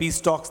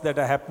peace talks that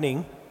are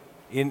happening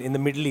in the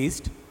Middle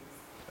East.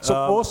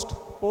 So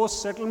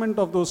post settlement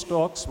of those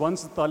talks,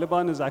 once the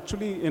Taliban is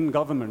actually in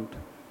government,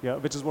 yeah,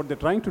 which is what they're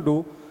trying to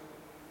do,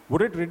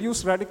 would it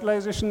reduce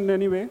radicalization in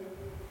any way?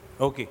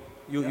 Okay.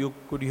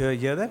 Could you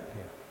hear that?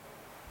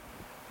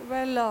 Yeah.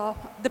 Well,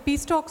 the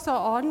peace talks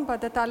are on,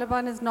 but the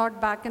Taliban is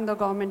not back in the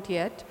government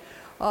yet.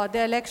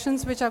 The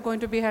elections which are going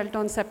to be held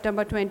on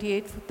September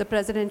 28th, the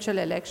presidential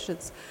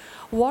elections.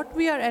 What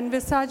we are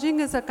envisaging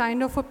is a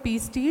kind of a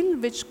peace deal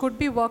which could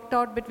be worked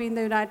out between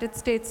the United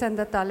States and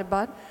the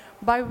Taliban,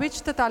 by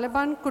which the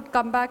Taliban could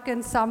come back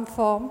in some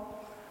form,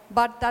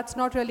 but that's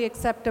not really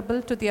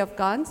acceptable to the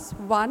Afghans.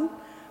 One,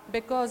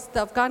 because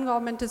the Afghan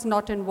government is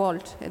not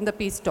involved in the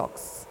peace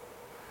talks.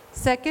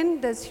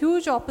 Second, there's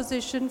huge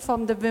opposition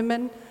from the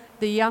women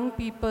the young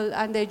people,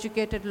 and the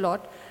educated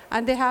lot.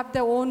 And they have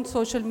their own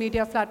social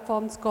media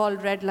platforms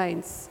called Red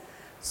Lines.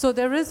 So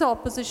there is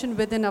opposition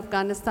within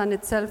Afghanistan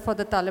itself for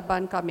the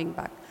Taliban coming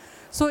back.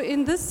 So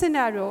in this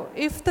scenario,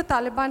 if the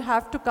Taliban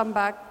have to come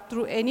back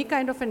through any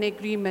kind of an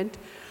agreement,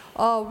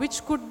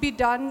 which could be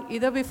done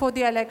either before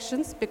the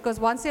elections, because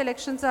once the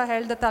elections are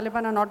held, the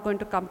Taliban are not going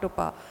to come to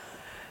power.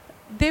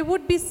 There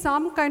would be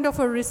some kind of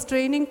a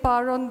restraining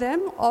power on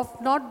them of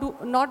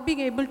not being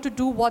able to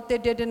do what they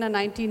did in the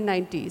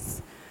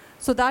 1990s.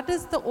 So that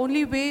is the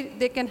only way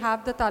they can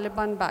have the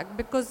Taliban back,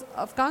 because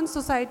Afghan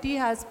society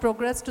has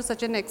progressed to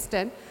such an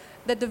extent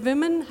that the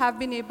women have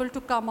been able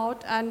to come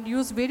out and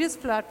use various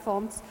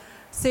platforms,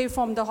 say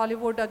from the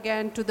Hollywood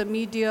again, to the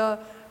media,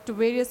 to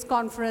various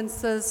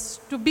conferences,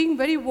 to being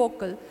very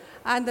vocal.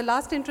 And the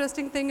last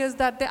interesting thing is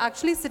that they're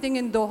actually sitting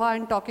in Doha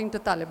and talking to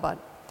Taliban.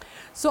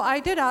 So I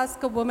did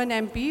ask a woman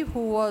MP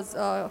who was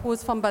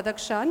from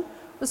Badakhshan,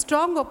 a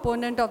strong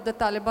opponent of the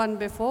Taliban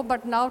before,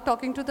 but now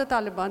talking to the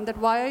Taliban, that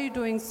why are you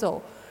doing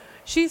so?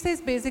 She says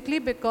basically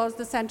because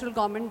the central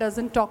government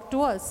doesn't talk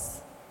to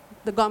us.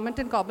 The government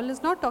in Kabul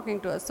is not talking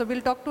to us. So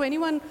we'll talk to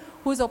anyone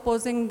who's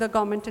opposing the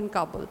government in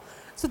Kabul.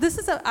 So this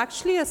is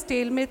actually a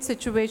stalemate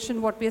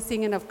situation, what we are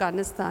seeing in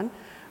Afghanistan,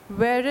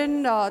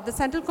 wherein the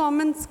central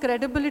government's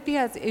credibility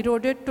has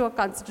eroded to a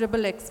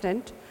considerable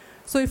extent.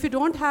 So if you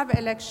don't have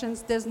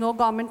elections, there's no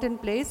government in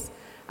place.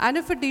 And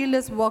if a deal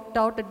is worked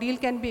out, a deal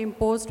can be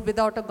imposed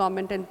without a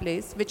government in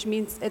place, which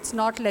means it's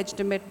not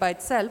legitimate by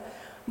itself,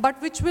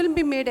 but which will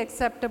be made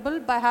acceptable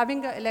by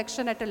having an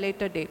election at a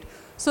later date.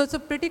 So it's a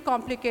pretty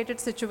complicated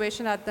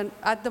situation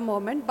at the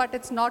moment, but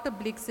it's not a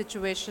bleak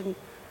situation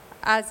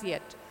as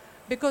yet.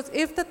 Because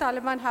if the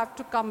Taliban have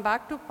to come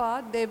back to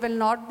power, they will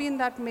not be in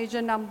that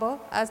major number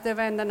as they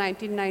were in the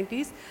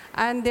 1990s,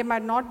 and they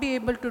might not be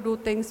able to do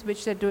things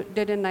which they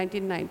did in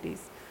 1990s.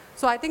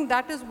 So I think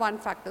that is one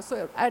factor.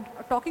 So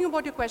talking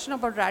about your question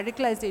about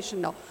radicalization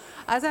now,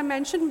 as I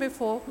mentioned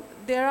before,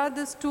 there are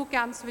these two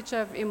camps which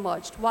have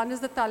emerged. One is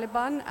the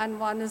Taliban and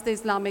one is the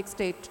Islamic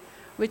State,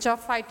 which are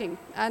fighting.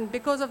 And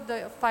because of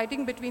the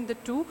fighting between the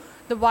two,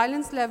 the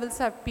violence levels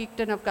have peaked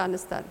in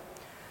Afghanistan.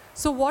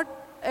 So what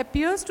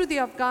appears to the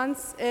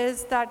Afghans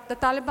is that the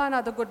Taliban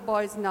are the good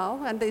boys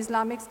now and the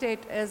Islamic State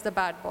is the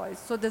bad boys.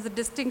 So there's a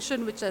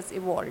distinction which has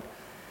evolved.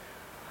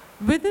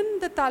 Within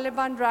the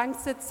Taliban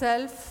ranks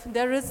itself,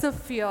 there is a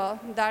fear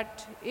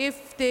that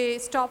if they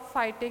stop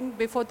fighting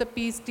before the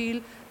peace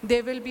deal,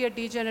 there will be a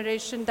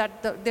degeneration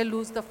that they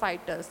lose the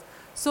fighters.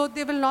 So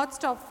they will not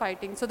stop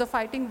fighting, so the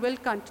fighting will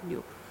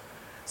continue.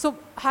 So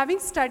having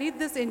studied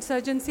this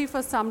insurgency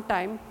for some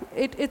time,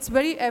 it's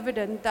very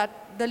evident that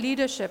the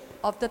leadership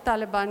of the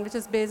Taliban, which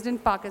is based in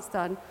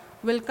Pakistan,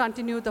 will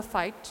continue the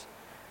fight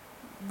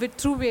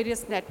through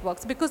various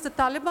networks, because the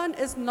Taliban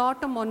is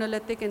not a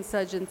monolithic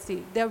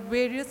insurgency. There are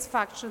various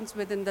factions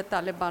within the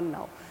Taliban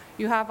now.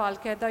 You have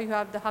Al-Qaeda, you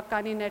have the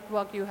Haqqani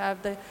network, you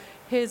have the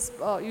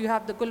Hizb, you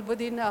have the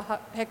Gulbuddin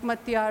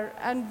Hekmatyar,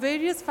 and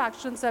various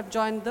factions have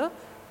joined the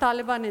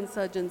Taliban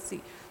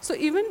insurgency. So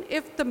even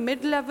if the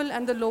mid-level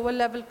and the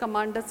lower-level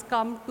commanders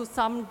come to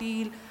some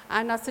deal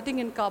and are sitting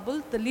in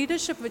Kabul, the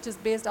leadership which is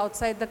based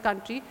outside the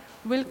country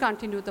will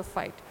continue the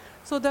fight.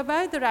 So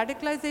thereby the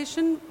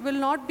radicalization will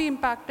not be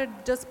impacted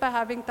just by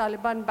having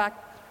Taliban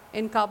back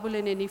in Kabul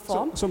in any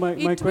form. So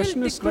my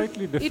question is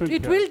slightly different.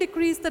 It will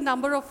decrease the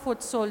number of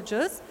foot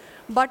soldiers,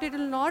 but it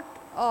will not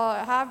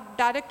have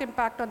direct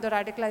impact on the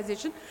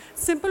radicalization.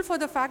 Simple for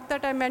the fact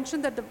that I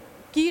mentioned that the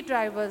key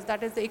drivers,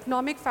 that is the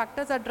economic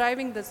factors, are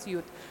driving this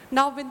youth.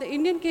 Now, in the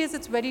Indian case,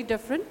 it's very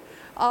different.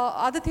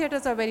 Other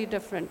theaters are very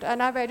different.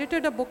 And I've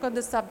edited a book on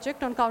this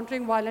subject on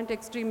countering violent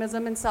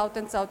extremism in South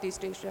and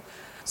Southeast Asia.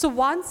 So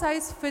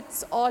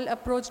one-size-fits-all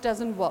approach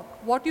doesn't work.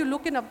 What you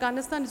look in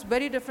Afghanistan is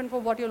very different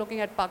from what you're looking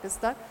at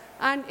Pakistan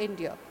and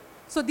India.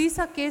 So these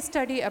are case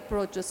study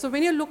approaches. So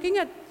when you're looking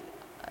at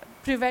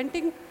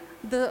preventing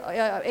the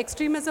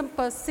extremism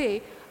per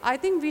se, I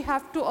think we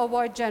have to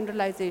avoid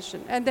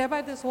generalization. And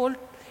thereby this whole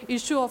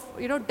issue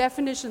of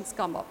definitions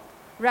come up.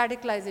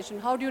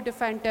 Radicalization, how do you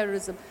define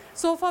terrorism?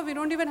 So far we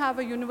don't even have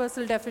a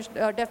universal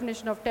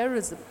definition of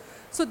terrorism.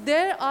 So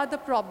there are the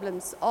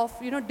problems of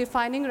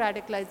defining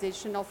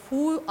radicalization, of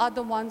who are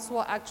the ones who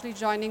are actually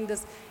joining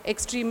this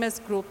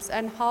extremist groups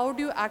and how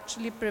do you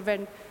actually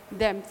prevent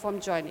them from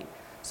joining.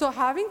 So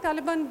having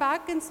Taliban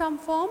back in some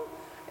form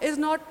is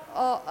not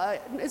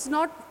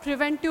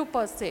preventive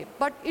per se,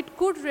 but it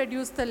could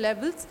reduce the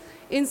levels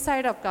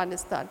inside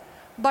Afghanistan.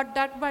 But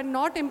that might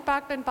not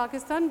impact in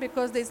Pakistan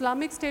because the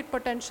Islamic State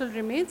potential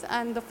remains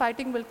and the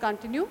fighting will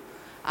continue.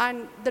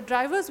 And the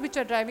drivers which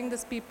are driving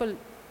these people,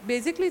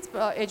 basically it's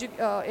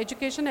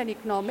education and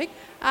economic,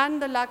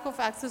 and the lack of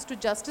access to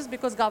justice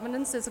because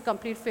governance is a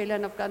complete failure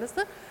in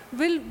Afghanistan,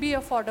 will be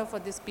a fodder for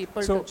these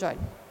people to join.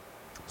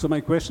 So my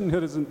question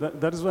here is,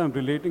 that is why I'm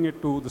relating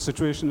it to the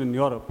situation in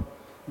Europe,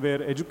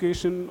 where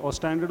education or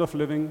standard of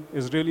living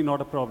is really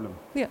not a problem.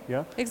 Yeah,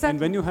 exactly. And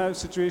when you have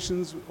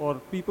situations or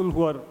people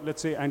who are,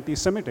 let's say,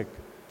 anti-Semitic,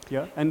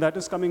 and that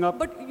is coming up.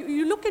 But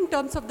you look in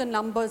terms of the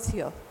numbers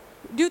here.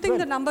 Do you think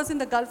the numbers in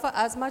the Gulf are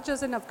as much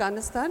as in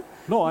Afghanistan?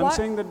 No, I'm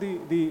saying that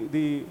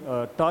the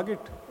target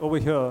over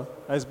here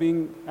as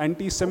being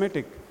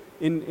anti-Semitic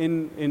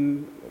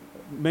in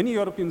many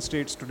European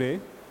states today,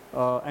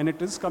 and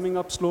it is coming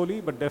up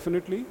slowly, but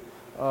definitely.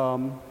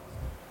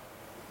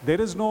 There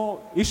is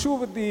no issue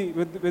with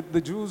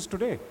the Jews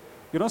today.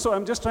 You know, so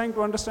I'm just trying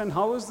to understand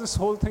how is this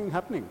whole thing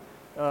happening?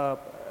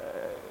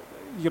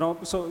 You know,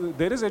 so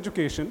there is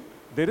education,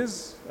 there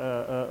is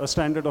a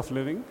standard of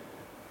living,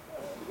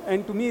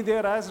 and to me they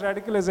are as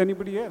radical as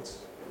anybody else.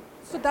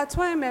 So that's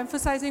why I'm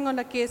emphasizing on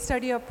a case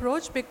study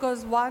approach,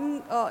 because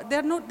one,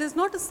 there's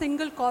not a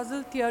single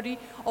causal theory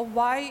of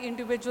why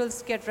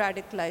individuals get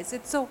radicalized.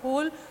 It's a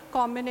whole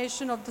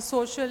combination of the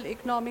social,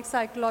 economic,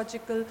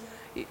 psychological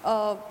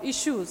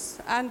issues,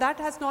 and that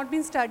has not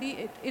been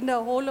studied in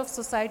the whole of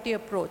society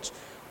approach.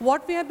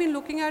 What we have been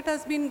looking at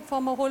has been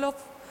from a whole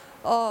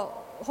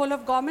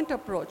of government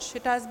approach.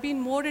 It has been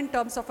more in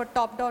terms of a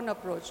top-down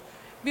approach.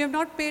 We have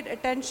not paid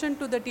attention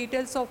to the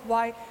details of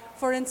why.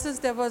 For instance,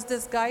 there was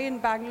this guy in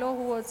Bangalore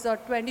who was a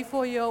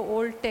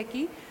 24-year-old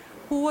techie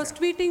who was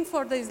tweeting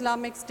for the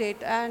Islamic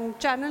State, and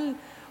Channel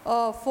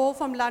 4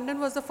 from London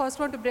was the first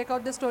one to break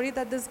out the story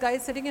that this guy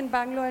is sitting in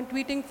Bangalore and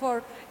tweeting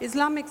for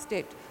Islamic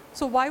State.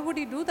 So why would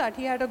he do that?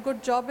 He had a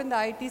good job in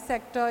the IT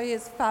sector,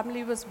 his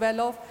family was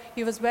well off,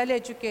 he was well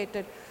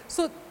educated.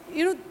 So,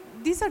 you know,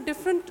 these are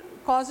different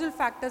causal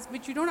factors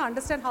which you don't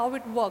understand how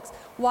it works.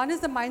 One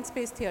is the mind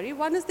space theory,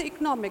 one is the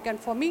economic, and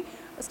for me,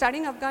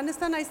 studying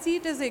Afghanistan, I see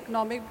it as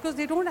economic because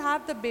they don't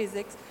have the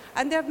basics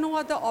and they have no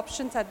other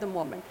options at the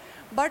moment.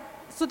 But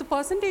so the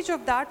percentage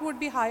of that would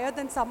be higher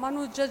than someone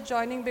who's just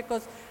joining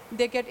because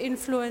they get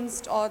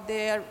influenced or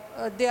they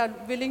are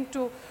willing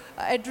to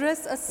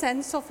address a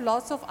sense of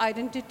loss of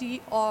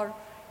identity or,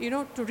 you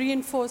know, to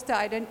reinforce the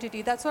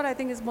identity. That's what I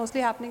think is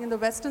mostly happening in the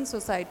Western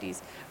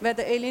societies, where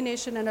the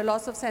alienation and a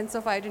loss of sense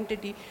of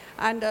identity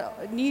and a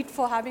need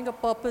for having a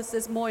purpose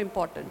is more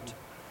important.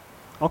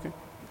 Okay.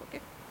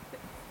 Okay.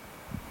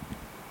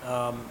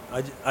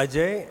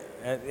 Ajay,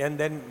 and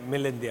then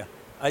Milindya.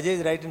 Ajay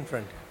is right in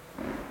front.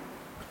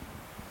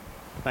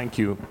 Thank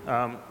you.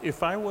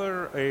 If I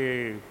were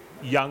a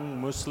young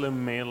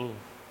Muslim male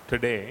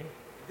today...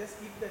 Just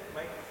keep that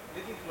mic a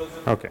little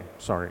closer. Okay,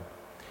 sorry.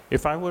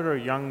 If I were a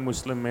young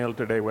Muslim male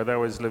today, whether I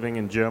was living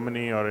in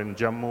Germany or in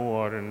Jammu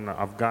or in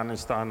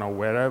Afghanistan or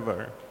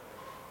wherever,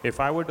 if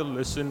I were to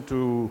listen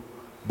to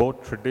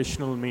both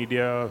traditional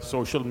media,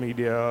 social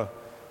media,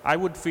 I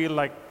would feel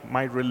like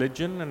my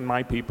religion and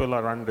my people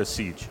are under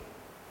siege.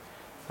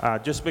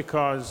 Just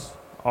because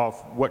of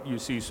what you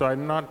see. So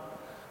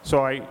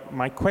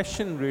my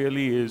question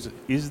really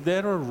is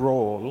there a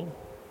role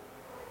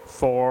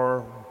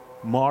for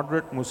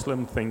moderate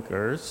Muslim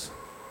thinkers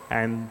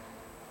and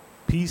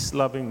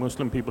peace-loving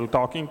Muslim people,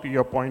 talking to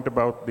your point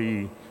about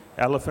the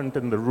elephant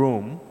in the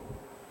room,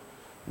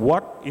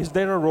 is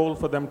there a role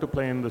for them to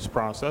play in this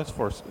process,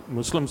 for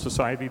Muslim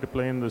society to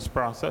play in this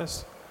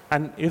process?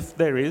 And if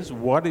there is,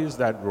 what is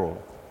that role?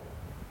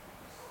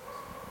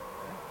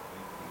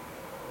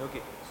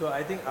 Okay, so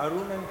I think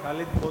Arun and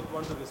Khalid both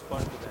want to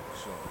respond to that.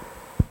 Sure.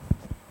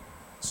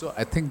 So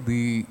I think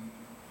the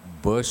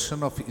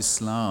version of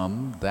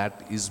Islam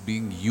that is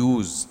being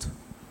used,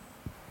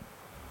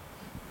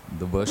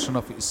 the version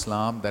of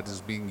Islam that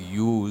is being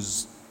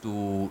used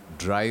to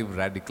drive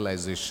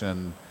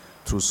radicalization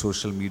through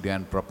social media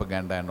and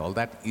propaganda and all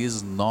that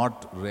is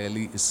not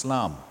really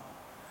Islam.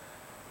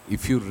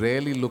 If you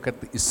really look at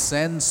the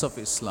essence of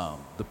Islam,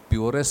 the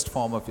purest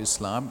form of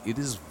Islam, it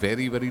is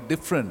very, very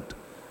different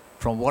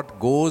from what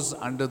goes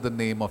under the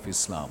name of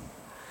Islam.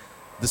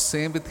 The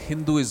same with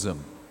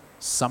Hinduism.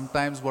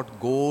 Sometimes what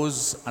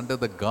goes under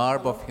the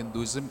garb of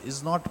Hinduism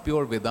is not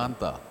pure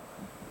Vedanta.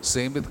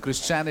 Same with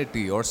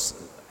Christianity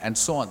and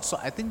so on. So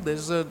I think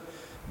there's a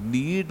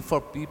need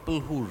for people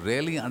who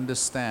really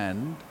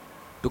understand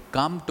to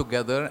come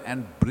together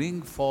and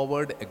bring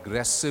forward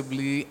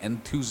aggressively,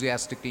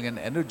 enthusiastically and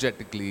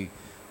energetically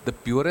the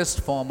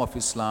purest form of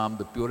Islam,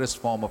 the purest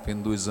form of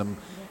Hinduism.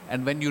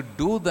 And when you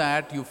do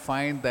that, you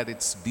find that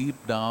it's deep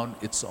down,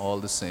 it's all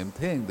the same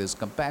thing. There's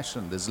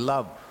compassion, there's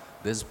love,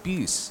 there's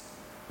peace,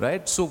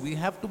 right? So we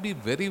have to be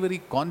very, very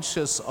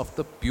conscious of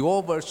the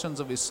pure versions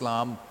of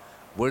Islam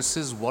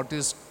versus what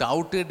is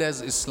touted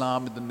as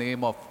Islam in the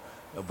name of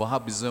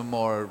Wahhabism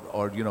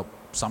or you know,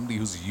 somebody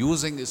who's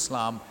using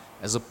Islam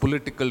as a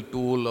political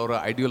tool or an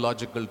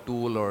ideological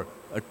tool or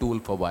a tool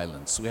for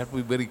violence. We have to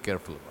be very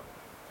careful about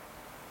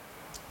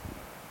it.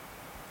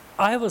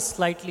 I have a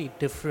slightly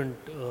different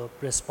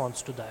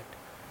response to that.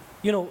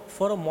 You know,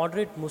 for a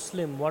moderate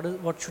Muslim,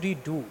 what should he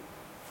do?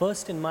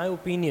 First, in my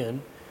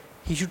opinion,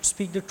 he should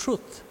speak the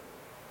truth,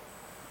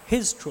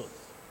 his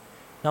truth,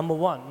 number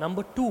one.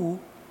 Number two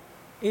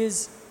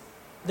is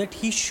that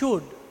he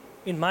should,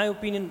 in my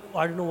opinion,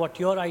 I don't know what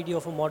your idea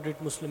of a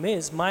moderate Muslim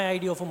is. My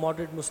idea of a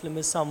moderate Muslim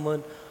is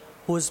someone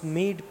who has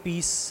made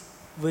peace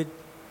with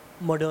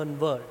modern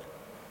world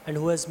and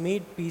who has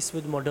made peace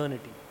with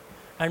modernity.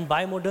 And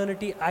by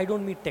modernity, I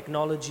don't mean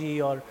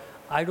technology or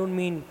I don't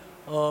mean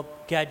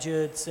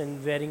gadgets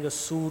and wearing a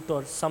suit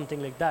or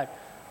something like that.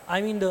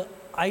 I mean the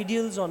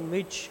ideals on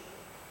which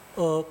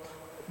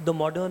the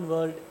modern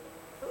world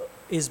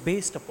is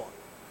based upon.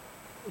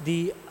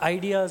 The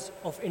ideas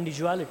of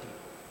individuality,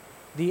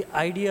 the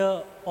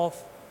idea of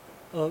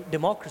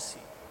democracy,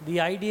 the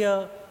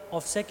idea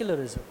of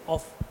secularism,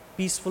 of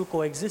peaceful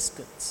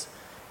coexistence.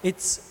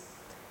 It's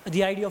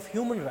the idea of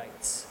human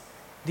rights,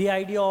 the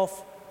idea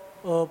of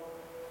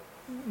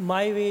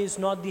my way is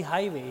not the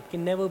highway, it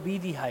can never be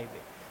the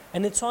highway.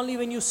 And it's only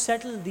when you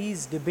settle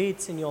these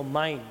debates in your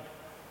mind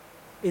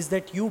is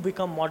that you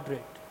become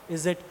moderate,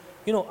 is that,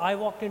 you know, I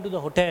walked into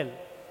the hotel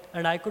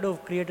and I could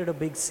have created a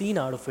big scene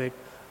out of it.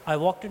 I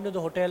walked into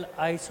the hotel,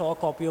 I saw a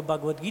copy of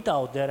Bhagavad Gita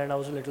out there and I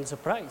was a little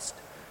surprised.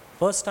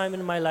 First time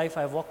in my life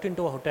I walked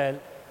into a hotel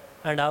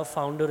and I've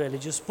found a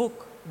religious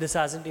book. This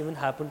hasn't even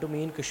happened to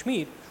me in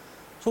Kashmir.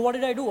 So what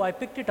did I do? I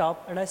picked it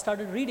up and I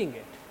started reading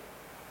it.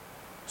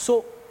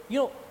 So, you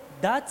know,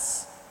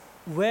 that's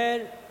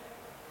where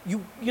you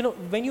know,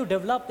 when you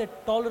develop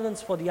that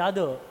tolerance for the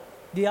other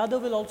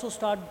will also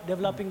start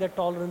developing that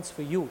tolerance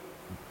for you.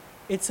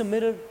 It's a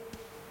mirror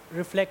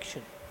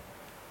reflection.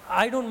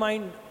 I don't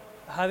mind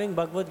having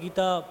Bhagavad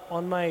Gita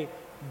on my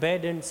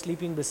bed and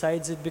sleeping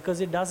besides it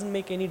because it doesn't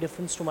make any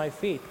difference to my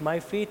faith. My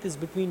faith is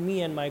between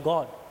me and my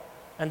God.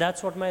 And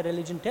that's what my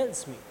religion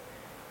tells me.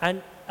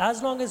 And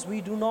as long as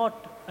we do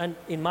not, and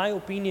in my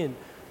opinion,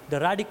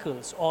 the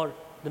radicals or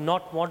the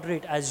not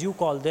moderate as you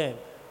call them,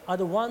 are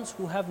the ones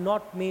who have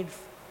not made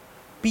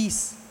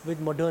peace with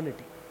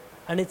modernity.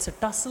 And it's a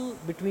tussle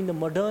between the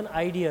modern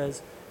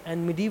ideas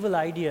and medieval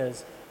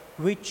ideas,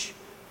 which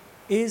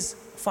is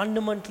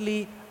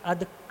fundamentally at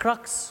the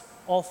crux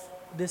of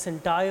this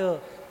entire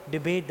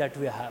debate that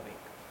we are having.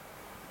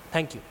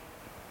 Thank you.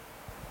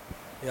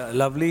 Yeah,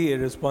 lovely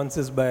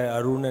responses by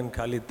Arun and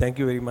Khalid. Thank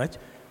you very much.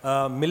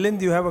 Milind,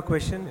 do you have a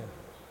question?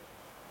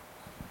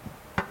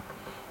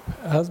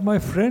 As my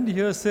friend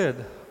here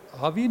said,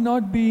 are we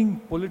not being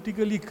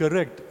politically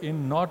correct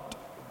in not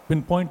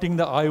pinpointing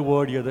the I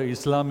word here, the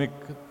Islamic,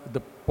 the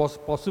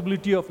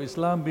possibility of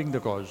Islam being the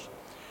cause?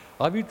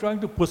 Are we trying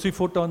to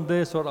pussyfoot on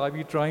this, or are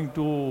we trying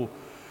to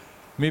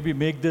maybe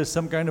make this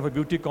some kind of a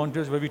beauty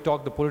contest where we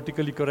talk the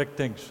politically correct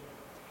things?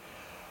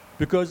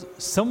 Because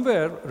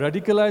somewhere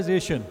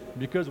radicalization,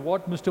 because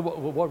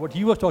what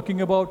he was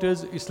talking about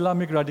is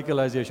Islamic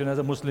radicalization as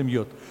a Muslim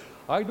youth.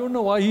 I don't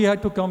know why he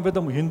had to come with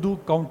a Hindu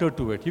counter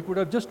to it. He could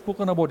have just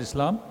spoken about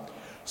Islam,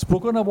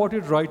 spoken about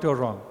it right or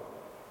wrong.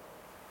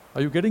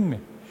 Are you getting me?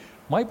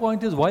 My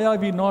point is, why are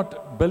we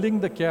not belling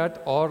the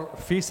cat or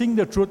facing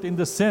the truth in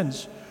the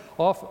sense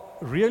of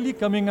really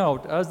coming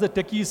out, as the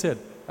techie said,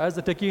 as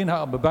the techie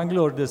in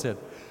Bangalore they said,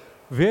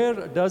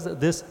 where does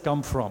this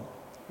come from?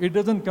 It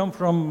doesn't come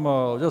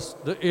from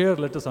just the air,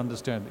 let us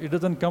understand. It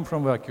doesn't come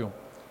from vacuum.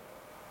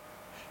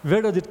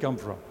 Where does it come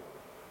from?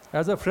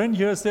 As a friend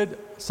here said,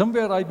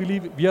 somewhere I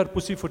believe we are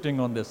pussyfooting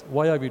on this.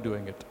 Why are we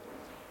doing it?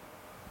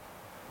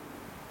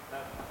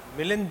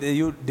 Milind, are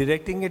you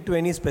directing it to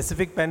any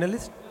specific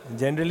panelist,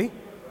 generally?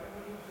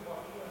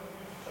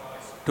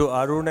 To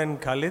Arun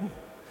and Khalid?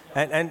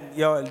 And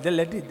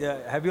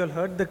have you all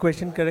heard the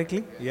question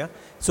correctly? Yeah.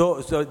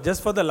 So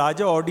just for the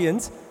larger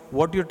audience,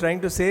 what you're trying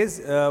to say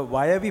is,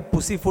 why are we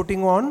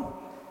pussyfooting on?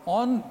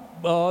 On,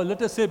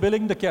 let us say,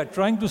 belling the cat,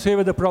 trying to say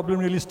where the problem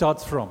really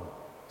starts from.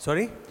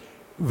 Sorry?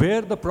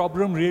 Where the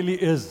problem really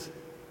is.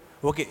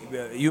 Okay,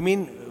 you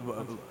mean,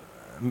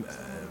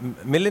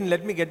 Milind,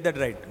 let me get that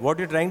right. What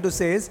you're trying to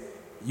say is,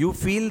 you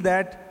feel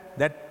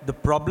that the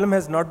problem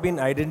has not been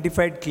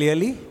identified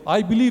clearly?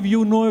 I believe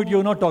you know it,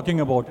 you're not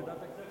talking about it. That's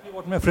exactly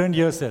what my friend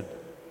here said.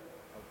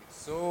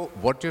 So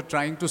what you're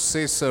trying to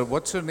say, sir,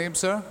 what's your name,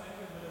 sir?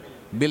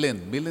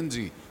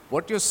 Milindji.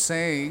 What you're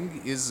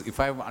saying is, if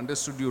I've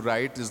understood you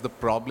right, is the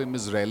problem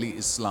is really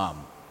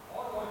Islam.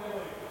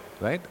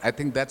 Right? I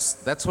think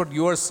that's what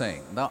you are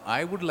saying. Now,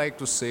 I would like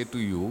to say to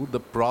you, the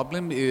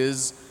problem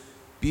is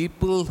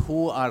people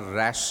who are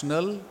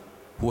rational,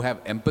 who have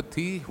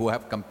empathy, who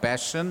have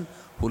compassion,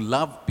 who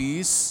love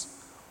peace,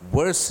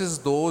 versus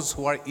those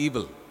who are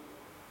evil,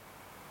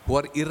 who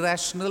are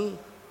irrational,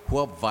 who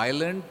are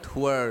violent,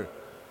 who are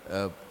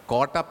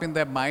caught up in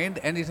their mind,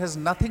 and it has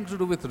nothing to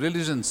do with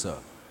religion, sir.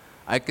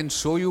 I can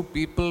show you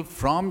people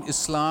from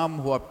Islam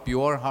who are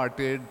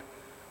pure-hearted,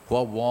 who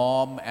are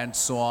warm and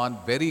so on,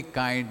 very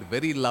kind,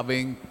 very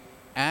loving,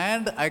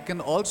 and I can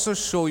also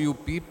show you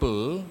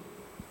people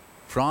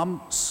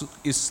from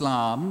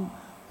Islam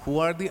who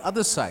are the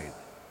other side.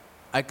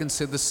 I can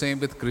say the same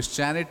with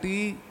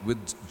Christianity, with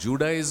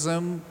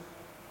Judaism,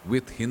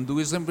 with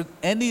Hinduism, with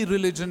any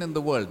religion in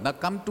the world. Now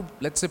come to,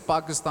 let's say,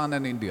 Pakistan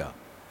and India.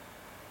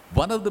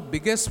 One of the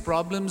biggest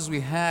problems we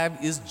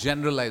have is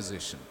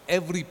generalization.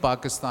 Every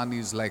Pakistani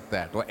is like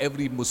that, or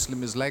every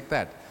Muslim is like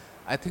that.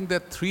 I think there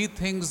are three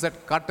things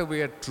that cut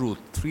away at truth.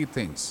 Three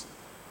things: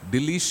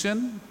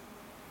 deletion,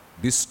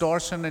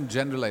 distortion, and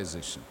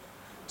generalization.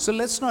 So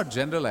let's not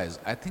generalize.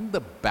 I think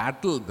the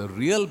battle, the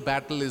real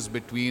battle, is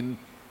between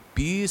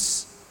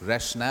peace,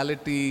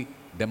 rationality,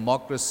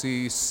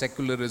 democracy,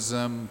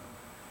 secularism,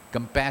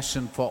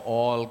 compassion for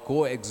all,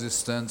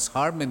 coexistence,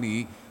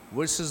 harmony,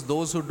 versus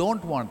those who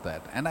don't want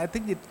that. And I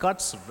think it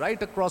cuts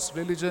right across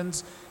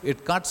religions,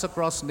 it cuts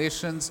across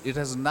nations, it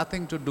has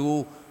nothing to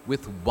do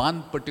with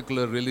one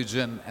particular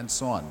religion and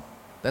so on.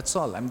 That's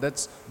all. I mean,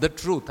 that's the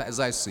truth as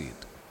I see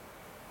it.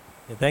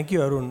 Yeah, thank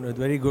you, Arun. A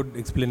very good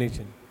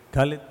explanation.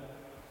 Khalid?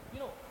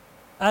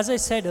 As I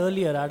said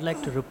earlier, I'd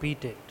like to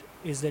repeat it,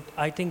 is that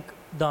I think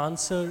the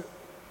answer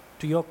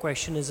to your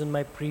question is in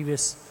my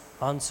previous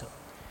answer,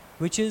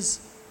 which is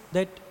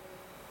that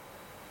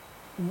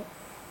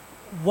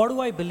what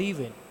do I believe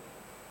in?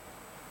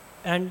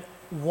 And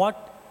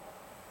what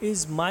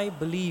is my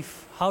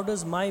belief? How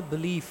does my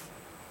belief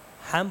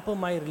hamper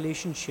my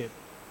relationship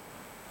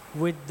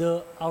with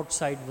the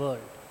outside world?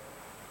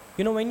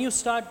 When you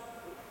start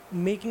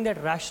making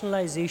that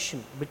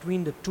rationalization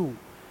between the two,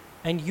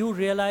 and you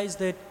realize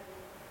that,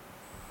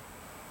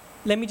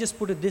 let me just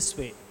put it this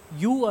way.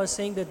 You are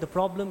saying that the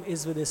problem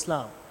is with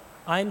Islam.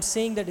 I'm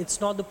saying that it's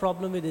not the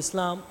problem with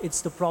Islam,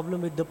 it's the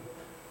problem with the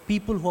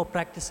people who are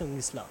practicing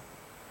Islam.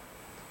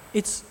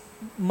 It's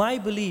my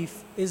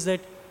belief is that,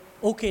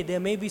 okay, there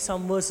may be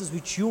some verses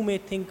which you may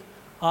think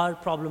are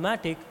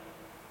problematic.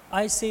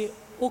 I say,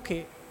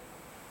 okay,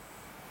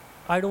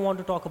 I don't want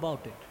to talk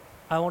about it.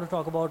 I want to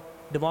talk about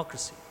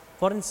democracy.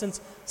 For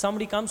instance,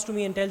 somebody comes to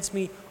me and tells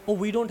me, oh,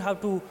 we don't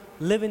have to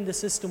live in the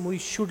system, we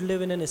should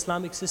live in an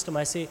Islamic system.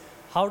 I say,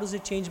 how does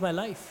it change my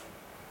life?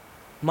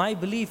 My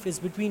belief is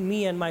between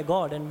me and my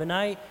God.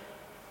 And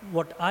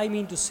what I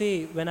mean to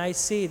say when I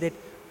say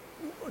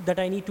that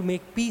I need to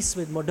make peace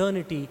with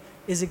modernity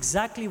is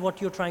exactly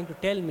what you're trying to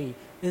tell me,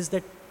 is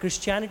that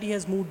Christianity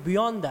has moved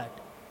beyond that.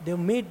 They've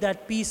made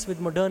that peace with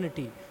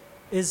modernity,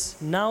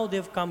 is now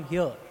they've come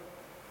here.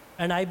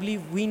 And I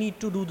believe we need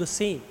to do the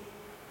same.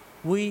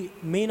 We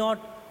may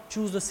not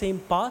choose the same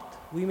path,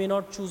 we may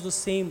not choose the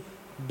same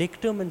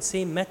dictum and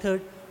same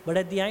method, but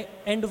at the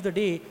end of the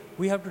day,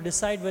 we have to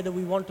decide whether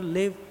we want to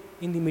live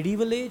in the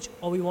medieval age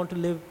or we want to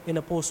live in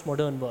a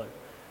postmodern world.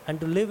 And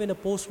to live in a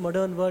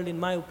postmodern world, in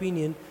my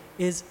opinion,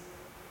 is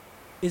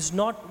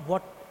not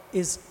what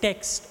is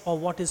text or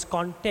what is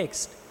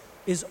context,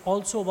 is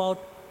also about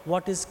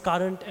what is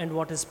current and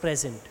what is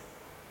present.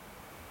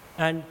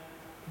 And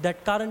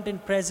that current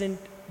and present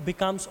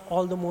becomes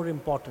all the more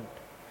important.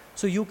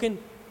 So you can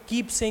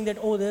keep saying that,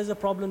 oh, there's a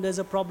problem, there's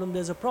a problem,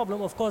 there's a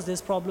problem. Of course,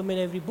 there's problem in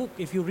every book.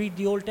 If you read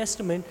the Old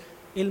Testament,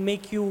 it will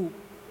make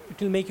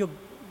your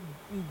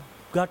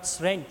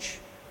guts wrench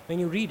when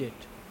you read it.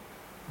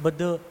 But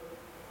the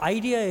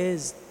idea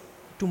is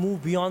to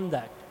move beyond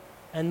that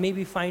and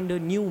maybe find a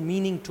new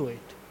meaning to it,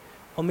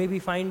 or maybe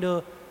find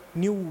a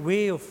new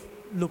way of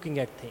looking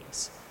at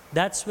things.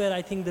 That's where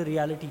I think the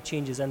reality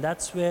changes, and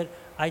that's where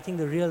I think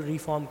the real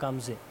reform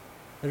comes in.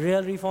 The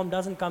real reform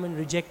doesn't come in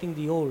rejecting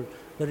the old.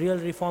 The real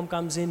reform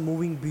comes in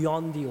moving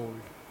beyond the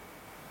old.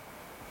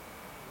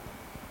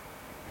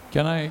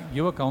 Can I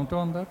give a counter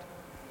on that?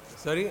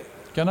 Sorry?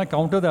 Can I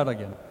counter that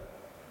again?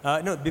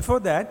 No,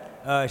 before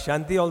that,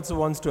 Shanti also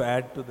wants to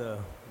add to the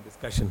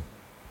discussion.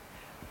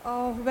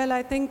 Well,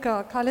 I think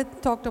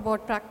Khalid talked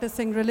about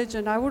practicing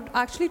religion. I would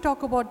actually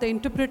talk about the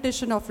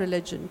interpretation of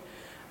religion.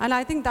 And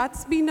I think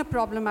that's been a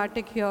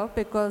problematic here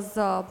because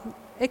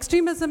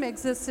extremism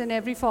exists in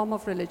every form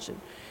of religion.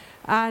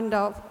 And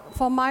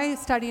for my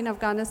study in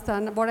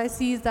Afghanistan, what I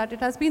see is that it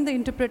has been the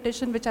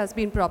interpretation which has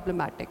been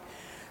problematic.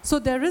 So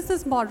there is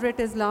this moderate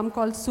Islam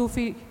called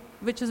Sufi,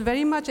 which is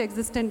very much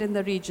existent in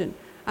the region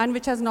and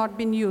which has not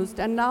been used.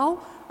 And now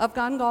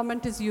Afghan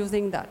government is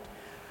using that.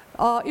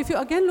 If you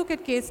again look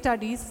at case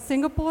studies,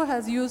 Singapore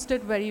has used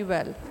it very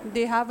well.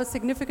 They have a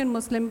significant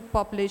Muslim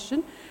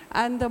population,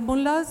 and the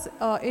mullahs,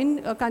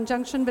 in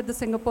conjunction with the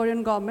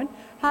Singaporean government,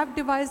 have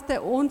devised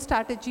their own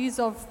strategies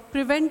of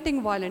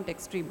preventing violent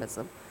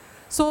extremism.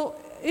 So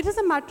it is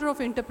a matter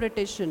of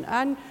interpretation.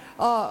 And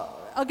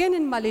again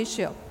in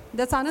Malaysia,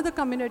 that's another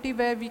community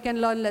where we can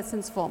learn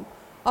lessons from,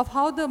 of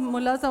how the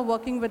mullahs are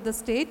working with the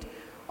state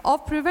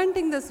of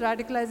preventing this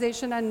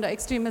radicalization and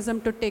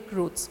extremism to take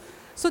roots.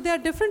 So there are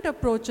different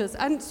approaches,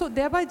 and so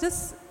thereby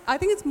I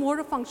think it's more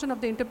a function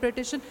of the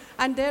interpretation,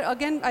 and there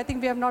again, I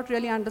think we have not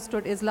really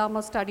understood Islam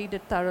or studied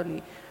it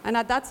thoroughly. And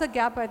that's a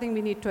gap I think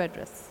we need to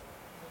address.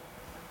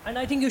 And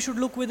I think you should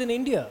look within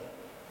India.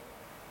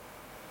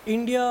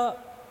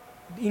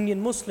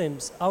 Indian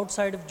Muslims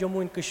outside of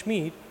Jammu and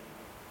Kashmir,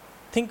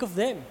 think of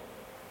them.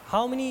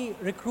 How many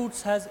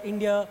recruits has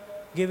India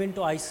given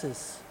to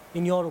ISIS,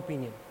 in your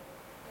opinion?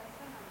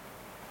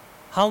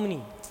 How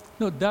many?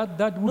 No,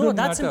 that wouldn't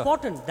that's matter.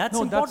 important. That's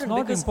no, important. That's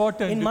not because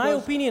important. In my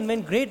opinion,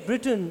 when Great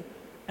Britain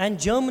and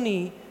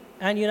Germany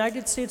and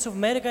United States of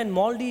America and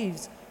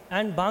Maldives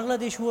and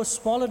Bangladesh, who are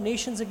smaller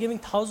nations, are giving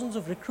thousands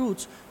of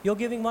recruits, you're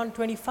giving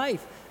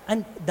 125.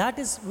 And that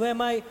is where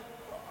my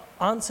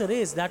answer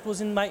is. That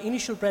was in my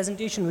initial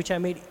presentation, which I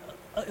made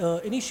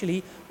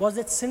initially, was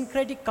that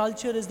syncretic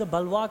culture is the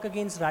bulwark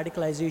against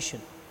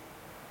radicalization.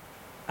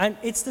 And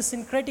it's the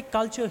syncretic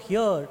culture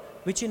here,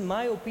 which in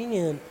my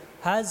opinion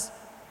has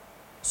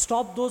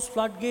stopped those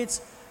floodgates.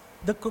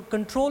 The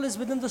control is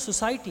within the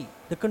society.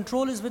 The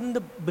control is within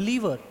the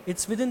believer.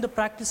 It's within the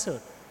practicer.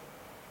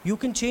 You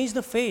can change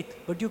the faith,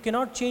 but you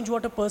cannot change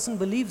what a person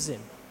believes in.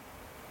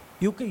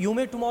 You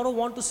may tomorrow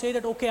want to say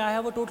that, okay, I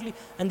have a totally,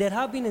 and there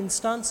have been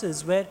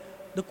instances where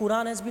the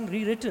Quran has been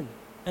rewritten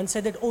and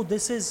said that, oh,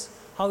 this is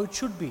how it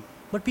should be.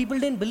 But people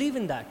didn't believe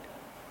in that.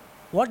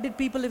 What did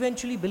people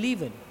eventually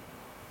believe in?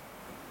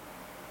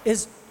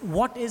 Is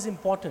what is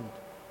important.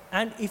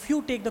 And if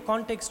you take the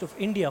context of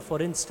India,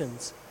 for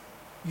instance,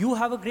 you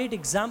have a great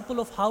example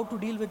of how to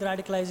deal with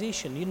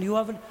radicalization. You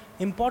have an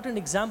important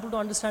example to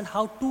understand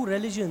how two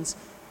religions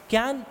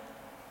can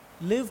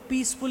live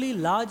peacefully,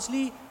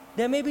 largely.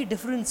 There may be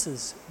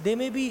differences, there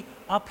may be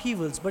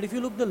upheavals, but if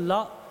you look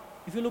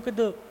at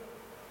the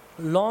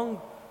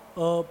long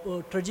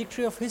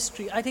trajectory of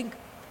history, I think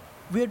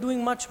we are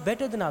doing much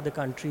better than other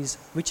countries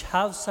which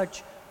have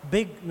such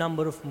big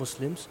number of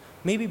Muslims,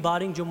 maybe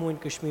barring Jammu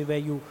and Kashmir where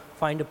you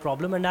find a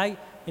problem. And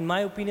in my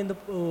opinion, the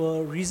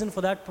reason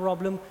for that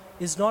problem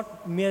is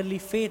not merely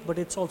faith, but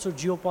it's also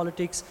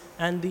geopolitics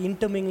and the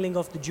intermingling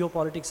of the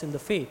geopolitics and the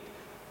faith.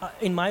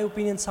 In my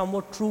opinion,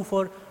 somewhat true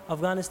for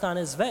Afghanistan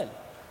as well.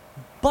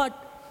 But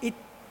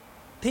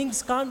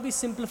things can't be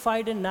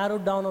simplified and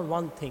narrowed down on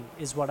one thing,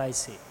 is what I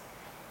say.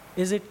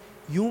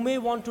 You may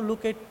want to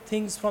look at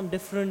things from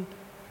different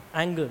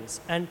angles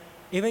and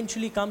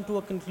eventually come to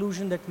a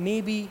conclusion that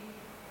maybe,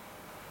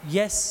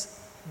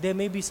 yes, there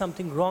may be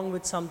something wrong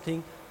with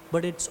something,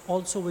 but it's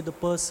also with the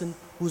person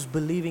who's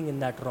believing in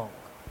that wrong.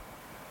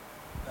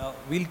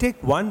 We'll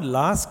take one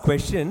last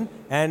question,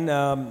 and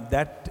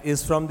that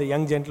is from the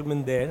young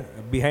gentleman there,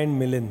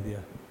 behind Milind. Yeah.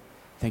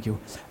 Thank you.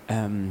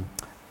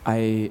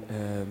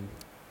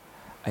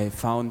 I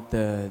found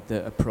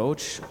the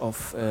approach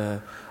of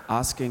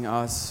asking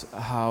us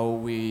how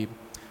we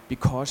be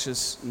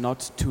cautious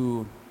not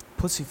to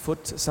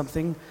pussyfoot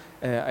something.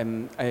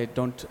 I'm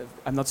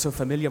not so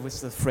familiar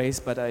with the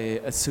phrase, but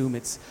I assume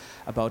it's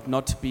about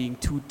not being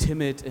too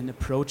timid in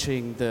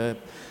approaching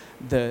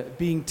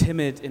being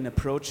timid in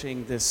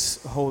approaching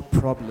this whole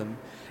problem.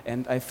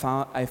 And I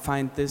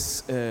find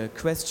this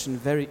question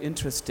very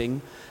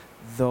interesting,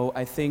 though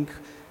I think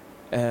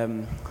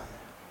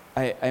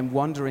I'm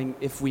wondering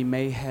if we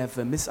may have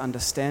a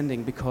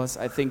misunderstanding, because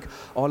I think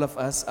all of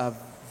us are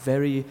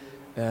very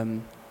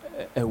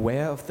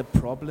aware of the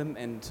problem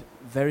and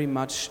very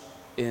much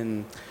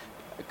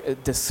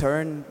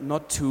discern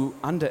not to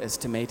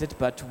underestimate it,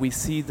 but we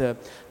see the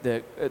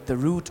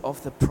root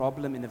of the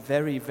problem in a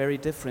very, very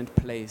different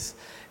place.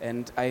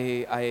 And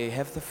I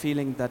have the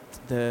feeling that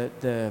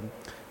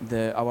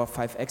our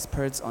 5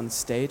 experts on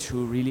stage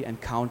who really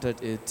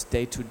encountered it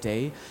day to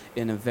day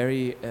in a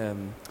very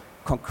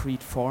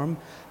concrete form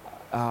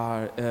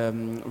are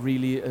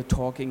really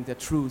talking the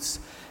truth.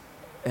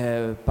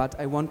 But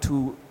I want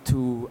to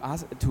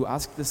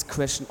ask this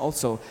question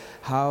also: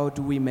 how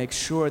do we make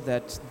sure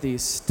that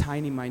this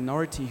tiny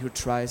minority who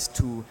tries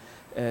to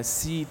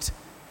seed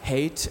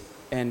hate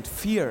and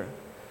fear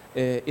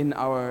in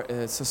our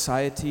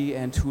society,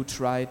 and who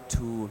try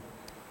to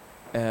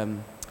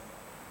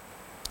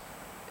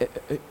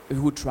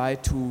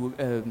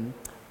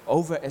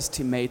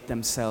overestimate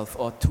themselves,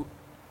 or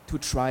to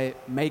try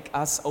make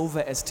us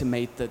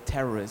overestimate the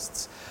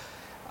terrorists,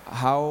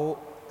 how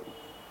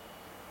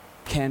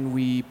can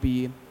we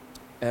be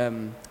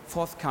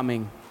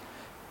forthcoming,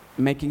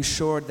 making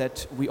sure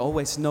that we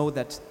always know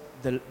that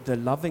the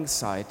loving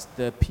side,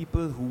 the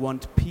people who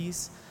want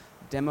peace,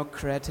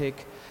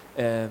 democratic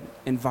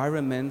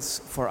environments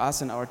for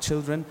us and our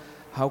children,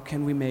 how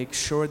can we make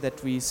sure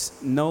that we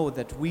know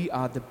that we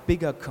are the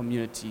bigger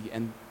community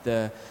and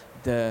the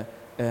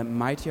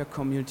mightier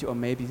community, or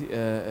maybe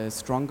a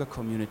stronger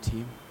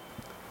community?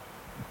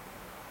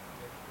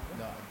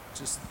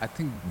 I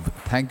think,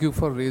 thank you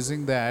for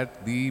raising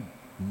that. The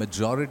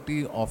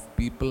majority of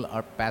people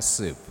are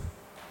passive.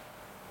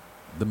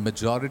 The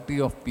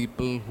majority of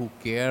people who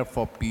care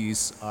for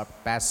peace are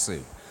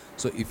passive.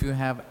 So if you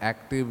have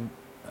active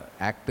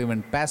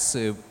and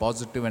passive,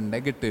 positive and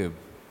negative,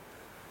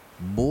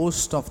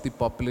 most of the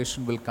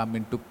population will come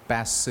into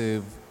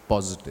passive,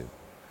 positive.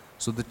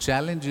 So the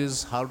challenge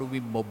is, how do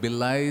we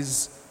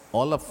mobilize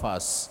all of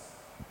us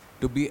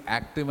to be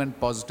active and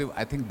positive?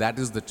 I think that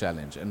is the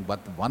challenge. But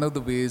one of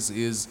the ways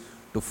is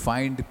to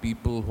find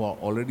people who are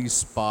already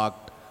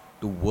sparked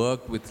to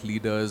work with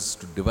leaders,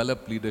 to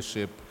develop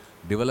leadership,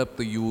 develop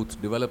the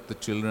youth, develop the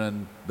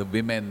children, the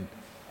women,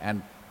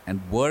 and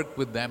work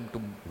with them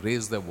to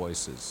raise their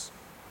voices.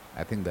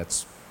 I think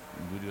that's...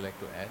 Would you like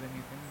to add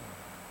anything?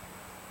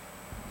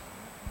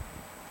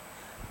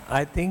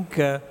 I think,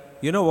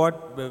 you know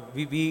what,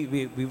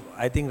 we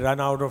I think run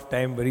out of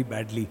time very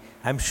badly.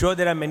 I'm sure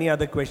there are many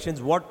other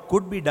questions. What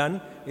could be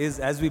done is,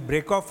 as we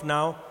break off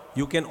now,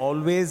 you can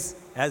always,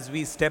 as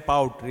we step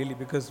out really,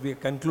 because we are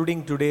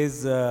concluding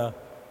today's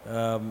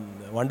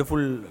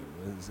wonderful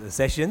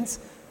sessions,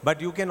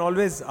 but you can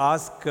always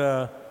ask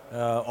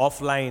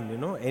offline, you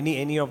know,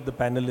 any of the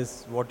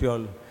panelists what you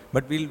all...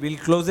 But we'll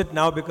close it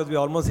now because we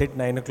almost hit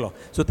 9 o'clock.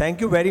 So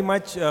thank you very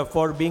much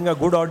for being a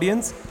good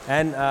audience,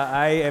 and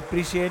I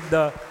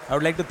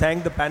would like to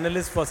thank the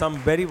panelists for some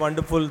very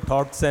wonderful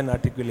thoughts and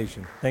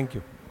articulation. Thank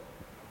you.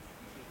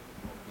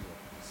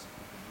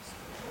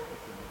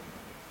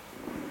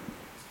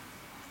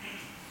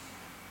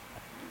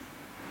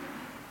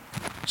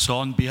 So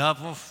on behalf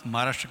of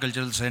Maharashtra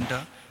Cultural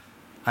Center,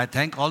 I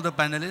thank all the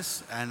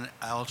panelists, and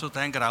I also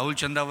thank Rahul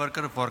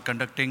Chandawarkar for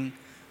conducting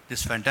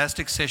this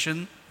fantastic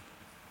session.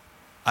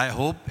 I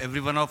hope every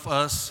one of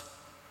us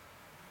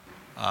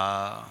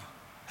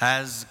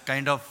has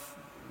kind of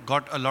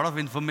got a lot of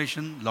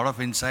information, a lot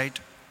of insight,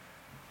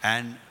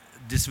 and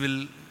this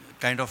will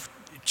kind of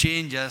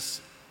change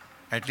us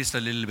at least a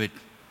little bit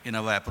in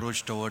our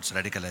approach towards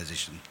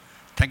radicalization.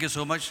 Thank you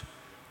so much.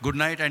 Good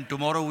night, and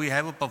tomorrow we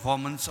have a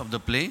performance of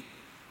the play,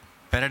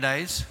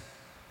 Paradise,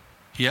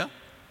 here.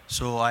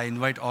 So I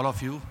invite all of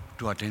you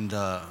to attend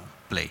the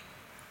play.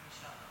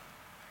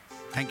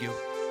 Thank you.